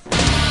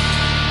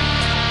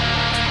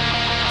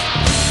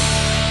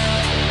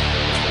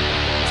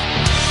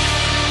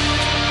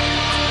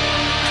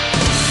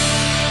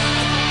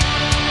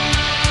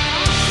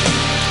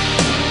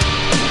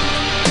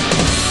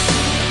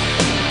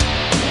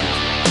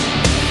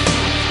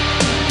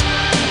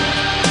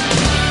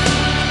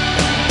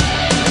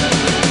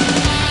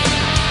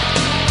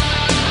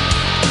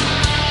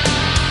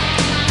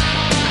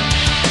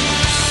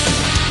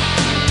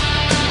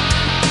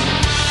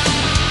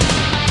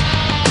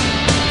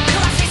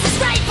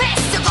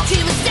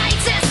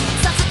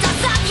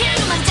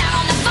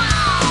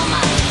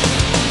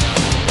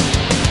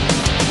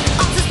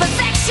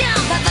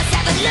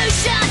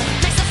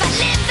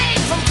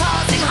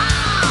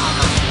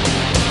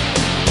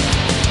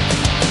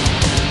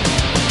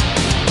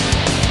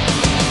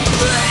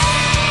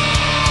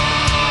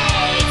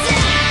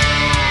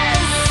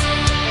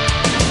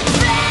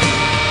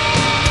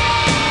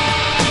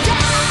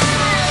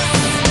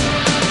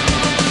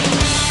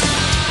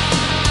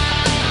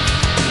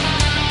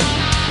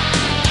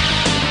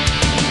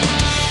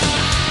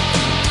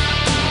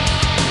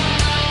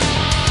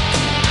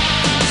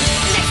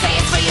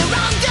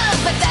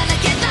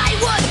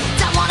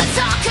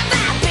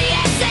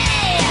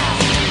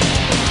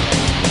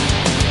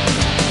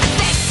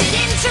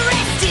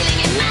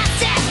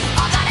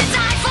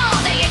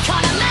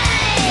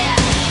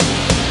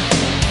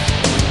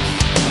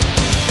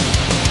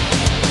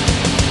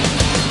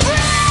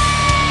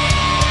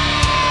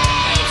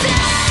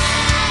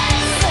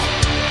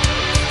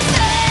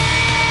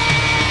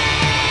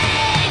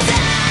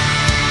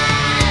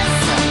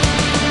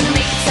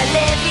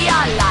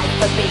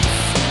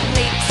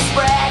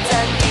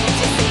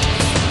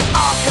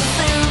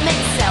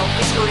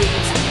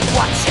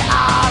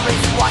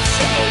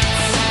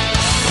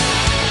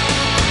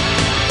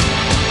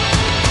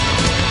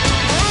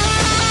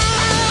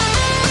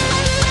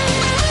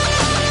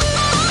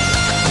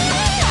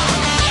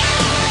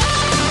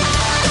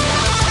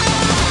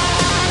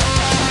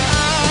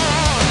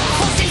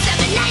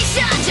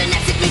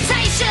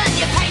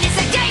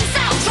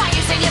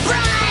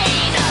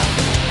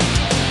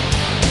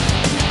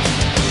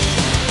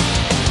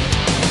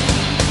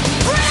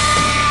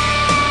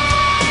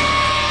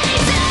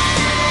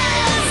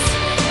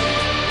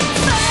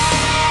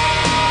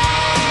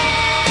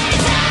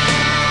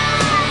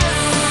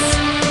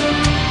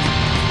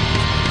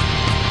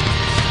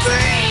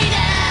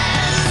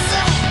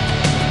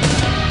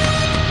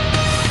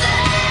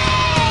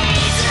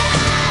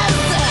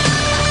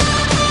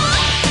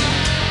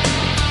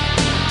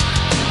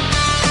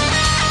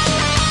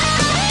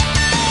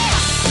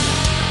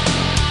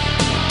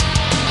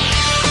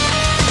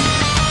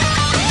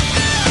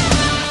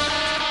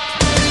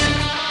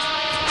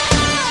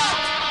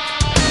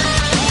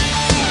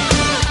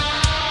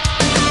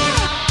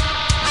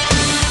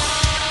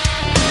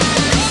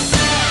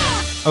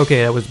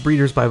 Okay, that was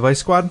Breeders by Vice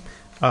Squad.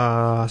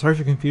 Sorry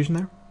for confusion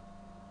there.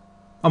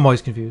 I'm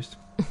always confused.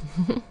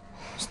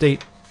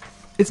 State.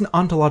 It's an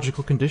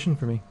ontological condition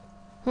for me.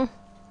 It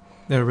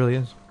really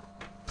is.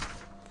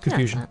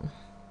 Confusion.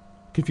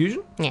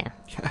 Confusion? Yeah.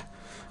 Yeah.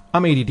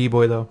 I'm ADD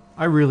boy, though.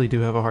 I really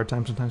do have a hard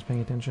time sometimes paying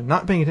attention.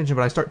 Not paying attention,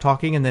 but I start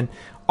talking, and then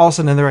all of a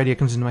sudden another idea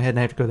comes into my head, and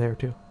I have to go there,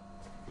 too.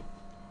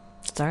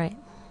 It's all right.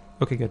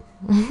 Okay, good.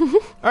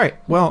 All right.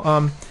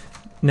 Well,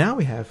 now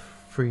we have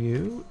for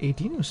you a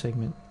Dino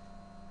segment.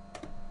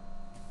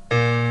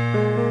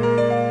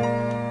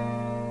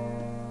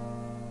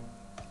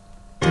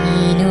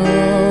 Dino,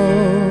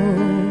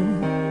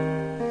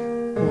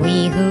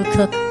 we who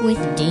cook with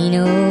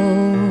Dino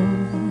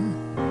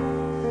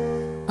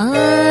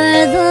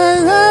are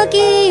the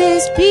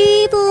luckiest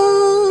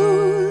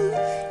people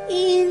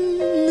in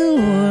the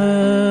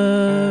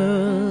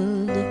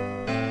world.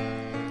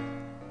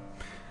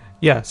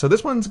 Yeah, so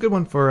this one's a good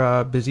one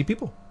for busy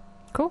people.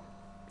 Cool.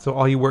 So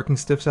all you working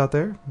stiffs out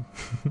there,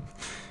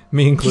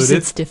 me You included.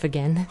 said stiff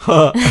again.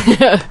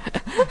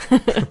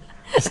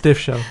 Stiff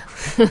show.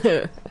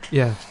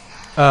 Yeah.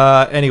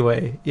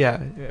 Anyway,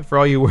 yeah, for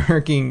all you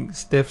working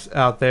stiffs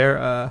out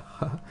there,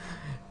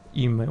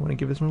 you might want to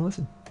give this one a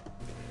listen.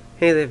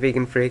 Hey there,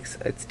 vegan freaks.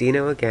 It's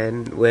Dino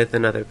again with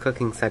another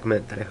cooking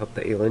segment that I hope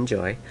that you'll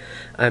enjoy.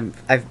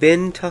 I've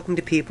been talking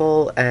to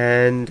people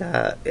and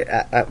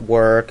at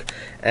work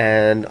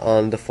and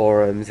on the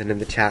forums and in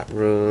the chat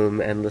room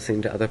and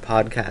listening to other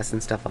podcasts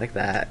and stuff like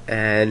that.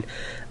 And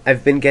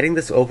I've been getting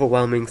this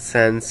overwhelming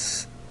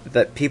sense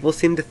that people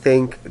seem to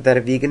think that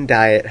a vegan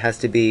diet has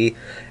to be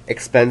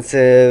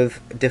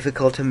expensive,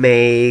 difficult to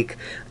make,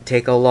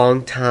 take a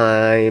long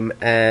time,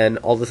 and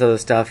all this other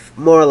stuff,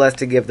 more or less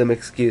to give them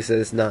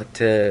excuses not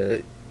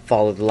to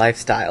follow the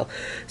lifestyle.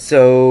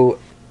 So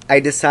I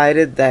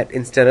decided that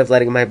instead of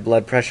letting my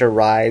blood pressure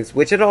rise,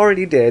 which it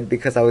already did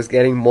because I was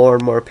getting more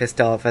and more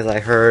pissed off as I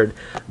heard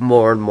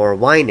more and more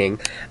whining,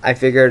 I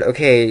figured,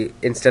 okay,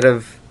 instead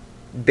of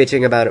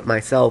bitching about it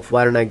myself,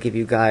 why don't I give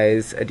you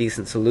guys a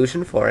decent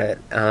solution for it?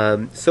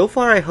 So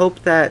far, I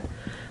hope that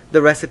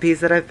the recipes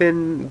that I've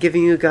been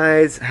giving you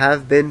guys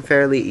have been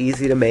fairly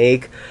easy to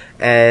make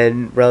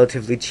and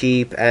relatively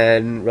cheap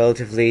and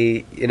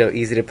relatively,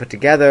 easy to put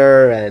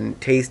together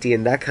and tasty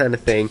and that kind of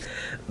thing.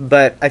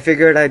 But I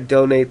figured I'd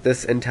donate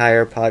this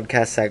entire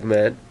podcast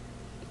segment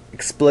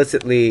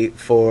explicitly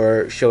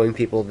for showing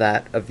people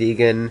that a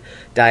vegan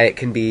diet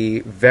can be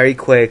very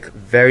quick,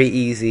 very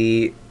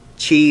easy,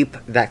 cheap,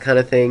 that kind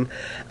of thing.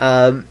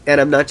 And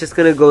I'm not just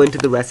going to go into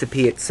the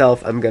recipe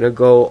itself. I'm going to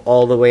go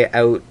all the way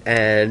out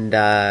and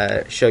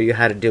show you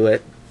how to do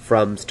it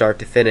from start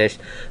to finish,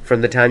 from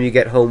the time you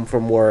get home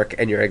from work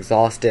and you're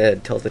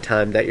exhausted till the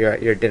time that you're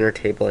at your dinner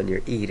table and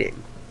you're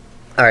eating.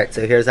 Alright,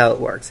 so here's how it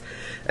works.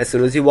 As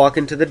soon as you walk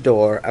into the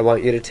door, I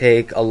want you to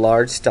take a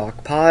large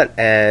stock pot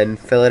and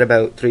fill it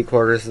about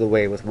 3/4 of the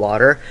way with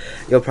water.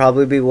 You'll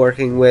probably be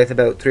working with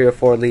about 3 or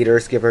 4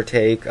 liters, give or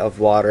take, of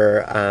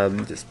water.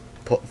 Just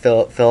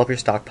fill up your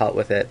stock pot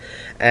with it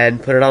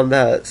and put it on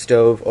the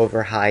stove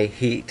over high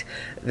heat.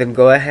 Then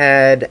go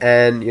ahead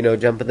and,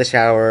 jump in the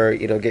shower,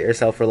 get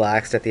yourself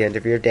relaxed at the end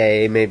of your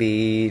day.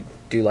 Maybe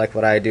do like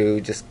what I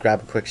do, just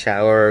grab a quick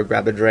shower,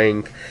 grab a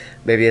drink,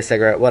 maybe a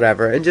cigarette,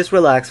 whatever, and just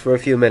relax for a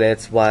few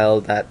minutes while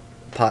that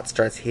pot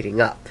starts heating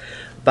up.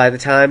 By the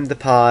time the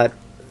pot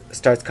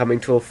starts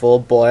coming to a full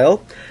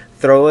boil,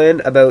 throw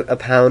in about a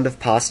pound of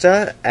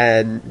pasta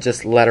and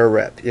just let her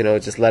rip,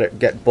 just let it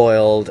get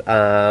boiled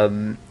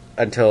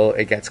until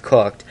it gets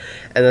cooked.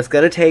 And that's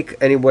going to take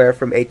anywhere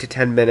from 8 to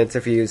 10 minutes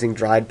if you're using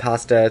dried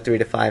pasta, 3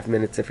 to 5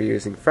 minutes if you're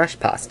using fresh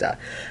pasta.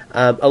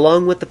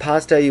 Along with the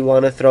pasta, you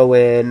want to throw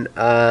in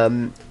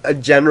a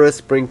generous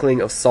sprinkling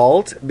of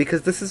salt,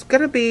 because this is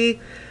going to be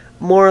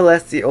more or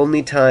less the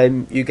only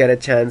time you get a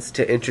chance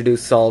to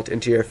introduce salt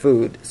into your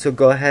food. So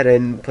go ahead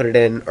and put it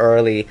in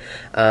early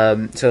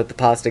so that the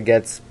pasta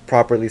gets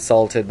properly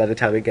salted by the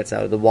time it gets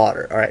out of the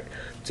water. Alright,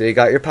 so you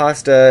got your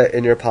pasta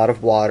in your pot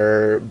of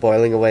water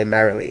boiling away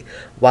merrily.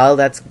 While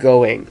that's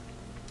going,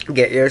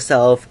 get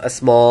yourself a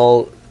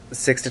small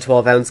 6 to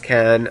 12 ounce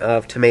can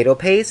of tomato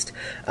paste,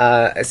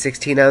 a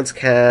 16 ounce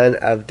can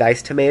of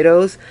diced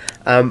tomatoes,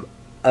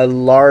 a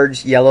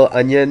large yellow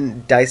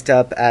onion diced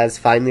up as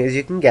finely as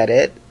you can get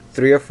it,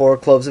 3 or 4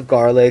 cloves of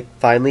garlic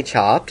finely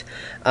chopped,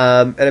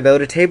 and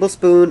about a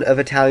tablespoon of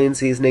Italian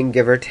seasoning,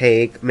 give or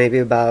take, maybe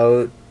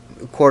about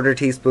a 1/4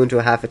 teaspoon to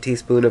a 1/2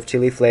 teaspoon of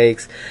chili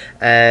flakes,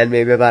 and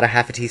maybe about a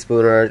 1/2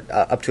 teaspoon or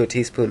up to a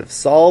teaspoon of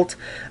salt,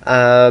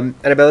 and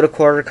about a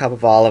 1/4 cup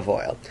of olive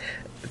oil.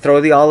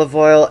 Throw the olive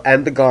oil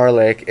and the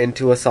garlic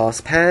into a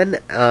saucepan,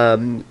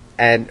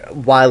 and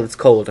while it's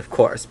cold, of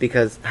course,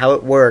 because how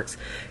it works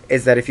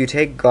is that if you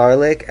take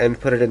garlic and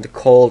put it into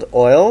cold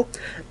oil,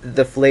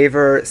 the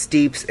flavor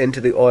steeps into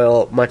the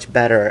oil much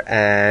better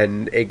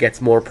and it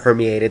gets more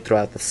permeated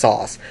throughout the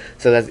sauce.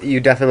 So that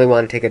you definitely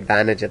want to take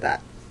advantage of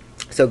that.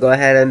 So go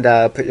ahead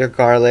and put your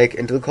garlic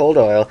into the cold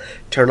oil,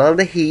 turn on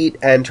the heat,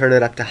 and turn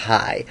it up to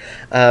high.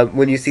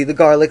 When you see the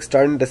garlic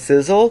starting to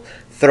sizzle,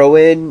 throw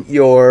in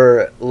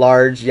your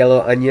large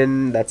yellow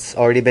onion that's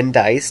already been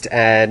diced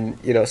and,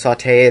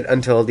 saute it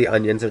until the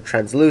onions are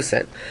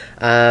translucent.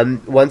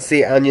 Once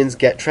the onions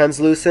get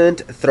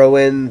translucent, throw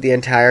in the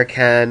entire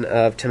can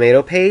of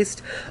tomato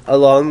paste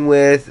along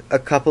with a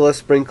couple of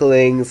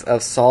sprinklings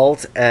of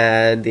salt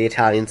and the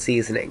Italian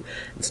seasoning.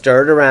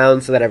 Stir it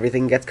around so that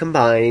everything gets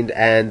combined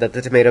and that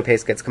the tomato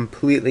paste gets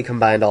completely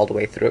combined all the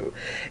way through.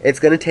 It's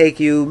going to take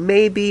you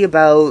maybe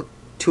about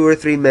 2 or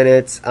 3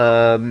 minutes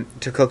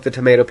to cook the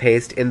tomato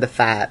paste in the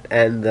fat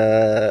and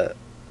the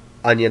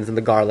onions and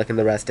the garlic and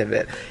the rest of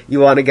it. You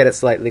want to get it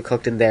slightly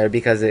cooked in there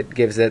because it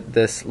gives it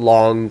this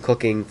long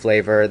cooking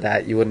flavor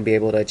that you wouldn't be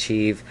able to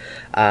achieve,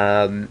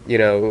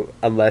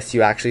 unless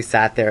you actually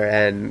sat there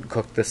and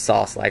cooked the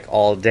sauce like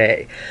all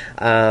day.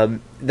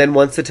 Then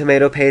once the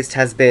tomato paste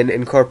has been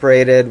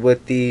incorporated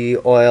with the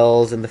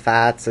oils and the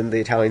fats and the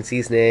Italian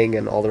seasoning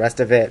and all the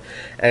rest of it,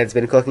 and it's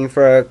been cooking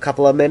for a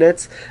couple of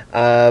minutes,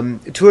 2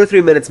 or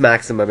 3 minutes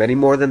maximum. Any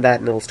more than that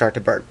and it'll start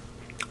to burn.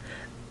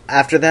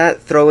 After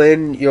that, throw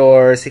in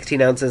your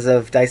 16 ounces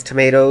of diced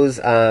tomatoes.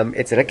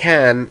 It's in a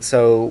can,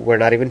 so we're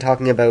not even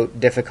talking about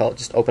difficult.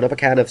 Just open up a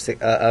can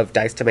of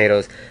diced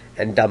tomatoes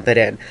and dump it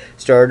in.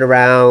 Stir it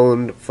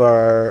around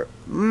for,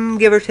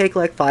 give or take,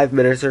 like 5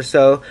 minutes or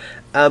so.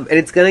 And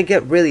it's going to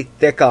get really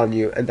thick on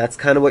you, and that's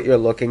kind of what you're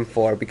looking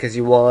for because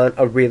you want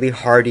a really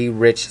hearty,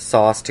 rich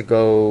sauce to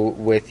go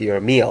with your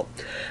meal.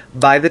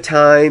 By the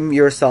time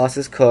your sauce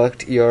is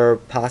cooked, your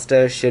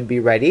pasta should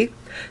be ready.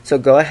 So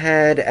go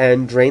ahead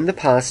and drain the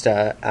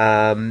pasta,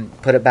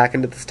 put it back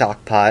into the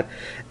stock pot,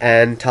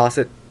 and toss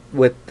it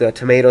with the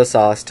tomato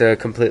sauce to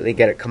completely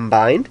get it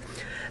combined.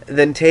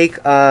 Then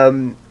take,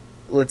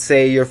 let's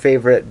say, your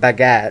favorite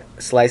baguette,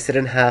 slice it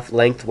in half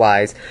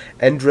lengthwise,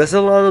 and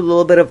drizzle on a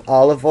little bit of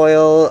olive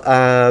oil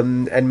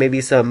and maybe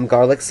some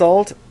garlic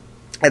salt,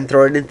 and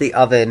throw it into the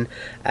oven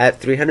at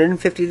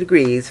 350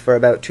 degrees for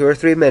about 2 or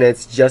 3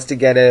 minutes just to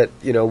get it,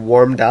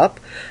 warmed up.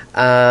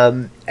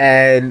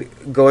 And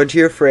go into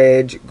your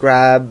fridge,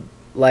 grab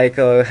like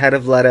a head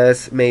of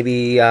lettuce,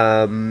 maybe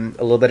a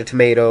little bit of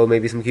tomato,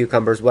 maybe some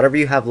cucumbers, whatever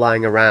you have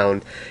lying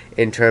around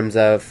in terms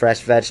of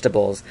fresh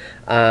vegetables,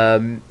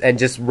 and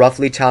just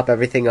roughly chop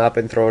everything up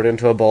and throw it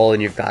into a bowl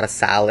and you've got a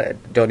salad.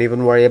 Don't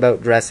even worry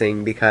about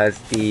dressing because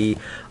the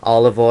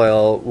olive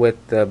oil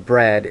with the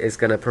bread is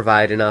going to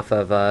provide enough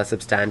of a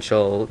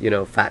substantial,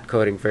 fat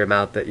coating for your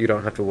mouth that you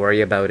don't have to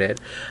worry about it.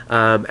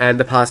 And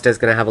the pasta is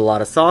going to have a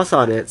lot of sauce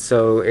on it,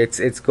 so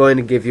it's going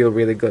to give you a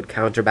really good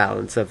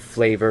counterbalance of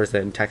flavors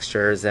and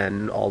textures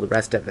and all the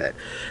rest of it.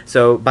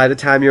 So by the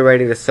time you're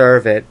ready to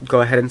serve it,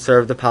 go ahead and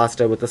serve the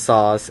pasta with the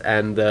sauce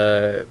and the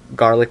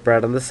garlic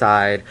bread on the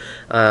side,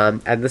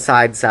 and the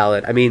side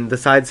salad. I mean, the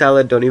side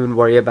salad, don't even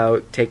worry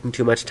about taking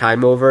too much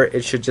time over.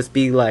 It should just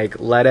be like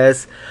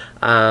lettuce,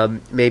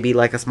 maybe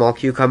like a small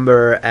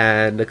cucumber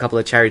and a couple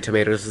of cherry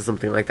tomatoes or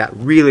something like that.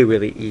 Really,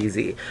 really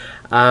easy.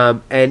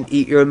 And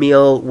eat your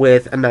meal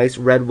with a nice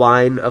red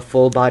wine. A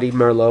full-bodied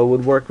Merlot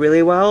would work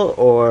really well,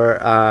 or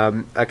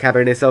a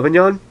Cabernet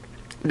Sauvignon,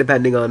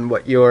 depending on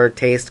what your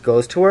taste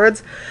goes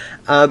towards.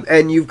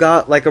 And you've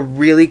got like a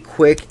really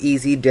quick,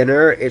 easy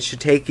dinner. It should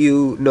take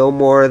you no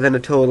more than a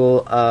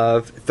total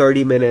of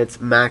 30 minutes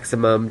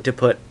maximum to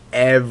put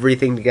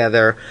everything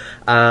together,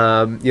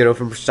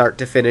 from start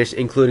to finish,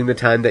 including the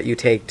time that you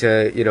take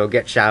to,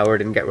 get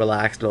showered and get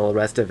relaxed and all the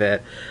rest of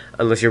it,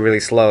 unless you're really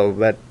slow,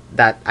 but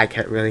that I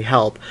can't really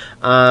help.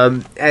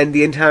 And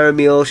the entire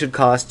meal should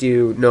cost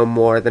you no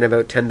more than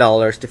about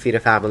 $10 to feed a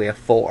family of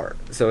 4.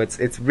 So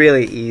it's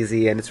really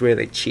easy and it's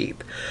really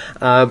cheap.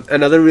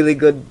 Another really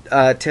good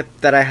tip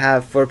that I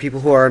have for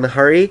people who are in a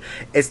hurry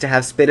is to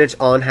have spinach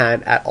on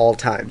hand at all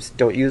times.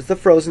 Don't use the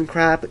frozen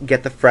crap,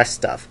 get the fresh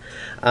stuff.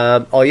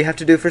 All you have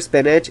to do for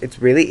spinach, it's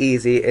really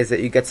easy, is that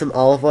you get some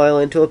olive oil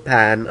into a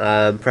pan,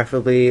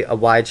 preferably a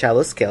wide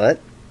shallow skillet.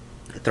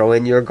 Throw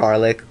in your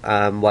garlic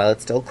while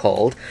it's still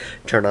cold.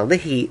 Turn on the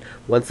heat.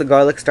 Once the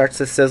garlic starts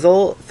to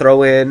sizzle,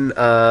 throw in,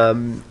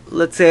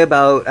 let's say,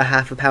 about a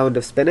half a pound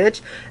of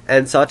spinach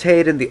and saute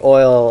it in the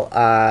oil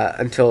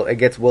until it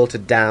gets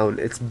wilted down.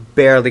 It's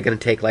barely going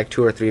to take like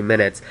 2 or 3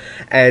 minutes.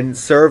 And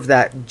serve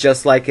that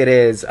just like it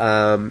is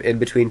in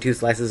between 2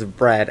 slices of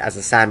bread as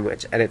a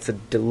sandwich. And it's a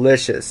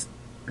delicious,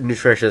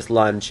 nutritious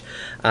lunch.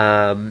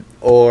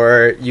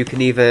 Or you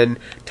can even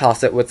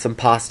toss it with some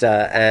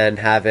pasta and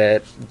have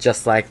it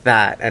just like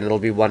that, and it'll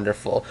be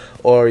wonderful.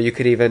 Or you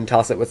could even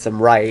toss it with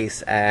some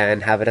rice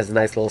and have it as a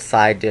nice little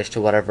side dish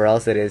to whatever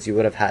else it is you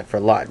would have had for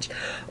lunch.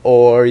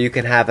 Or you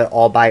can have it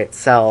all by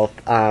itself,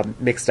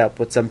 mixed up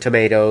with some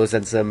tomatoes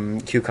and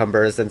some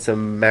cucumbers and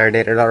some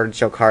marinated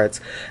artichoke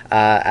hearts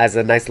as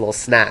a nice little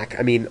snack.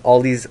 I mean,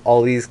 all these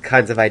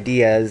kinds of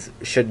ideas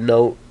should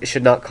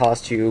not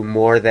cost you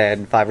more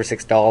than $5 or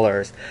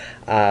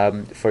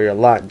 $6 for your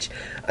lunch.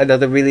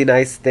 Another really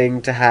nice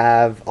thing to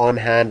have on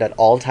hand at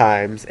all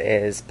times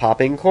is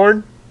popping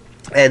corn.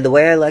 And the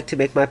way I like to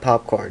make my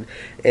popcorn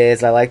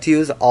is I like to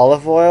use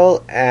olive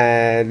oil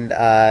and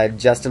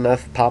just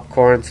enough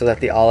popcorn so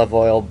that the olive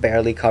oil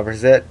barely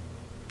covers it.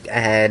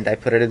 And I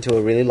put it into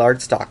a really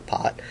large stock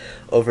pot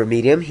over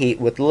medium heat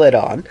with the lid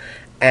on.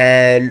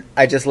 And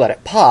I just let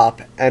it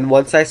pop. And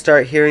once I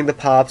start hearing the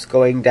pops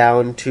going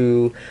down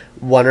to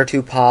 1 or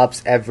 2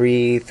 pops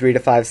every 3 to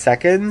 5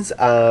 seconds,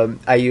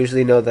 I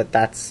usually know that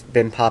that's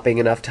been popping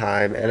enough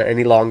time, and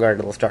any longer and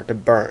it'll start to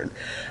burn.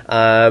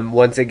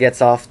 Once it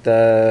gets off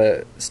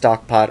the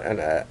stock pot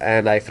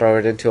and I throw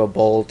it into a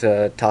bowl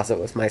to toss it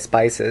with my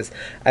spices,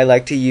 I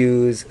like to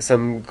use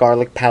some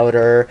garlic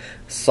powder,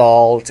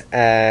 salt,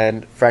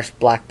 and fresh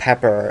black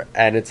pepper,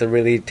 and it's a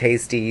really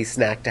tasty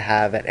snack to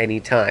have at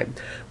any time.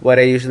 What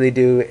I usually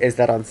do is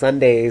that on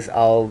Sundays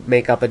I'll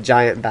make up a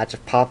giant batch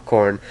of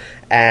popcorn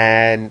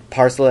and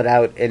parcel it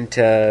out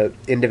into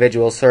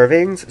individual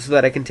servings so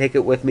that I can take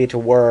it with me to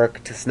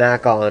work to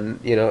snack on,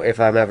 if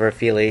I'm ever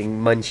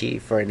feeling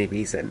munchy for any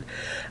reason.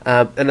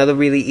 Another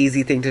really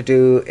easy thing to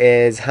do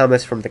is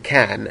hummus from the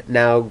can.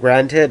 Now,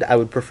 granted, I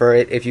would prefer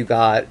it if you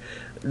got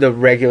the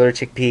regular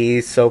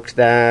chickpeas, soaked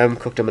them,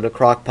 cooked them in a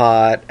crock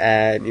pot,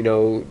 and,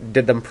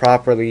 did them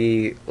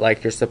properly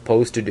like you're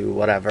supposed to do,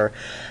 whatever.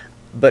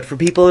 But for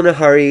people in a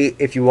hurry,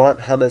 if you want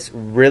hummus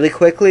really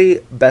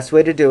quickly, best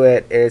way to do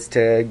it is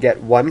to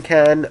get 1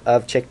 can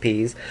of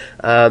chickpeas,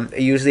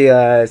 usually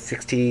an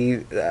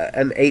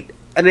 8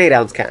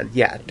 ounce can.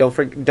 Yeah,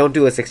 don't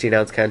do a 16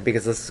 ounce can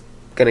because it's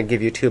gonna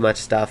give you too much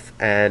stuff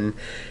and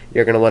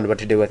you're gonna wonder what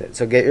to do with it.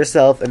 So get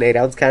yourself an 8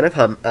 ounce can of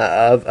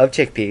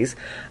chickpeas,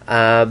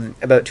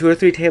 about 2 or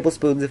 3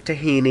 tablespoons of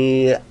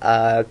tahini,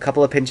 a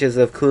couple of pinches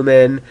of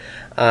cumin,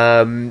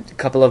 a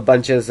couple of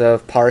bunches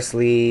of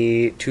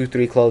parsley,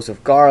 2-3 cloves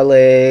of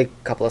garlic,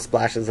 a couple of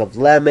splashes of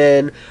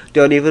lemon.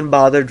 Don't even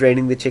bother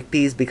draining the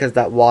chickpeas because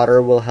that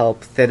water will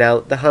help thin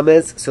out the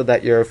hummus so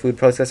that your food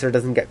processor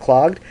doesn't get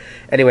clogged.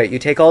 Anyway, you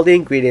take all the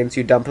ingredients,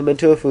 you dump them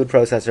into a food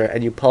processor,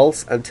 and you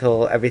pulse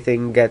until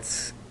everything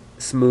gets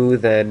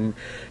smooth and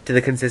to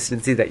the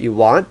consistency that you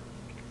want.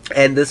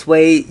 And this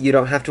way you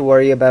don't have to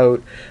worry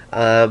about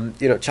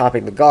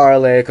chopping the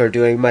garlic or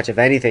doing much of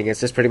anything. It's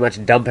just pretty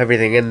much dump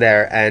everything in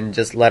there and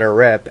just let her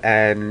rip,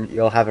 and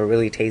you'll have a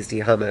really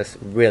tasty hummus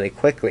really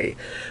quickly,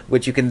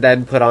 which you can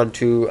then put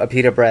onto a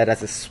pita bread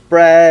as a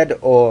spread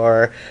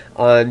or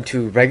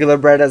onto regular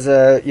bread as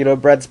a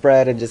bread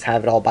spread and just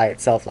have it all by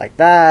itself like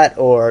that,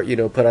 or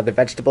put other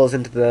vegetables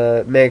into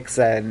the mix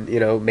and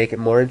make it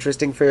more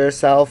interesting for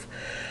yourself.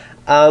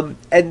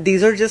 And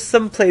these are just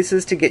some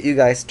places to get you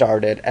guys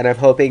started, and I'm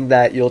hoping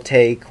that you'll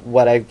take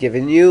what I've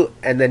given you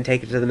and then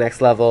take it to the next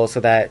level so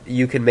that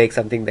you can make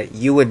something that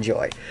you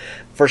enjoy.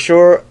 For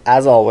sure,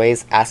 as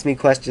always, ask me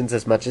questions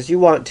as much as you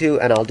want to,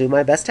 and I'll do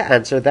my best to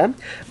answer them.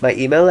 My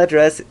email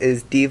address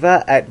is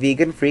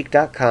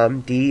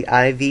diva@veganfreak.com,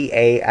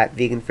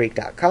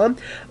 diva@veganfreak.com,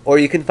 or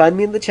you can find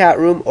me in the chat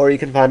room, or you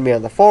can find me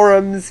on the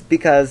forums,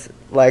 because,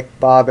 like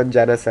Bob and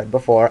Jenna said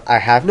before, I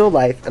have no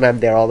life, and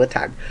I'm there all the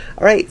time.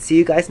 Alright, see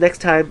you guys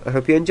next time. I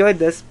hope you enjoyed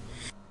this.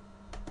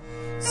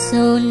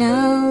 So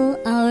now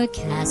our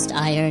cast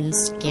iron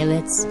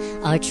skillets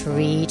are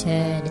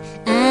treated,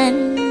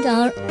 and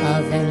our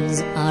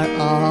ovens are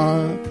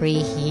all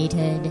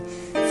preheated.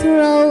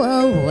 Throw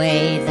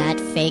away that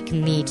fake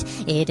meat,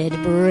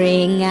 it'd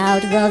bring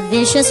out the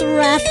vicious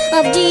wrath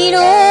of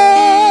Dino.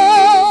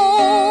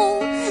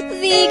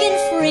 Vegan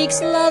freaks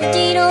love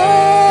Dino,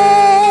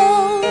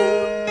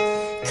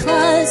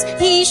 'cause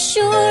he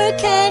sure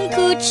can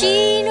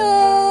cucino.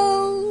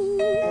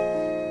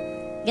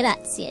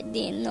 Grazie,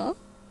 Dino.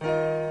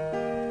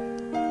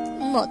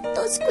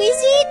 Molto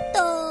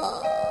squisito.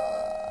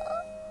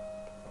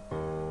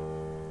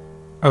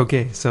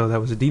 Okay, so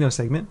that was a Dino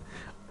segment.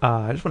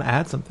 I just want to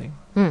add something.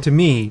 To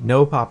me,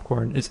 no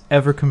popcorn is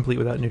ever complete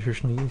without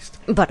nutritional yeast.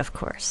 But of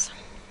course.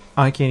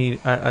 I can't eat.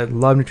 I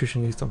love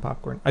nutritional yeast on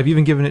popcorn. I've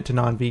even given it to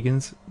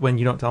non-vegans. When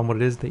you don't tell them what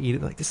it is, they eat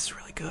it like, this is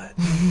really good.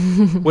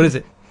 What is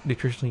it?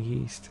 Nutritional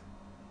yeast.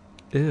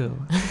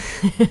 Ew.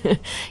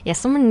 Yeah,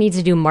 someone needs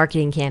to do a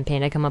marketing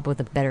campaign to come up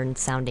with a better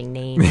sounding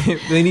name.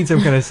 They need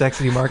some kind of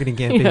sexy marketing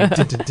campaign. Yeah.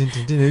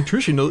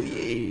 Nutritional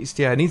yeast.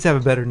 Yeah, it needs to have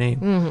a better name.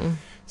 Mm-hmm.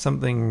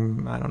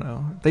 Something, I don't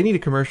know. They need a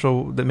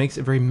commercial that makes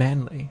it very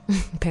manly.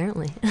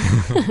 Apparently.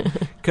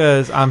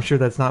 Because I'm sure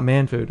that's not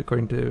man food,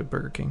 according to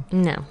Burger King.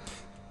 No.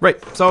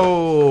 Right,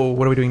 so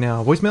what are we doing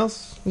now?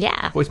 Voicemails?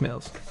 Yeah.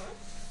 Voicemails.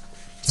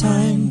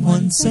 Time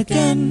once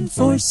again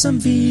for some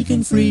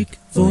vegan freak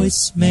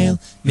voicemail.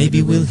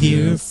 Maybe we'll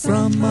hear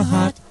from a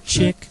hot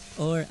chick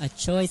or a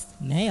choice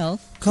male.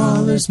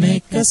 Callers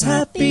make us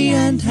happy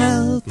and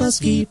help us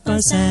keep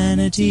our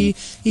sanity,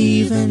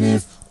 even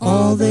if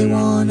all they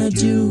wanna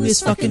do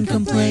is fucking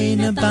complain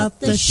about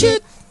the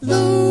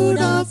shitload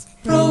of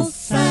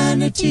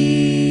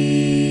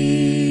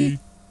profanity.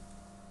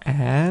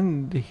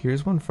 And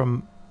here's one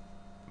from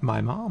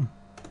my mom.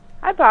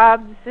 Hi,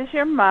 Bob. This is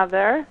your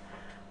mother.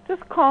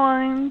 Just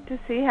calling to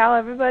see how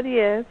everybody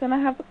is, and I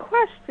have a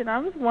question. I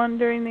was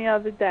wondering the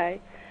other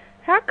day,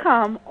 how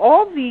come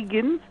all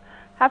vegans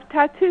have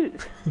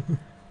tattoos?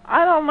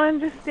 I don't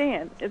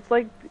understand. It's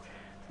like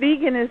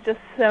vegan is just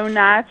so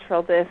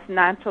natural, this,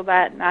 natural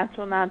that,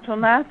 natural, natural,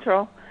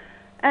 natural,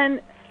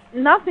 and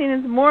nothing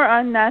is more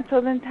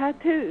unnatural than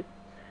tattoos.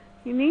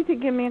 You need to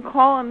give me a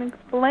call and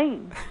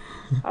explain.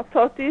 I'll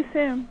talk to you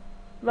soon.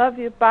 Love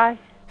you. Bye.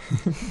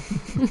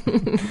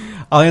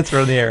 I'll answer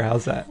on the air.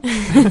 How's that?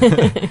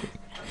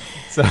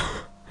 So,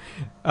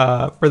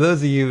 for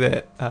those of you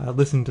that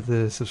listen to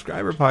the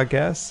subscriber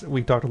podcast,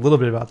 we talked a little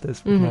bit about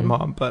this with my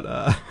mom,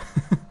 but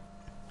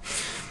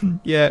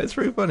yeah, it's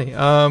pretty funny.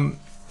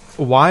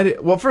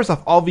 Well, first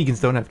off, all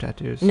vegans don't have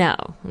tattoos. No.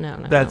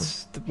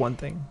 That's the one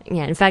thing.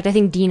 Yeah, in fact, I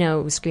think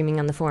Dino was screaming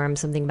on the forum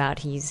something about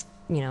he's,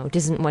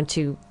 doesn't want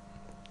to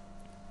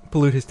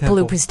pollute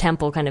his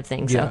temple kind of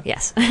thing. So,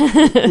 yes.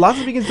 Lots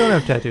of vegans don't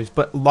have tattoos,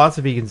 but lots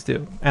of vegans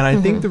do. And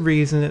I think the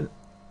reason,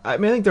 I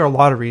think there are a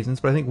lot of reasons,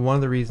 but I think one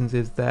of the reasons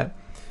is that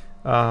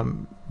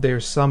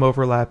there's some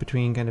overlap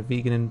between kind of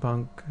vegan and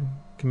punk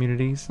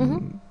communities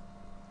and,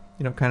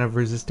 kind of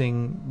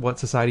resisting what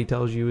society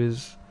tells you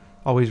is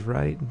always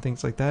right and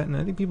things like that. And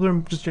I think people are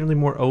just generally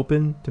more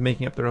open to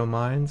making up their own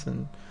minds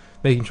and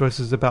making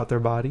choices about their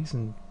bodies,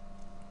 and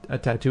a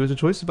tattoo is a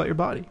choice about your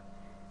body.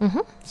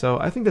 So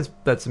I think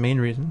that's the main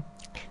reason.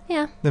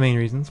 Yeah. The main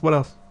reasons. What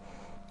else?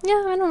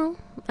 Yeah, I don't know.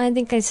 I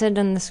think I said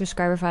on the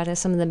subscriber fight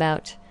something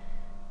about,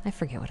 I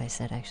forget what I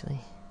said actually.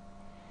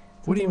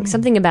 What do you mean?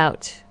 Something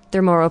about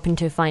they're more open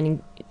to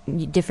finding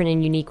different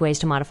and unique ways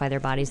to modify their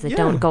bodies that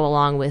don't go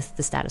along with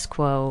the status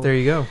quo. There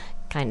you go.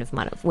 Kind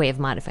of way of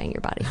modifying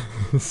your body.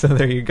 So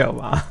there you go,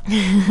 Ma.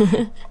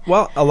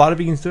 Well, a lot of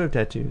vegans do have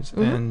tattoos,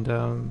 and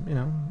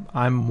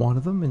I'm one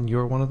of them, and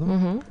you're one of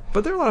them.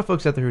 But there are a lot of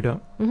folks out there who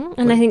don't.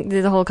 And I think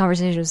the whole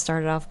conversation was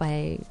started off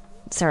by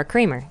Sarah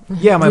Kramer.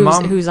 Yeah, my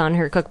mom, who's on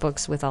her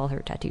cookbooks with all her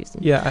tattoos.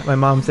 Yeah, my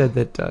mom said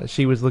that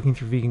she was looking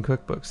through vegan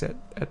cookbooks at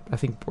I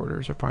think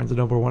Borders or Barnes &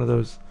 Noble, one of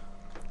those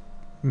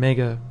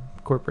mega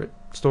corporate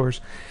stores.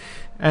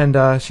 And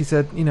she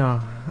said,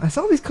 I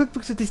saw these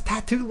cookbooks with this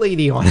tattoo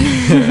lady on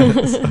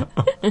it. So,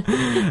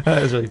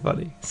 that was really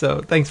funny.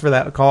 So thanks for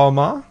that call,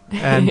 Ma.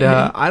 And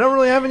I don't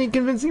really have any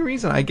convincing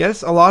reason. I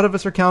guess a lot of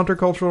us are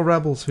countercultural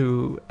rebels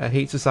who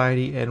hate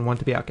society and want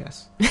to be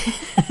outcasts.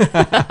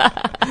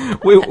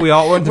 we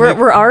all want to.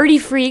 We're already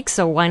freaks,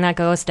 so why not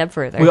go a step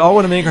further? We all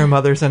want to make our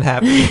mothers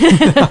unhappy.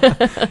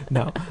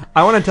 No,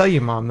 I want to tell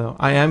you, Mom, though,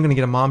 I am going to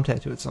get a mom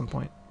tattoo at some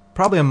point.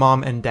 Probably a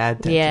mom and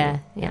dad tattoo. Yeah.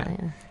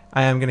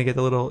 I am going to get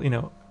the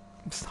little,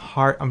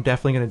 heart. I'm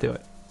definitely going to do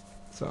it.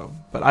 So,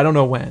 but I don't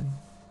know when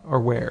or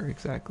where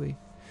exactly.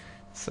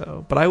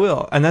 So, but I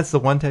will. And that's the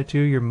one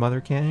tattoo your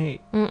mother can't hate.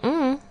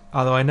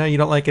 Although I know you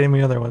don't like any of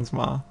the other ones,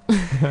 Ma. She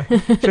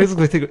always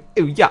looks like,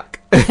 ew, yuck.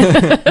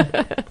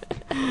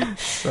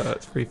 So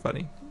it's pretty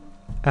funny.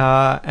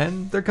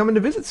 And they're coming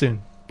to visit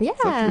soon. Yeah.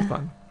 So that's pretty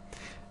fun.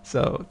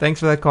 So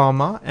thanks for that call,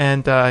 Ma.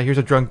 And here's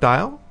a drunk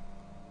dial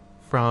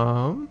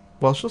from,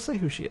 well, she'll say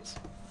who she is.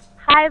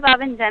 Hi, Bob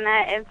and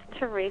Jenna. It's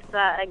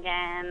Teresa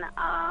again.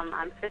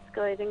 I'm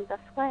fiscalating this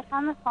way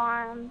on the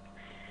farm.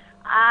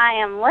 I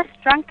am less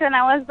drunk than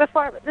I was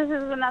before, but this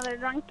is another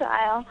drunk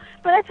dial.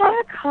 But I thought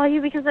I'd call you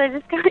because I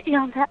just got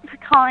yelled at for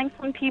calling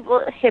some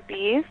people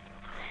hippies.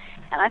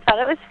 And I thought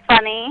it was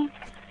funny.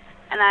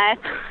 And I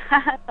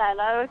thought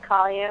I would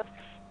call you.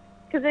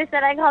 Because they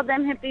said I called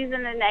them hippies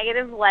in a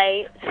negative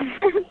light.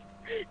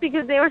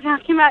 Because they were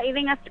talking about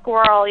eating a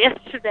squirrel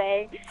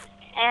yesterday.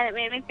 And it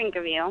made me think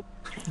of you.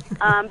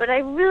 But I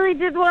really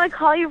did want to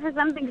call you for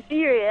something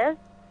serious,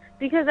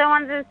 because I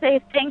wanted to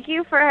say thank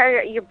you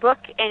for your book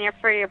and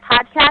for your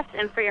podcast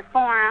and for your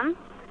forum.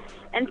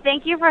 And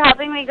thank you for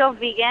helping me go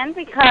vegan,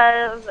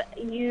 because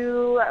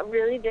you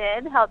really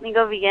did help me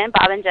go vegan,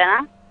 Bob and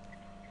Jenna.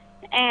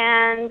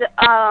 And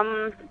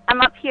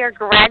I'm up here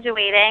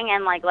graduating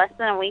in less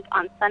than a week.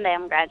 On Sunday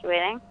I'm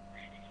graduating.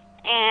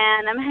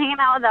 And I'm hanging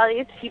out with all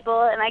these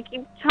people, and I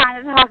keep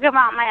trying to talk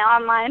about my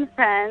online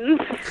friends.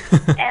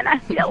 And I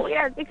feel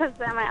weird because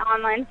they're my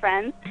online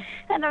friends,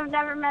 and I've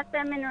never met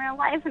them in real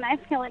life, and I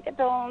feel like a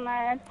total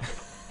nerd.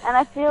 And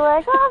I feel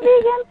like,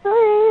 vegan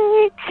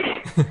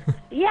freak.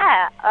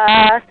 Yeah,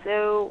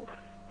 so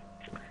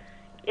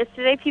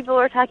yesterday people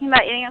were talking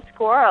about eating a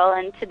squirrel,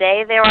 and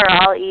today they were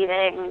all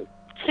eating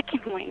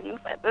chicken wings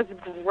at this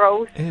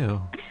gross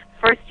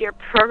first-year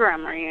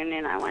program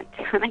reunion I went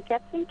to, and I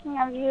kept thinking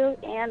of you,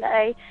 and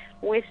I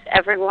wish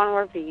everyone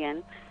were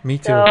vegan. Me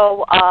too.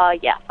 So,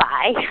 yeah,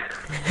 bye.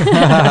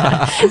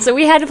 So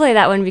we had to play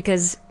that one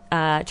because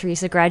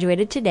Teresa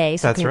graduated today,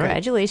 so That's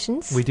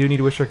congratulations. Right. We do need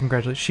to wish her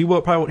congratulations. She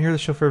probably won't hear the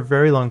show for a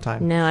very long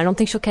time. No, I don't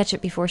think she'll catch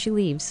it before she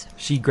leaves.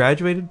 She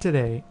graduated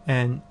today,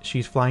 and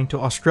she's flying to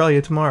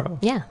Australia tomorrow.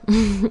 Yeah.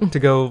 To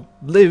go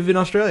live in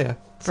Australia.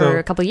 For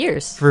a couple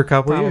years. For a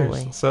couple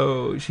years.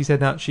 So she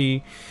said now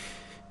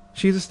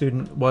she's a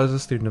student, was a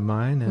student of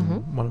mine,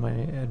 and one of my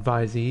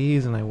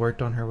advisees, and I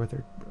worked on her with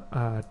her,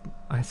 I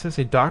was going to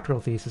say doctoral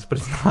thesis, but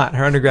it's not.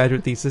 Her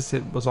undergraduate thesis,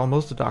 it was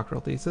almost a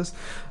doctoral thesis.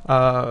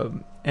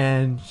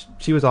 And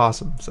she was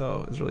awesome,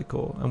 so it was really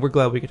cool. And we're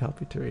glad we could help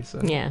you,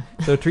 Teresa. Yeah.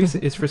 So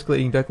Teresa is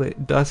fiscalating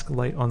Dusk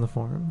Light on the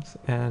forums,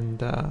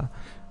 and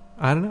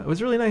I don't know, it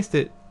was really nice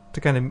to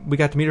kind of, we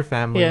got to meet her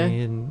family,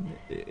 and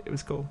it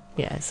was cool.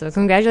 Yeah, so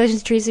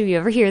congratulations, Teresa, if you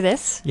ever hear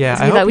this. Yeah,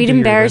 I thought we'd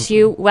embarrass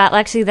you. Well,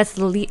 actually, that's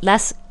the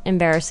less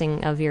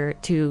embarrassing of your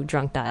two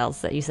drunk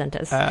dials that you sent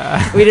us.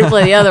 We didn't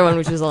play the other one,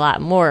 which was a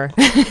lot more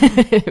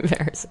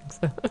embarrassing.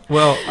 So.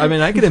 Well, I mean,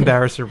 I could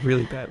embarrass her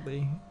really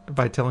badly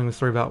by telling the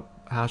story about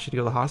how she had to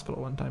go to the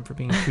hospital one time for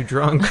being too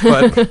drunk,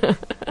 but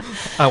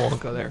I won't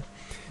go there.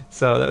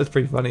 So that was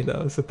pretty funny,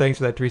 though. So thanks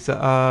for that,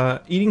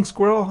 Teresa. Eating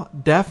squirrel,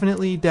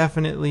 definitely Not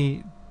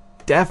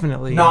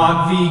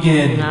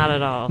vegan. Not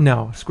at all.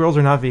 No, squirrels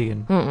are not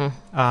vegan.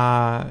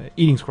 Mm-mm.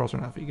 Eating squirrels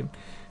are not vegan.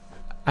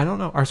 I don't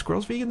know. Are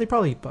squirrels vegan? They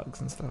probably eat bugs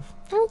and stuff.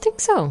 I don't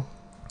think so.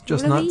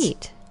 Just what do nuts? they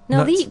eat? No,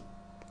 Nuts. they eat...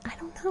 I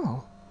don't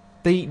know.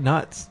 They eat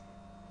nuts.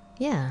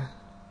 Yeah.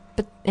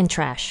 And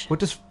trash. What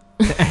does...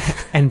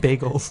 and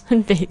bagels.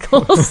 And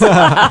bagels.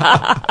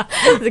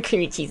 The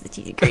creamy cheese, the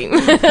cheesy cream.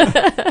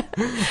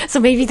 So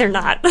maybe they're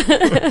not.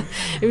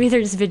 Maybe they're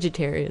just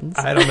vegetarians.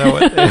 I don't know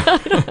what they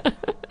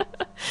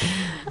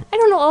I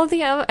don't know. All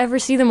thing I ever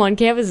see them on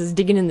campus is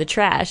digging in the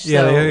trash.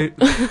 Yeah, so. the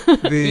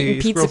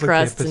Eating pizza squirrels on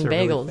crusts campus and are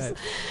really bagels. bad.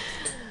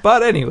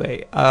 But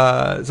anyway,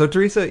 so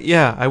Teresa,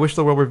 yeah, I wish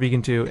the world were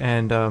vegan too.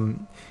 And,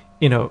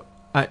 you know,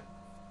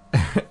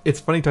 it's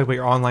funny talking about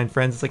your online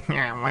friends. It's like,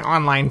 yeah, my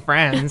online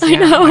friends. I Yeah,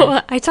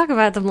 know. I talk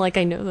about them like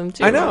I know them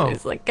too. I know.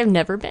 It's like I've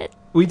never met.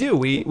 We do.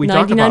 We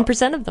talk about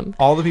 99% of them.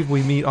 All the people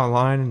we meet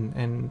online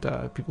and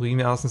people who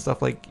email us and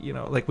stuff, like, you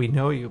know, like we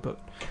know you, but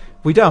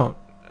we don't.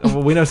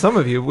 Well, we know some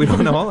of you. We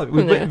don't know all of you.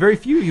 We've met very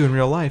few of you in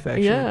real life,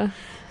 actually. Yeah.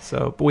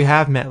 So, but we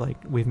have met, like,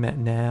 we've met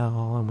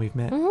Nell, and we've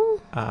met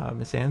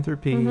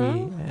Misanthropy,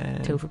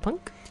 and Tofu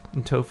Punk.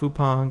 And Tofu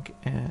Punk,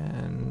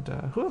 and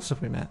who else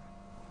have we met?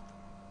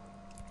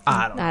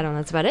 I don't know.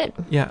 That's about it.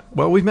 Yeah,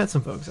 well, we've met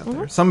some folks out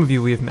there. Some of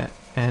you we have met,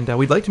 and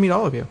we'd like to meet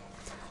all of you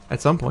at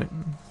some point.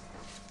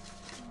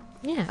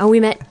 Yeah. Oh,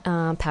 we met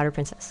Powder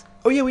Princess.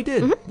 Oh, yeah, we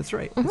did. That's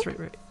right. That's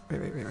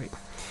right.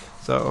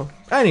 So,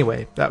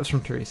 anyway, that was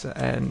from Teresa,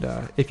 and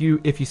if you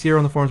see her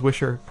on the forums, wish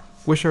her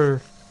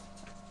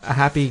a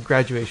happy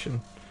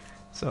graduation.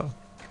 So,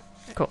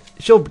 cool.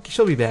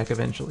 She'll be back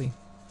eventually.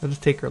 It'll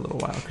just take her a little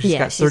while because she's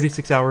got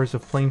 36 hours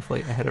of plane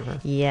flight ahead of her.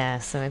 Yeah,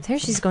 so I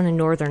think she's going to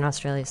Northern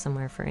Australia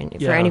somewhere for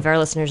any of our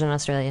listeners in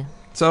Australia.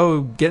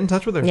 So get in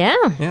touch with her. Yeah.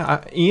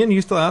 Yeah. Ian,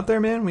 you still out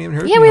there, man? We haven't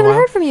heard. Yeah, we haven't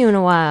heard from you in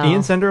a while.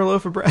 Ian, send her a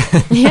loaf of bread.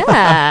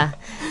 Yeah.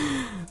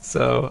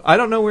 So I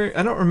don't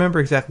remember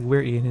exactly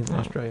where Ian is in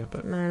Australia,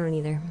 but I don't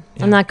either.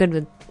 Yeah. I'm not good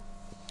with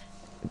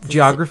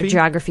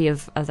geography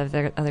of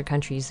other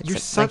countries. You're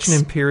such an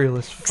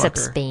imperialist fucker. Except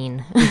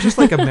Spain. You're just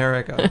like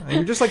America.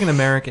 You're just like an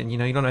American. You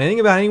know, you don't know anything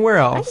about anywhere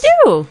else. I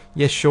do.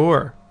 Yeah,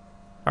 sure.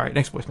 All right,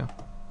 next voicemail.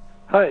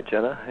 Hi,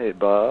 Jenna. Hey,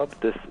 Bob.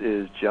 This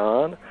is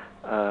John.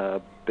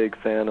 Big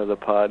fan of the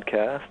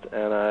podcast,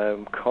 and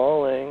I'm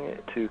calling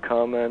to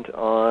comment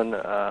on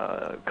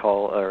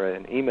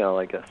an email,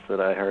 I guess, that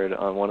I heard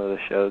on one of the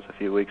shows a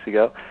few weeks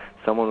ago.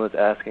 Someone was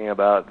asking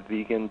about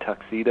vegan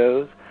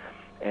tuxedos,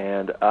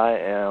 and I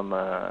am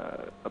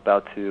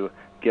about to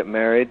get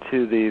married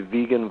to the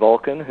vegan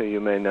Vulcan, who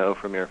you may know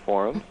from your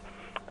forums,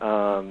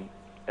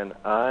 and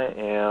I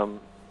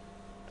am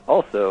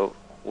also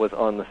was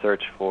on the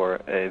search for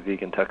a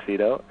vegan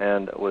tuxedo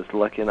and was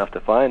lucky enough to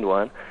find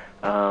one.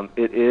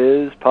 It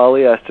is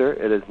polyester.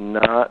 It is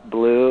not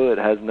blue. It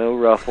has no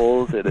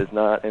ruffles. It is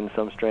not in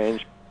some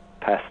strange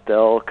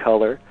pastel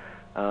color.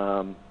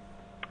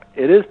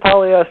 It is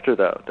polyester,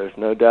 though. There's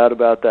no doubt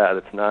about that.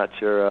 It's not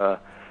your.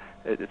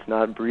 It's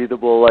not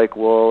breathable like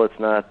wool. It's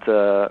not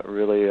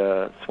really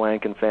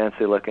swank and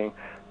fancy looking,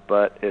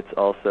 but it's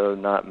also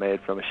not made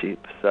from a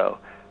sheep. So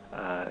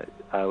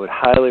I would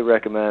highly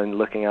recommend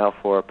looking out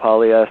for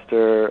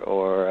polyester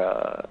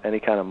or any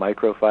kind of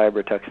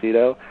microfiber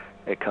tuxedo.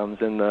 It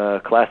comes in the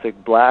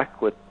classic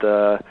black with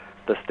the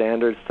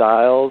standard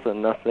styles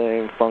and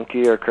nothing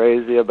funky or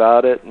crazy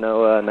about it.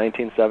 No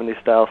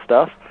 1970s style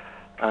stuff.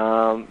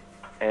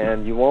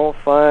 And you won't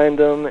find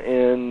them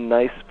in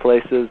nice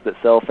places that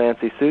sell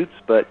fancy suits,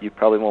 but you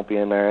probably won't be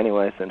in there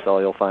anyway since all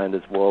you'll find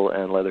is wool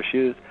and leather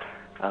shoes.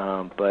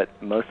 But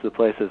most of the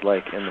places,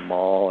 like in the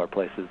mall or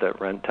places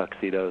that rent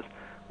tuxedos,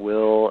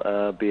 will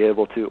be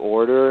able to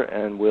order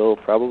and will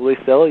probably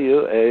sell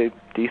you a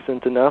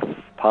decent enough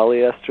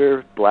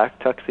polyester black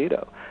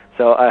tuxedo.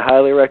 So I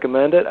highly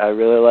recommend it. I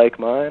really like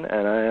mine,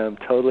 and I am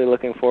totally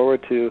looking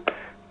forward to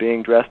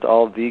being dressed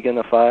all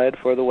veganified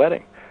for the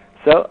wedding.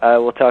 So I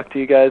will talk to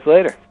you guys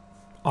later.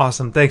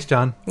 Awesome. Thanks,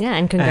 John. Yeah,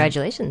 and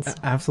congratulations. And,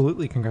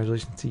 absolutely.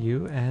 Congratulations to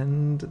you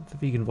and the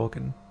vegan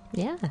Vulcan.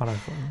 Yeah.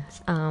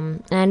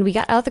 And we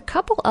got a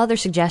couple other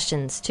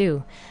suggestions,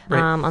 too,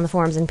 on the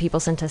forums, and people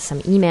sent us some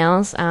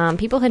emails.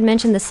 People had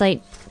mentioned the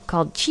site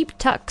called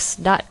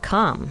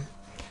cheaptux.com.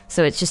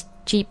 So it's just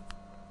cheaptux.com.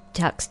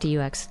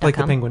 Like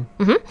the penguin.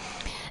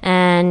 Mm-hmm.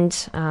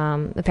 And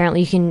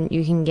apparently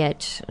you can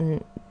get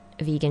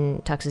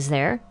vegan tuxes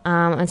there.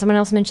 And someone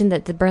else mentioned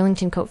that the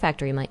Burlington Coat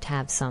Factory might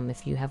have some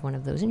if you have one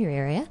of those in your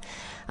area.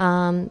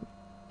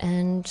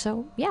 And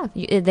so, yeah,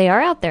 they are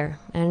out there.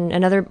 And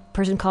another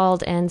person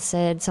called and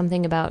said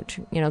something about,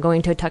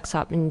 going to a tux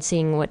shop and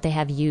seeing what they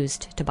have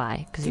used to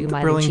buy, because you can buy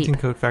them cheap. Burlington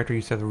Coat Factory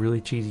used to have a really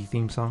cheesy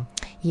theme song.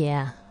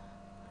 Yeah.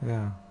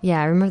 Yeah.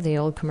 Yeah, I remember the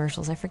old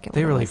commercials. I forget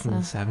they what were it like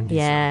was, from the 70s.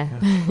 Yeah.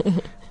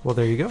 Well,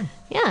 there you go.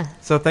 Yeah.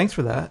 So thanks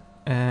for that.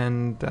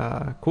 And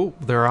cool.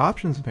 There are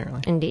options,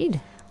 apparently. Indeed.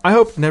 I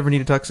hope to never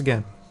need a tux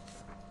again.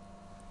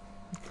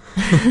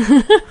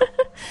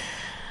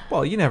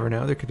 Well, you never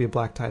know. There could be a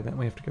black tie event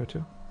we have to go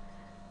to.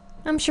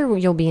 I'm sure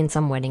you'll be in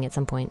some wedding at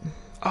some point.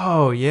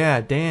 Oh, yeah,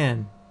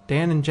 Dan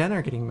and Jen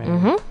are getting married.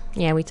 Mm-hmm.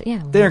 Yeah,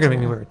 They're going to make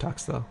me wear a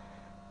tux, though.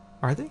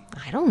 Are they?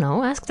 I don't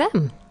know. Ask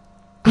them.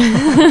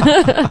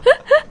 I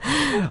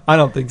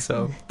don't think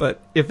so. But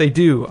if they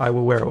do, I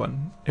will wear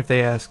one. If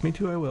they ask me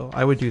to, I will.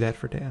 I would do that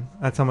for Dan.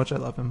 That's how much I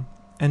love him.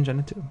 And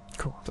Jenna, too.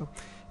 Cool. So,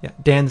 yeah,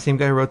 Dan, the same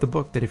guy who wrote the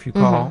book, that if you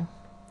call,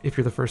 if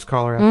you're the first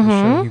caller after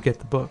the show, you get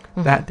the book.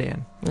 That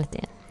Dan. With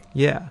Dan.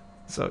 Yeah.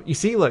 So, you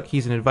see, look,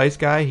 he's an advice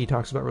guy. He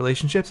talks about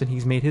relationships, and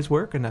he's made his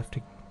work enough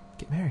to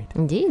get married.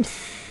 Indeed.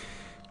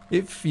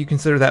 If you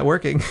consider that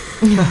working.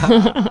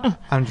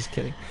 I'm just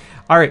kidding.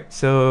 All right,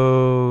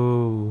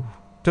 so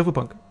Tofu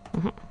Punk.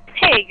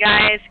 Hey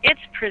guys, it's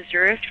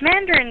Preserved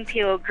Mandarin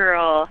Peel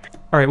Girl.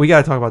 All right, we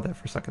got to talk about that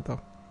for a second,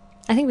 though.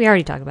 I think we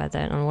already talked about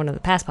that on one of the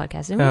past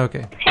podcasts, didn't we?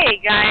 Okay.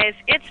 Hey guys,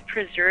 it's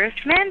Preserved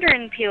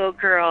Mandarin Peel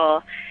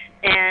Girl.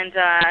 And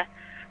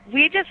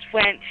we just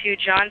went to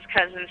John's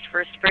cousin's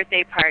first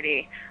birthday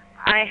party.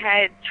 I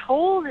had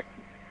told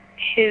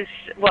his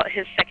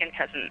second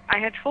cousin. I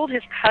had told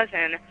his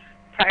cousin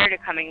prior to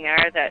coming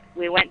there that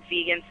we went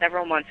vegan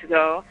several months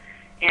ago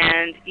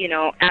and,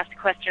 asked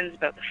questions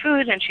about the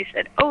food, and she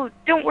said, oh,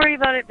 don't worry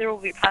about it, there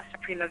will be pasta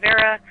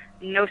primavera,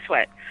 no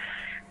sweat.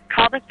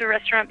 Called up the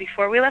restaurant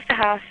before we left the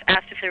house,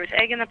 asked if there was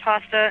egg in the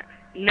pasta,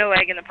 no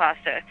egg in the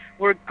pasta.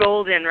 We're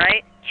golden,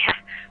 right? Yeah,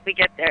 we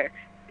get there.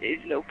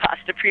 There's no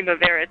pasta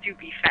primavera to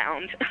be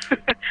found.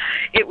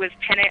 It was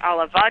penne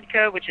alla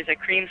vodka, which is a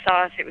cream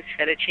sauce. It was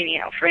fettuccine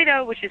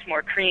alfredo, which is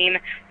more cream.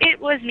 It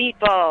was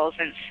meatballs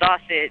and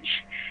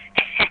sausage.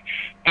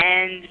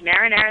 And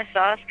marinara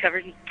sauce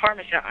covered in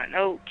Parmesan.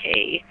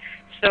 Okay.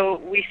 So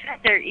we sat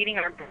there eating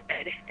our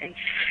bread and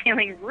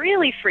feeling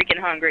really freaking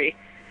hungry.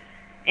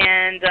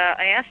 And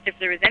I asked if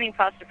there was any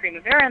pasta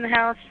primavera in the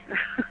house,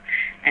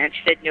 and she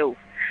said no.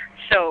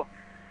 So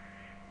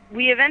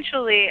we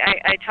eventually,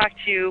 I talked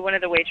to one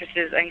of the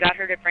waitresses and got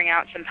her to bring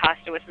out some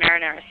pasta with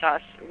marinara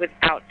sauce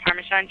without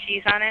Parmesan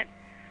cheese on it.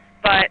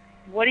 But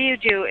what do you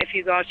do if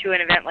you go to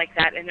an event like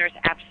that and there's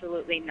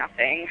absolutely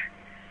nothing?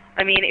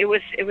 I mean, it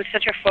was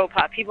such a faux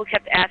pas. People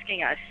kept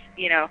asking us,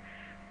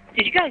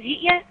 did you guys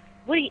eat yet?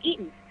 What are you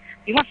eating?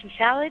 You want some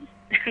salad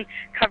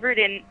covered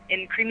in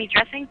creamy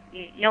dressing?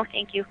 No,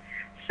 thank you.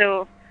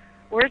 So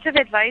words of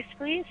advice,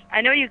 please.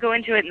 I know you go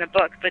into it in the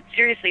book, but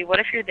seriously, what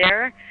if you're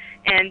there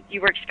and you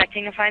were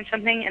expecting to find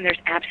something and there's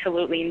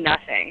absolutely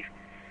nothing?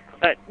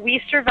 But we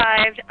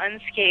survived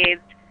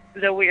unscathed,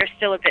 though we are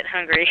still a bit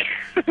hungry.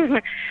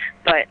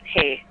 But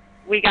hey,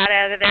 we got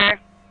out of there.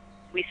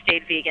 We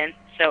stayed vegan,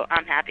 so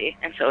I'm happy,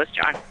 and so is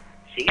John.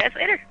 See you guys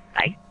later.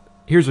 Bye.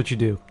 Here's what you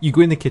do. You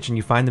go in the kitchen,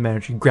 you find the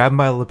manager, you grab him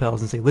by the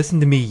lapels and say,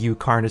 listen to me, you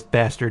carnist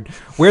bastard.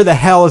 Where the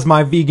hell is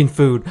my vegan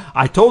food?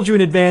 I told you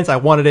in advance I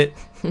wanted it.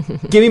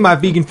 Give me my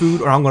vegan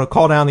food, or I'm going to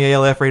call down the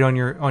ALF rate on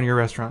your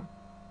restaurant.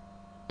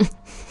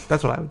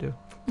 That's what I would do.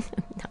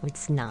 No,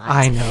 it's not.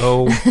 I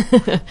know.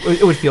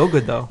 It would feel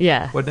good, though.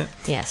 Yeah. Wouldn't it?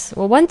 Yes.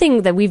 Well, one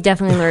thing that we've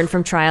definitely learned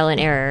from trial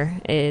and error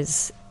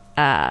is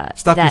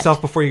stop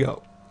yourself before you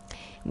go.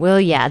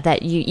 Well, yeah,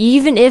 that you,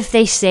 even if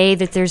they say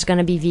that there's going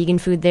to be vegan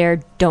food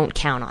there, don't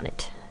count on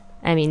it.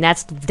 I mean,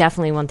 that's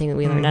definitely one thing that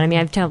we learned. And I mean,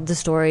 I've told the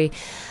story,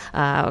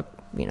 at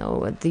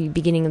the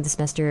beginning of the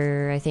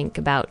semester, I think,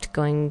 about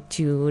going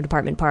to a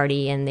department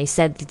party, and they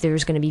said that there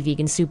was going to be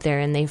vegan soup there,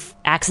 and they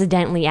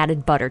accidentally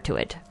added butter to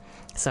it.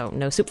 So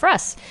no soup for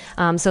us.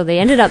 So they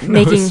ended up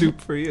making soup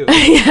for you.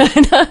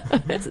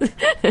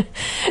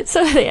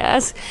 So they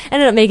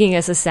ended up making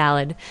us a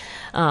salad,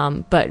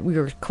 but we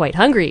were quite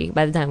hungry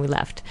by the time we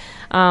left.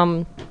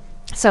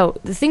 So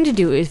the thing to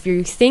do is, if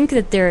you think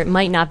that there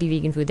might not be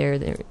vegan food there,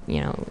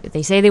 if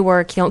they say they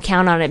work, you don't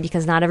count on it,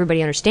 because not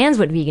everybody understands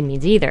what vegan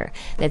means either.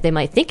 That they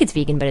might think it's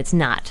vegan, but it's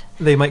not.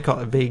 They might call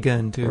it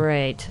vegan too.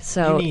 Right.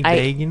 So you need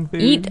vegan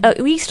food? Eat at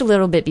least a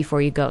little bit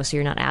before you go, so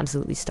you're not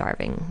absolutely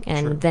starving.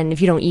 And then if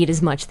you don't eat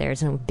as much there,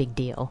 it's no big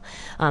deal.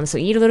 So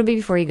eat a little bit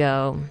before you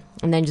go,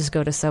 and then just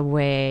go to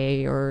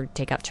Subway or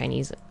take out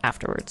Chinese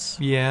afterwards.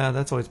 Yeah,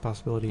 that's always a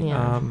possibility.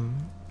 Yeah.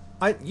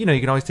 You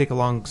can always take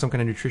along some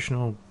kind of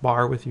nutritional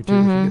bar with you too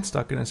if you get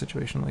stuck in a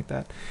situation like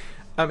that.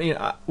 I mean,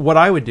 what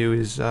I would do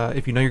is,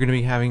 if you know you're going to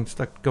be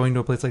going to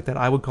a place like that,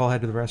 I would call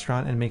ahead to the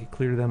restaurant and make it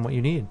clear to them what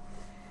you need.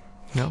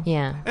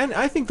 Yeah. And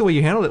I think the way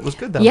you handled it was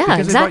good, though. Yeah,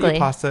 because exactly. they brought you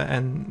pasta,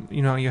 and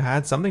you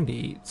had something to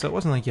eat, so it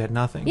wasn't like you had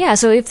nothing. Yeah.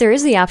 So if there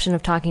is the option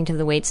of talking to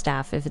the wait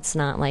staff, if it's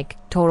not like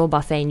total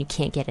buffet and you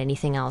can't get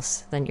anything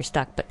else, then you're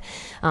stuck. But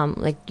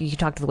like you could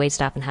talk to the wait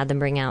staff and have them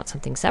bring out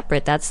something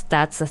separate. That's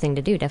the thing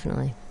to do,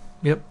 definitely.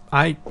 Yep.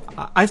 I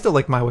still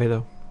like my way,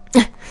 though.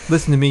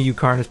 Listen to me, you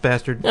carnist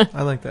bastard.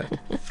 I like that.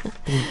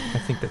 I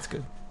think that's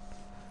good.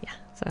 Yeah.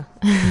 So.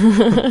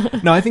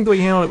 No, I think the way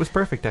you handled it was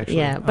perfect, actually.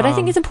 Yeah, but I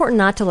think it's important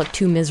not to look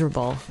too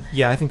miserable.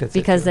 Yeah, I think that's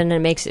because it, then it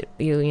makes it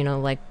you know,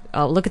 like,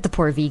 oh, look at the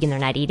poor vegan, they're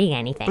not eating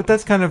anything. But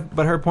that's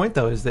but her point,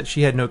 though, is that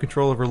she had no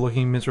control over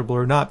looking miserable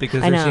or not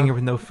because I they're know. seeing her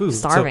with no food.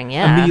 Starving, so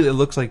yeah. Immediately it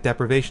looks like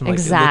deprivation. Like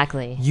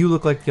exactly. You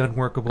look like the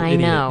unworkable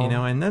idiot, know. you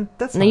know, and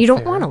that's no, not you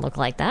don't fair. want to look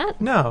like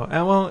that. No,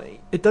 well,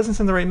 it doesn't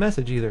send the right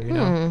message either, you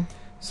know.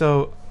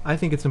 So I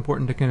think it's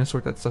important to kind of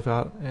sort that stuff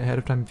out ahead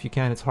of time if you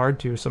can. It's hard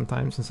to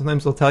sometimes, and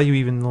sometimes they'll tell you,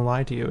 even they'll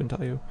lie to you and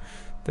tell you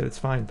that it's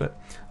fine. But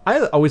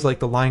I always like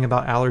the lying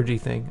about allergy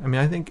thing. I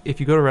mean, I think if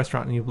you go to a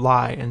restaurant and you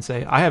lie and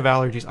say, I have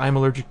allergies, I'm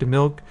allergic to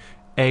milk,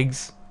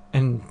 eggs,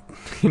 and,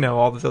 you know,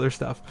 all this other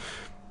stuff,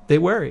 they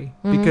worry.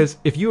 Because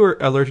if you are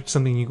allergic to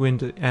something, you go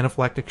into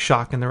anaphylactic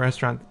shock in the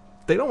restaurant,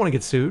 they don't want to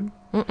get sued.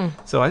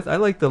 So I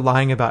like the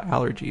lying about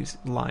allergies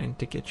line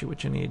to get you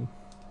what you need.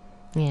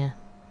 Yeah.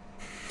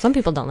 Some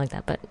people don't like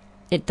that, but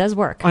it does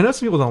work. I know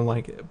some people don't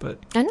like it, but...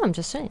 I know, I'm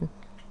just saying.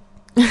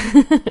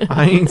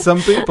 I mean,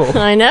 some people.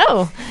 I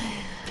know.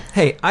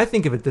 Hey, I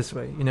think of it this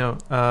way, you know,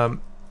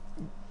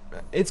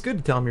 it's good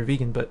to tell them you're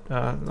vegan, but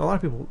a lot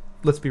of people,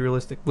 let's be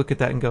realistic, look at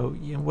that and go,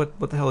 you know, what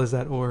the hell is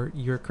that, or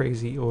you're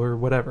crazy, or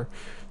whatever.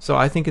 So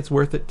I think it's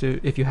worth it to,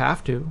 if you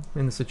have to,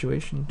 in the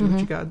situation, do what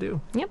you gotta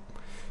do. Yep.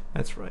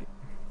 That's right.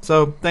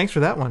 So thanks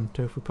for that one,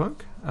 Tofu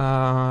Punk. We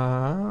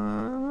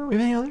have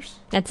any others?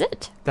 That's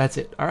it. That's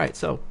it. All right,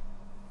 so...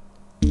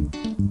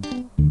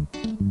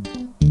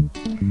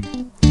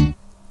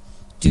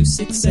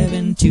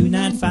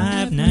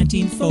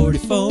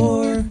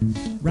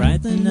 267-295-1944.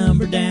 Write the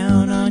number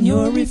down on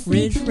your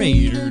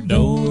refrigerator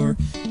door.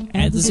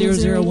 Add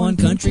the 001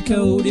 country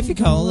code if you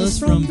call us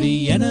from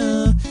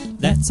Vienna.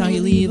 That's how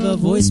you leave a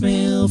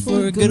voicemail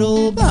for good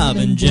old Bob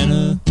and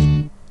Jenna.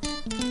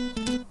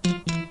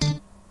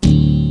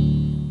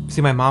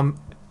 See, my mom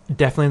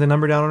definitely had the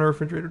number down on her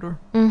refrigerator door.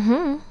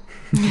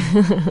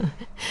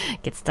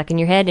 Gets stuck in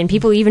your head, and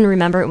people even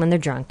remember it when they're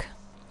drunk.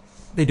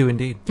 They do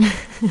indeed.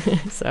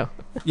 So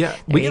yeah,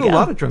 we get a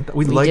lot of drunk.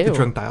 We like do. the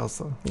drunk dials,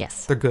 though.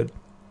 Yes, they're good.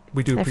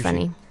 We do they're appreciate.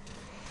 Funny.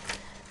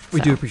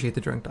 We do appreciate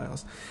the drunk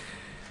dials.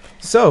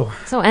 So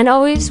and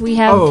always we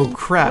have. Oh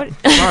crap!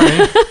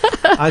 Sorry,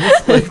 I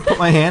just put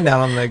my hand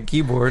down on the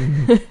keyboard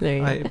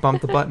and I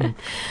bumped the button.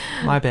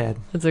 My bad.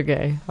 That's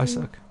okay. I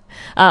suck.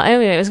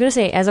 Anyway, I was going to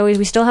say, as always,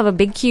 we still have a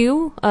big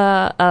queue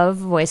of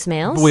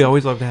voicemails. But we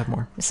always love to have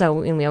more.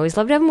 And we always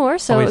love to have more.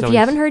 So if you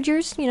haven't heard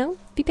yours, you know,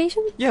 be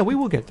patient. Yeah, we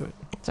will get to it.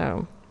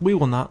 So we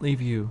will not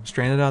leave you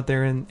stranded out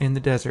there in the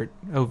desert,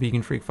 oh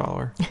vegan freak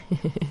follower.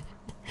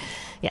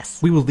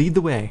 Yes. We will lead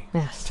the way.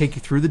 Yes. Take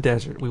you through the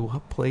desert. We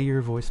will play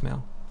your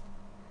voicemail.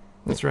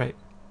 That's right.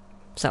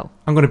 So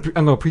I'm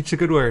gonna preach the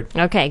good word.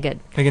 Okay, good.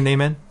 Can I get an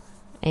amen?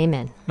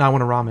 Amen. No, I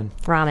want a ramen.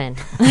 Ramen.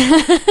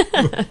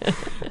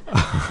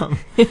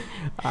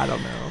 I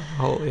don't know.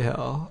 Holy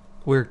hell.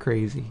 We're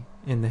crazy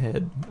in the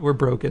head. We're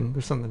broken.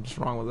 There's something just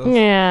wrong with us.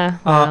 Yeah.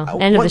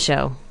 Well, end of the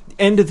show.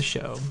 End of the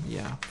show.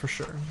 Yeah, for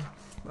sure.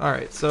 All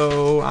right.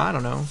 So, I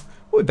don't know.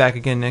 We'll be back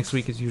again next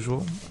week as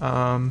usual.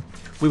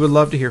 We would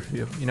love to hear from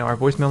you. You know, our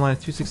voicemail line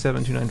is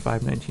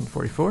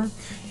 267-295-1944.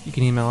 You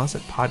can email us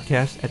at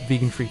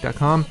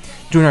podcast@veganfreak.com.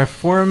 Join our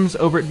forums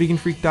over at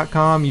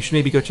veganfreak.com. You should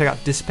maybe go check out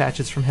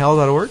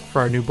dispatchesfromhell.org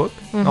for our new book.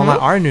 Well, not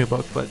our new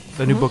book, but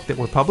the new book that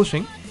we're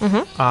publishing.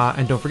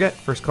 And don't forget,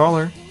 first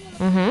caller.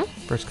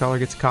 First caller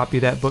gets a copy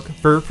of that book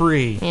for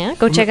free. Yeah,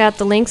 go check out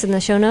the links in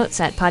the show notes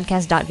at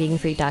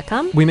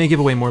podcast.veganfreak.com. We may give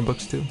away more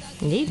books, too.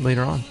 Indeed.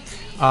 Later on.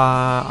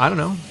 I don't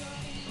know.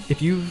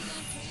 If you've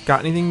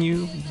got anything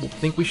you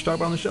think we should talk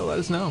about on the show, let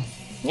us know.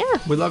 Yeah.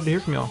 We'd love to hear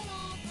from y'all.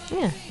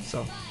 Yeah.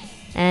 So.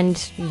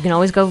 And you can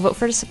always go vote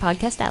for us at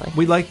Podcast Alley.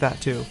 We like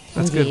that, too.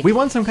 That's Indeed. good. We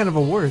won some kind of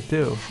award,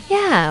 too.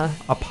 Yeah.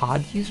 A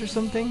Poddies or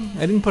something?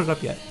 I didn't put it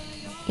up yet.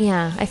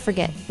 Yeah, I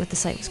forget what the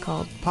site was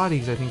called.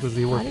 Poddies, I think, was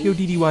the award. Poddies?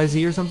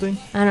 Poddyz or something?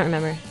 I don't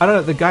remember. I don't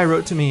know. The guy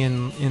wrote to me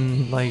in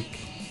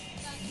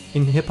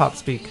hip-hop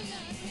speak.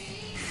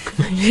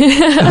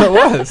 It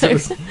was.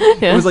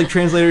 It was like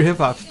translated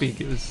hip-hop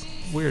speak. It was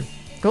weird.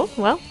 Cool.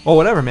 Well,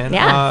 whatever, man.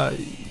 Yeah.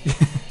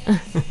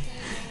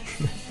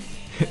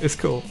 It's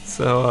cool.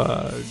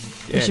 So,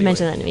 you should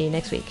mention that to me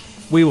next week.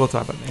 We will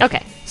talk about it next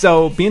week.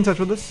 So, be in touch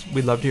with us.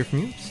 We'd love to hear from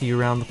you. See you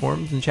around the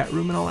forums and chat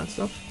room and all that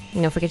stuff.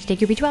 And don't forget to take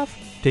your B12.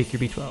 Take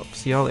your B12.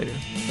 See y'all later. On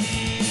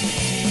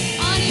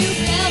you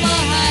ever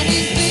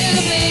hiding